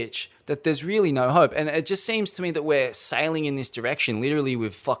the rich that there's really no hope. And it just seems to me that we're sailing in this direction, literally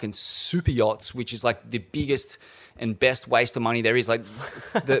with fucking super yachts, which is like the biggest and best waste of money there is. Like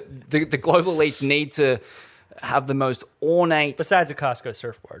the global elites need to have the most ornate... Besides a Costco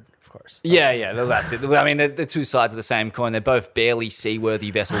surfboard, of course. Yeah, that's it. I mean, they're two sides of the same coin. They're both barely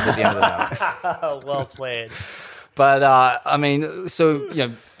seaworthy vessels at the end of the day. Well played. But, I mean,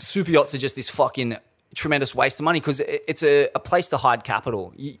 so, super yachts are just this fucking tremendous waste of money because it's a place to hide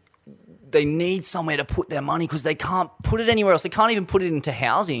capital. They need somewhere to put their money because they can't put it anywhere else. They can't even put it into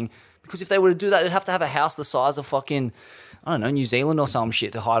housing because if they were to do that, they'd have to have a house the size of fucking, I don't know, New Zealand or some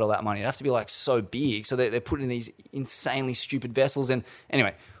shit to hide all that money. It'd have to be like so big. So they're putting these insanely stupid vessels. And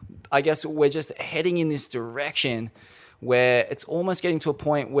anyway, I guess we're just heading in this direction where it's almost getting to a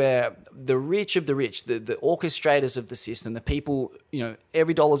point where the rich of the rich, the orchestrators of the system, the people,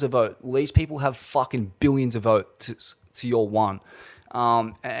 every dollar's a vote. These people have fucking billions of votes to your one.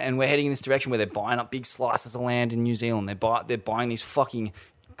 And we're heading in this direction where they're buying up big slices of land in New Zealand. They're buying these fucking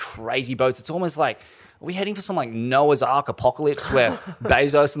crazy boats. It's almost like, are we heading for some like Noah's Ark apocalypse where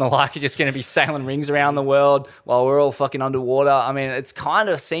Bezos and the like are just going to be sailing rings around the world while we're all fucking underwater? I mean, it's kind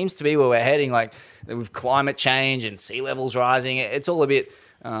of seems to be where we're heading, like with climate change and sea levels rising. It's all a bit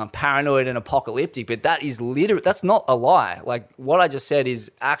paranoid and apocalyptic, but that's not a lie. Like what I just said is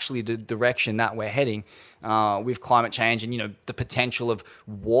actually the direction that we're heading with climate change and, the potential of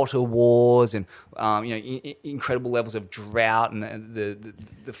water wars and, incredible levels of drought and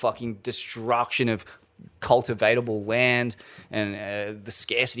the fucking destruction of cultivatable land and the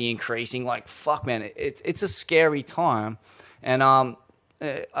scarcity increasing. Like, fuck, man, it's a scary time. And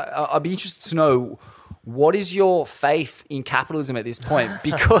I'd be interested to know, what is your faith in capitalism at this point?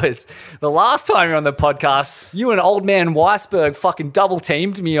 Because the last time you were on the podcast, you and old man Weisberg fucking double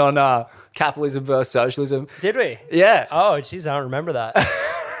teamed me on capitalism versus socialism. Did we? Yeah. Oh, jeez, I don't remember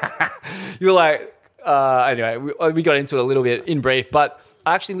that. You were like, anyway, we got into it a little bit in brief, but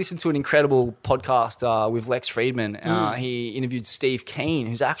I actually listened to an incredible podcast with Lex Friedman. He interviewed Steve Keen,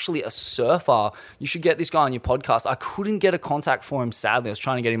 who's actually a surfer. You should get this guy on your podcast. I couldn't get a contact for him, sadly. I was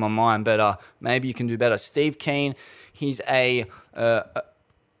trying to get him on mine, but maybe you can do better. Steve Keen, he's a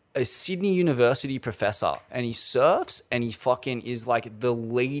Sydney University professor, and he surfs, and he fucking is like the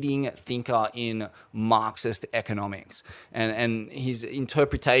leading thinker in Marxist economics. And his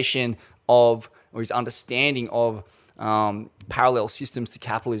interpretation of, or his understanding of parallel systems to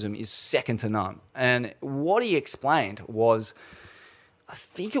capitalism is second to none. And what he explained was, I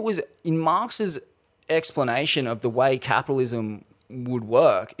think it was in Marx's explanation of the way capitalism would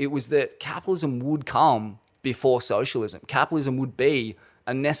work, it was that capitalism would come before socialism. Capitalism would be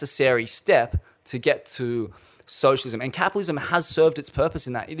a necessary step to get to socialism. And capitalism has served its purpose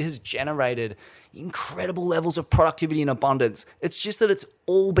in that it has generated incredible levels of productivity and abundance. It's just that it's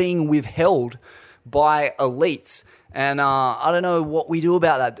all being withheld by elites. And I don't know what we do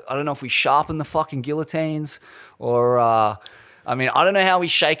about that. I don't know if we sharpen the fucking guillotines or... I don't know how we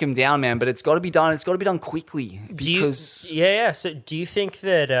shake them down, man, but it's got to be done. It's got to be done quickly because... So do you think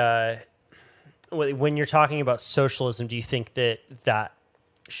that when you're talking about socialism, do you think that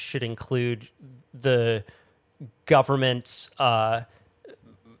should include the government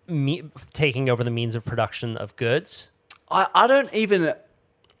taking over the means of production of goods? I don't even...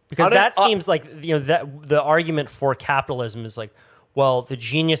 Because that seems like, that the argument for capitalism is like, well, the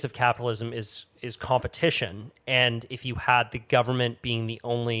genius of capitalism is competition. And if you had the government being the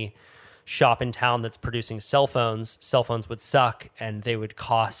only shop in town that's producing cell phones would suck and they would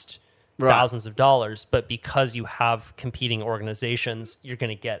cost thousands of dollars. But because you have competing organizations, you're going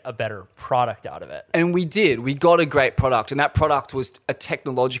to get a better product out of it. And we did. We got a great product. And that product was a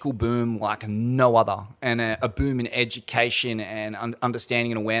technological boom like no other. And a boom in education and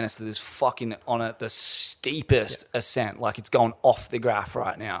understanding and awareness that is fucking on the steepest ascent. Like it's going off the graph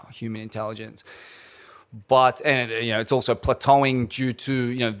right now, human intelligence. But, and it's also plateauing due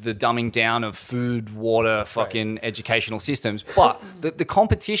to, the dumbing down of food, water, fucking educational systems. But the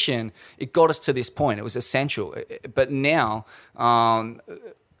competition, it got us to this point. It was essential. But now,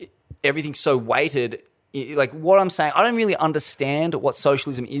 everything's so weighted. Like what I'm saying, I don't really understand what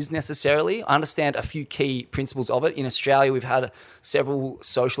socialism is necessarily. I understand a few key principles of it. In Australia, we've had several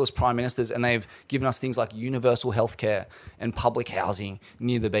socialist prime ministers, and they've given us things like universal healthcare and public housing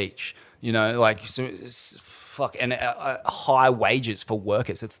near the beach. And high wages for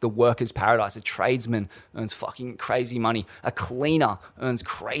workers. It's the workers' paradise. A tradesman earns fucking crazy money. A cleaner earns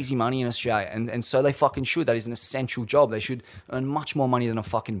crazy money in Australia. And so they fucking should. That is an essential job. They should earn much more money than a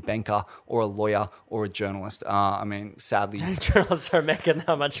fucking banker or a lawyer or a journalist. Sadly. Journalists are making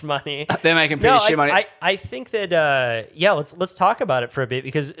that much money. They're making pretty shit money. I think that, let's talk about it for a bit,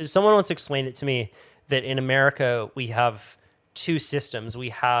 because someone once explained it to me that in America, we have two systems. We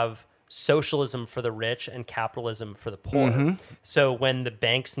have socialism for the rich and capitalism for the poor. Mm-hmm. So when the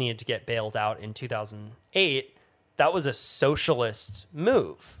banks needed to get bailed out in 2008, that was a socialist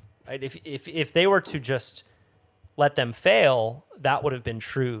move. Right? If they were to just let them fail, that would have been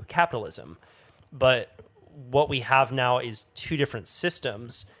true capitalism. But what we have now is two different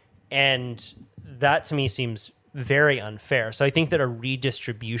systems, and that to me seems very unfair. So I think that a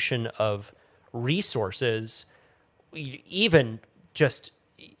redistribution of resources, even just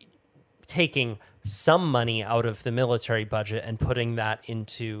taking some money out of the military budget and putting that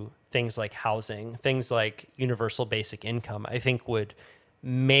into things like housing, things like universal basic income, I think would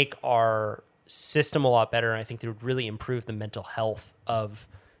make our system a lot better. And I think it would really improve the mental health of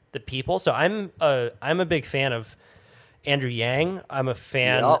the people. So I'm a big fan of Andrew Yang. I'm a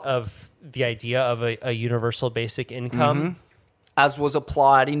fan of the idea of a universal basic income. Mm-hmm. As was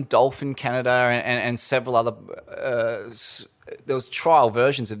applied in Dolphin, Canada, and several other... there was trial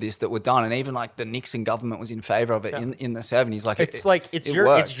versions of this that were done, and even like the Nixon government was in favor of it in the 70s. It's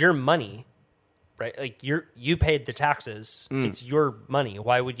your money, right? Like you paid the taxes. It's your money.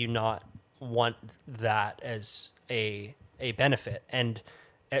 Why would you not want that as a benefit? And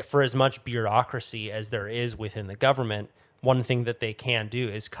for as much bureaucracy as there is within the government, one thing that they can do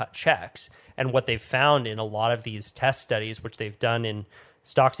is cut checks. And what they've found in a lot of these test studies, which they've done in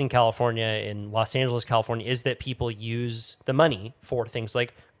Stockton, California, in Los Angeles, California, is that people use the money for things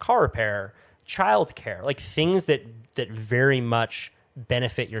like car repair, childcare, like things that very much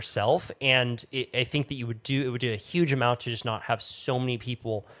benefit yourself. And I think that it would do a huge amount to just not have so many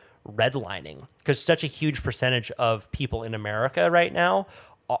people redlining, because such a huge percentage of people in America right now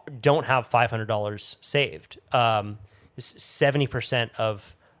don't have $500 saved. 70%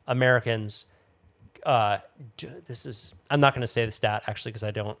 of Americans. I'm not going to say the stat actually, because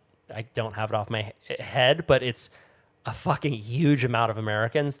I don't have it off my head, but it's a fucking huge amount of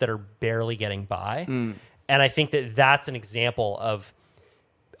Americans that are barely getting by. And I think that that's an example of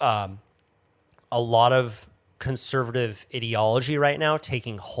a lot of conservative ideology right now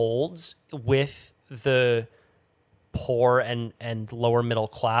taking holds with the poor and lower middle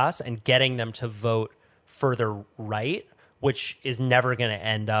class and getting them to vote further right, which is never going to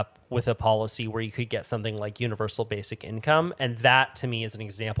end up with a policy where you could get something like universal basic income. And that, to me, is an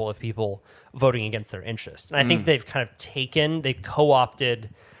example of people voting against their interests. And I think they've kind of they've co-opted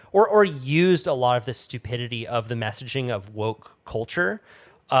or used a lot of the stupidity of the messaging of woke culture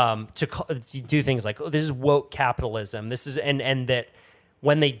to do things like, oh, this is woke capitalism. This is, and that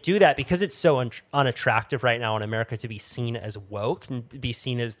when they do that, because it's so unattractive right now in America to be seen as woke and be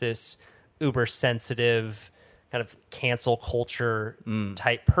seen as this uber sensitive kind of cancel culture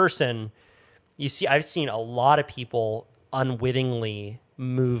type person, I've seen a lot of people unwittingly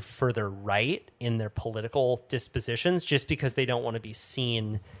move further right in their political dispositions just because they don't want to be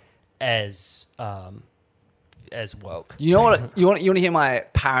seen as woke. You know what? You want to hear my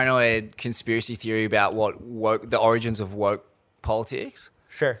paranoid conspiracy theory about the origins of woke politics?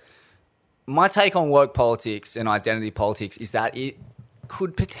 Sure. My take on woke politics and identity politics is that it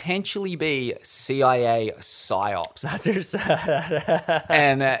could potentially be CIA psyops. That's your side.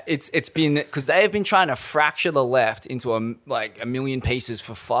 And it's been because they have been trying to fracture the left into a million pieces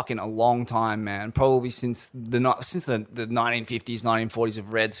for fucking a long time, man. Probably since the 1950s, 1940s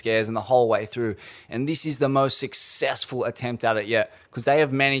of Red Scares and the whole way through. And this is the most successful attempt at it yet, because they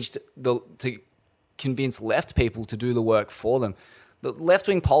have managed to convince left people to do the work for them. The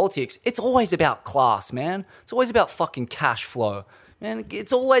left-wing politics, it's always about class, man. It's always about fucking cash flow. Man,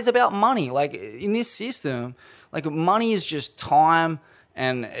 it's always about money. Like, in this system, like, money is just time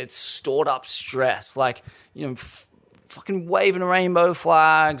and it's stored up stress. Like, fucking waving rainbow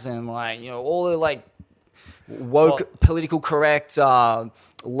flags and, like, all the, like, woke, political correct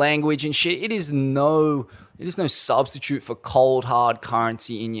language and shit. It is no substitute for cold hard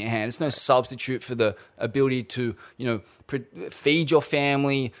currency in your hand. It's no substitute for the ability to, feed your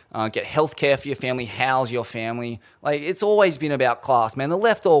family, get healthcare for your family, house your family. Like, it's always been about class, man. The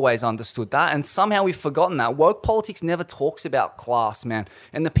left always understood that, and somehow we've forgotten that. Woke politics never talks about class, man.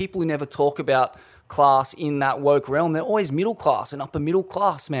 And the people who never talk about class in that woke realm, they're always middle class and upper middle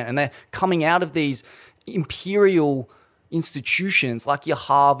class, man. And they're coming out of these imperial institutions like your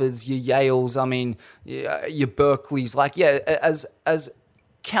Harvards, your Yales, your Berkeleys, as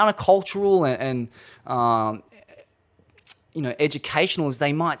countercultural and educational as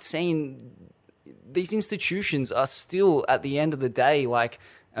they might seem, these institutions are still, at the end of the day, like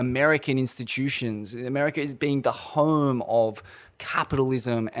American institutions. America is being the home of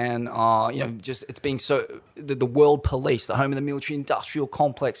capitalism and it's being the world police, the home of the military industrial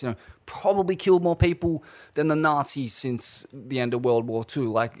complex, probably killed more people than the Nazis since the end of World War II.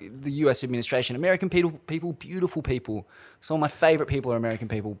 Like the US administration, American people, beautiful people. Some of my favorite people are American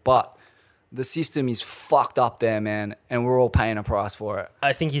people, but the system is fucked up there, man, and we're all paying a price for it.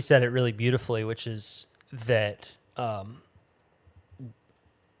 I think you said it really beautifully, which is that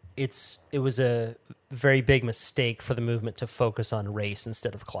it was a very big mistake for the movement to focus on race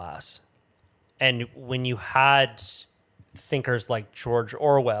instead of class. And when you had thinkers like George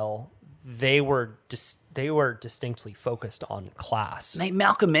Orwell, they were distinctly focused on class. Mate,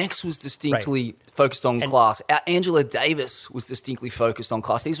 Malcolm X was distinctly focused on class. Angela Davis was distinctly focused on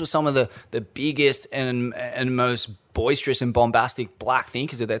class. These were some of the biggest and most boisterous and bombastic black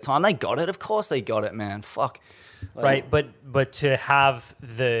thinkers of their time. They got it. Of course they got it, man. Fuck. Right, but to have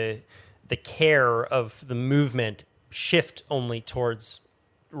the care of the movement shift only towards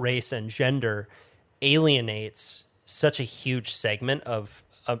race and gender alienates such a huge segment of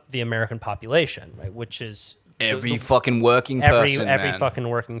the American population, right? Which is every fucking working person, every fucking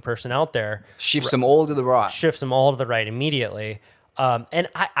working person out there. Shifts them all to the right. Shifts them all to the right immediately. And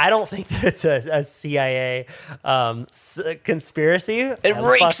I don't think that it's a CIA conspiracy. It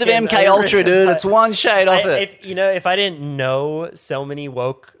reeks of MK Ultra, dude. It's one shade off it. If I didn't know so many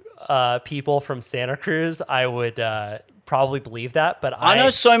woke people from Santa Cruz, I would probably believe that. But I know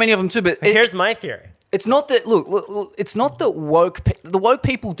so many of them too. But here's my theory. It's not that. Look. It's not that the woke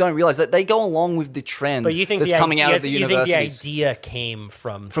people don't realize that they go along with the trend that's coming out of the universities. You think the idea came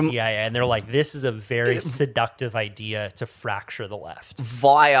from CIA, and they're like, "This is a very seductive idea to fracture the left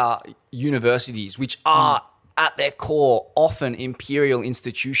via universities, which are at their core often imperial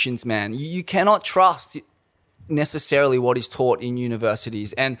institutions." Man, you cannot trust necessarily what is taught in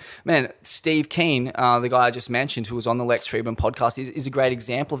universities. And man, Steve Keen, the guy I just mentioned, who was on the Lex Friedman podcast, is a great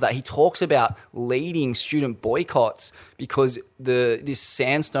example of that. He talks about leading student boycotts because this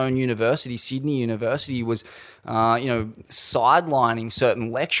Sandstone University, Sydney University, was sidelining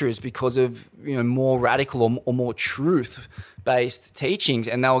certain lecturers because of more radical or more truth-based teachings,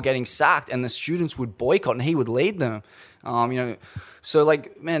 and they were getting sacked, and the students would boycott, and he would lead them. So,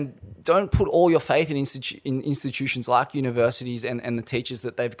 like, man, don't put all your faith in institutions like universities and the teachers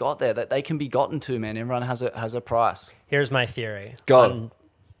that they've got there, that they can be gotten to, man. Everyone has a price. Here's my theory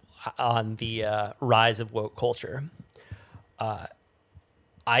on the rise of woke culture.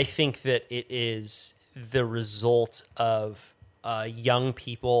 I think that it is the result of young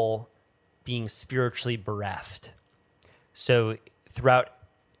people being spiritually bereft. So throughout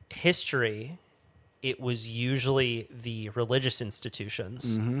history, it was usually the religious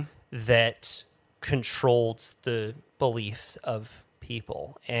institutions that controlled the beliefs of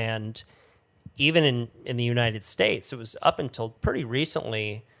people. And even in the United States, it was up until pretty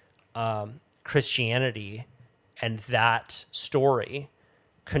recently, Christianity and that story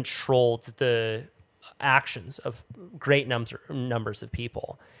controlled the actions of great numbers of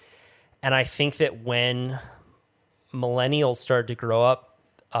people. And I think that when millennials started to grow up,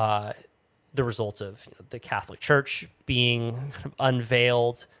 the result of the Catholic Church being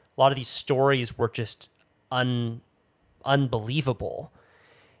unveiled, a lot of these stories were just unbelievable.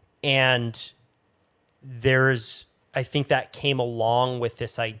 And I think that came along with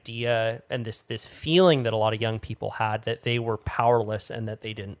this idea and this feeling that a lot of young people had that they were powerless and that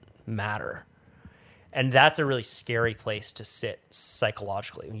they didn't matter. And that's a really scary place to sit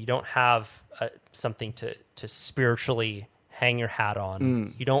psychologically. When you don't have something to spiritually hang your hat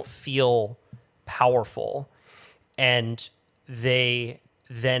on, you don't feel powerful. And they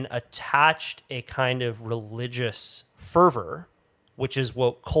then attached a kind of religious fervor, which is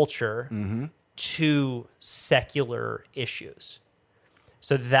woke culture, to secular issues.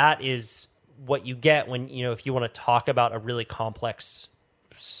 So that is what you get when, if you want to talk about a really complex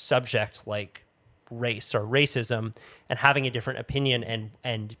subject like race or racism and having a different opinion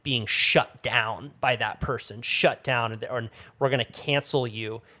and being shut down by that person, shut down, or we're going to cancel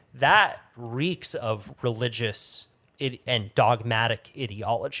you. That reeks of religious and dogmatic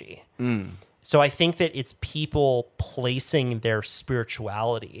ideology. So I think that it's people placing their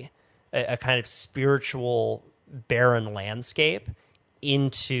spirituality, a kind of spiritual barren landscape,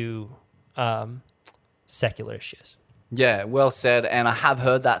 into secular issues. Yeah, well said. And I have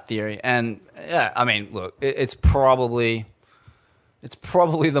heard that theory. And yeah, I mean, look, it's probably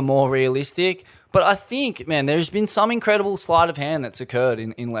the more realistic. But I think, man, there's been some incredible sleight of hand that's occurred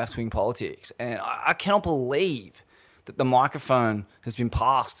in left-wing politics. And I cannot believe that the microphone has been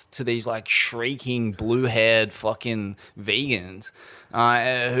passed to these like shrieking blue-haired fucking vegans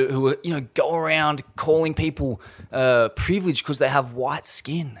who go around calling people privileged because they have white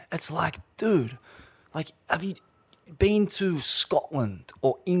skin. It's like, dude, like, have you been to Scotland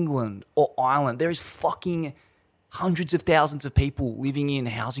or England or Ireland? There is fucking hundreds of thousands of people living in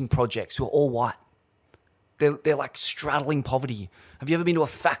housing projects who are all white. They're like straddling poverty. Have you ever been to a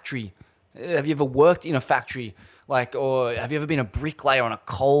factory? Have you ever worked in a factory? Like, or have you ever been a bricklayer on a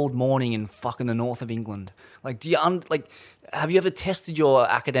cold morning in fucking the north of England? Like, have you ever tested your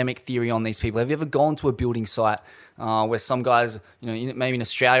academic theory on these people? Have you ever gone to a building site where some guys, maybe in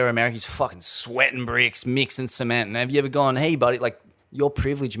Australia or America, he's fucking sweating bricks, mixing cement? And have you ever gone, hey, buddy, like, you're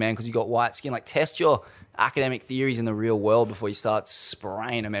privileged, man, because you got white skin? Like, test your academic theories in the real world before you start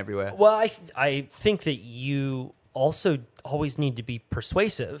spraying them everywhere. Well, I think that you also always need to be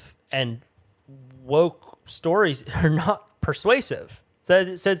persuasive, and woke stories are not persuasive. So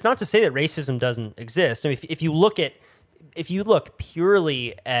it's not to say that racism doesn't exist. I mean, if you look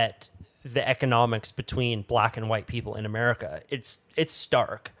purely at the economics between black and white people in America, it's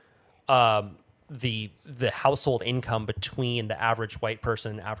stark. The household income between the average white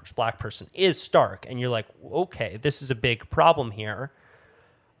person and average black person is stark, and you're like, okay, this is a big problem here.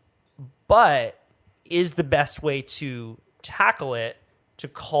 But is the best way to tackle it to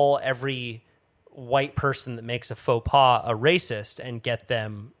call every white person that makes a faux pas a racist and get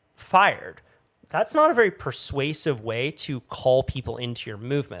them fired? That's not a very persuasive way to call people into your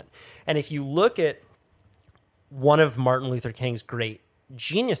movement. And if you look at one of Martin Luther King's great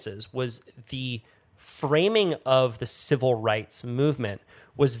geniuses, was the framing of the civil rights movement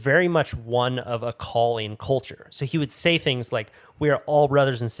was very much one of a call-in culture. So he would say things like, we are all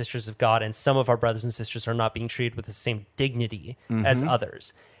brothers and sisters of God, and some of our brothers and sisters are not being treated with the same dignity as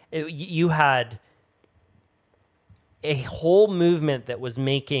others. You had a whole movement that was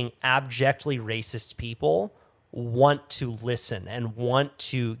making abjectly racist people want to listen and want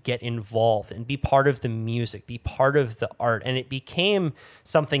to get involved and be part of the music, be part of the art. And it became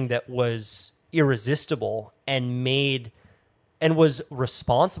something that was irresistible and was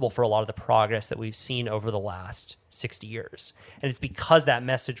responsible for a lot of the progress that we've seen over the last 60 years. And it's because that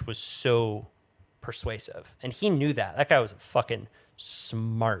message was so persuasive. And he knew that. That guy was a fucking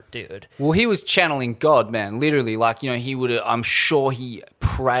smart dude. Well, he was channeling God, man, literally. Like, he would, I'm sure he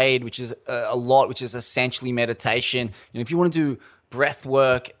prayed, which is a lot, which is essentially meditation. If you want to do breath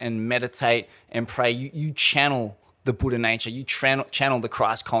work and meditate and pray, you channel the Buddha nature, you channel the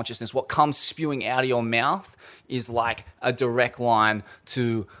Christ consciousness. What comes spewing out of your mouth is like a direct line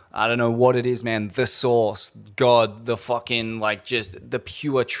to, I don't know what it is, man, the source, God, the fucking, like, just the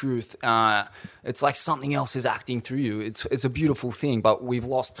pure truth. It's like something else is acting through you. It's a beautiful thing, but we've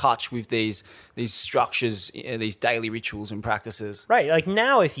lost touch with these structures, these daily rituals and practices. Right. Like,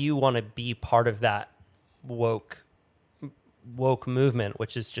 now, if you want to be part of that woke movement,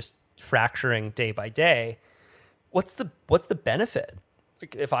 which is just fracturing day by day, what's the benefit?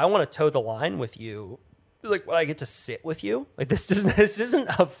 Like, if I want to toe the line with you, like, what, I get to sit with you? Like, this isn't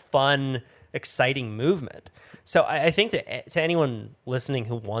a fun, exciting movement. So I think that to anyone listening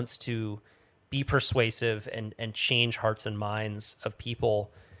who wants to be persuasive and change hearts and minds of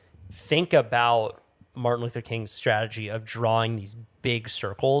people, think about Martin Luther King's strategy of drawing these big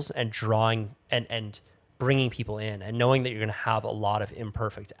circles and drawing and bringing people in and knowing that you're going to have a lot of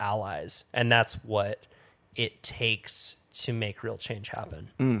imperfect allies. And that's what it takes to make real change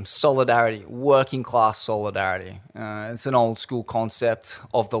happen. Solidarity, working class solidarity. It's an old school concept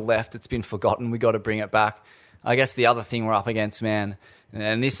of the left. It's been forgotten. We got to bring it back. I guess the other thing we're up against, man,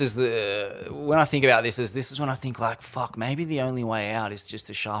 and this is when I think about this is when I think, like, fuck, maybe the only way out is just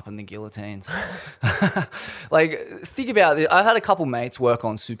to sharpen the guillotines. Like, think about it. I've had a couple mates work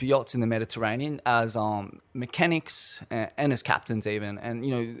on super yachts in the Mediterranean as mechanics and as captains even.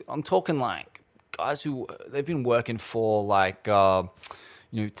 And, I'm talking like guys who they've been working for, like,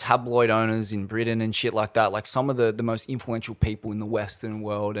 tabloid owners in Britain and shit like that, like some of the most influential people in the Western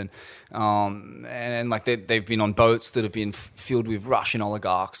world, and like they've been on boats that have been filled with Russian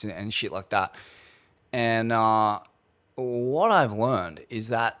oligarchs and shit like that. And what I've learned is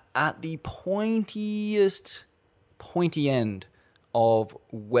that at the pointy end of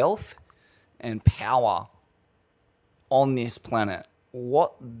wealth and power on this planet,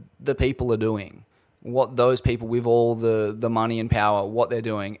 what the people are doing, what those people with all the money and power, what they're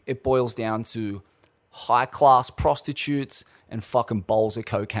doing, it boils down to high-class prostitutes and fucking bowls of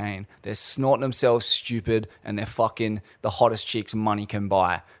cocaine. They're snorting themselves stupid, and they're fucking the hottest chicks money can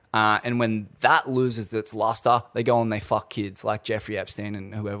buy. And when that loses its luster, they go and they fuck kids like Jeffrey Epstein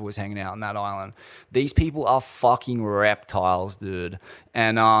and whoever was hanging out on that island. These people are fucking reptiles, dude.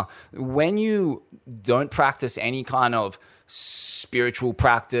 And when you don't practice any kind of spiritual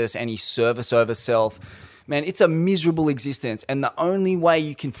practice, any service over self, man, it's a miserable existence. And the only way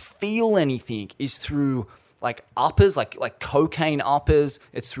you can feel anything is through like uppers, like cocaine uppers.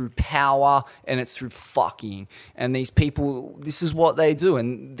 It's through power and it's through fucking. And these people, this is what they do.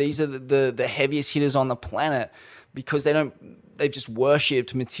 And these are the heaviest hitters on the planet because they've just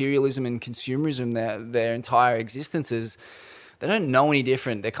worshipped materialism and consumerism their entire existences. They don't know any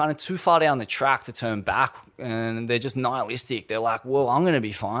different. They're kind of too far down the track to turn back, and they're just nihilistic. They're like, well, I'm going to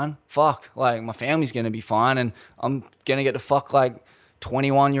be fine. Fuck. Like, my family's going to be fine, and I'm going to get to fuck, like,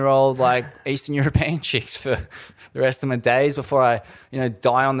 21-year-old, like, Eastern European chicks for the rest of my days before I,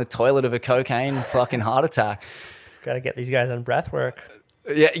 die on the toilet of a cocaine fucking heart attack. Got to get these guys on breath work.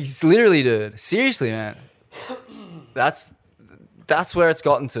 Yeah, it's literally, dude. Seriously, man. That's where it's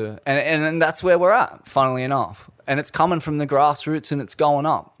gotten to. And that's where we're at, funnily enough. And it's coming from the grassroots and it's going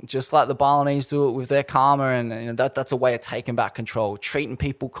up. Just like the Balinese do it with their karma, and that's a way of taking back control, treating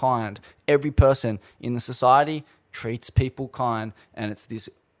people kind. Every person in the society treats people kind, and it's this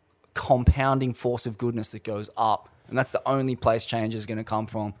compounding force of goodness that goes up. And that's the only place change is going to come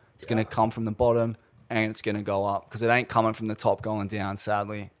from. It's going to come from the bottom, and it's going to go up because it ain't coming from the top going down,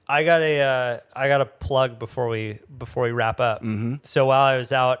 sadly. I got a plug before we wrap up. Mm-hmm. So while I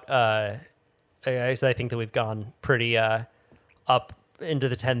was out, I think that we've gone pretty up into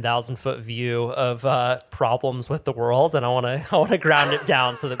the 10,000 foot view of problems with the world, and I want to ground it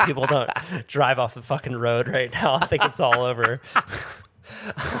down so that people don't drive off the fucking road right now. I think it's all over.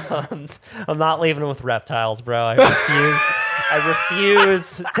 I'm not leaving them with reptiles, bro. I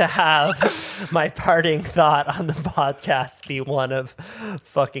refuse to have my parting thought on the podcast be one of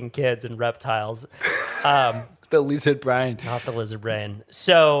fucking kids and reptiles. The lizard brain. Not the lizard brain.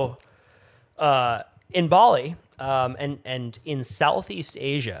 So in Bali and in Southeast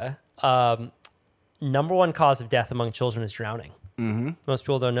Asia, number one cause of death among children is drowning. Mm-hmm. Most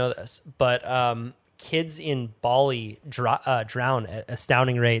people don't know this, but kids in Bali drown at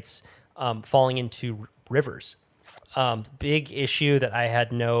astounding rates, falling into rivers. Big issue that I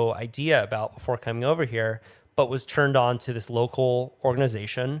had no idea about before coming over here, but was turned on to this local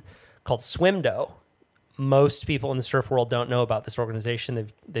organization called Swimdo. Most people in the surf world don't know about this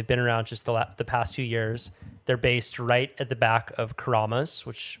organization. They've been around just the past few years. They're based right at the back of Karamas,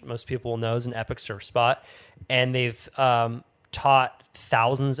 which most people will know is an epic surf spot. And they've taught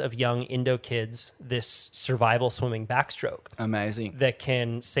thousands of young Indo kids this survival swimming backstroke. Amazing. That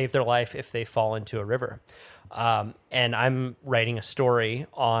can save their life if they fall into a river. And I'm writing a story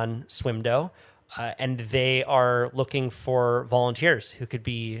on Swimdo, and they are looking for volunteers who could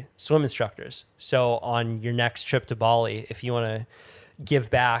be swim instructors. So on your next trip to Bali, if you want to give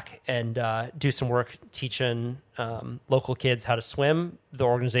back and do some work teaching local kids how to swim, the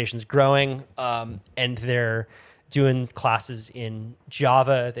organization's growing, and they're doing classes in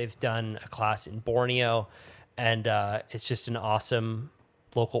Java. They've done a class in Borneo, and it's just an awesome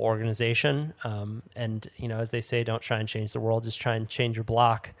local organization. And, as they say, don't try and change the world, just try and change your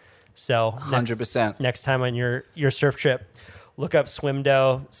block. So 100%. Next time on your surf trip, look up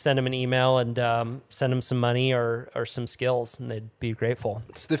Swimdo, send them an email, and send them some money or some skills, and they'd be grateful.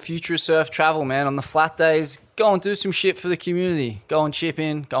 It's the future of surf travel, man. On the flat days, go and do some shit for the community. Go and chip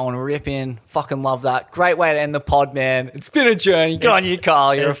in, go and rip in. Fucking love that. Great way to end the pod, man. It's been a journey. Good on you,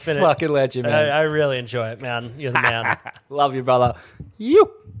 Carl. You're a fucking legend, man. I really enjoy it, man. You're the man. Love you, brother.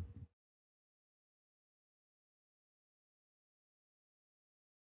 You.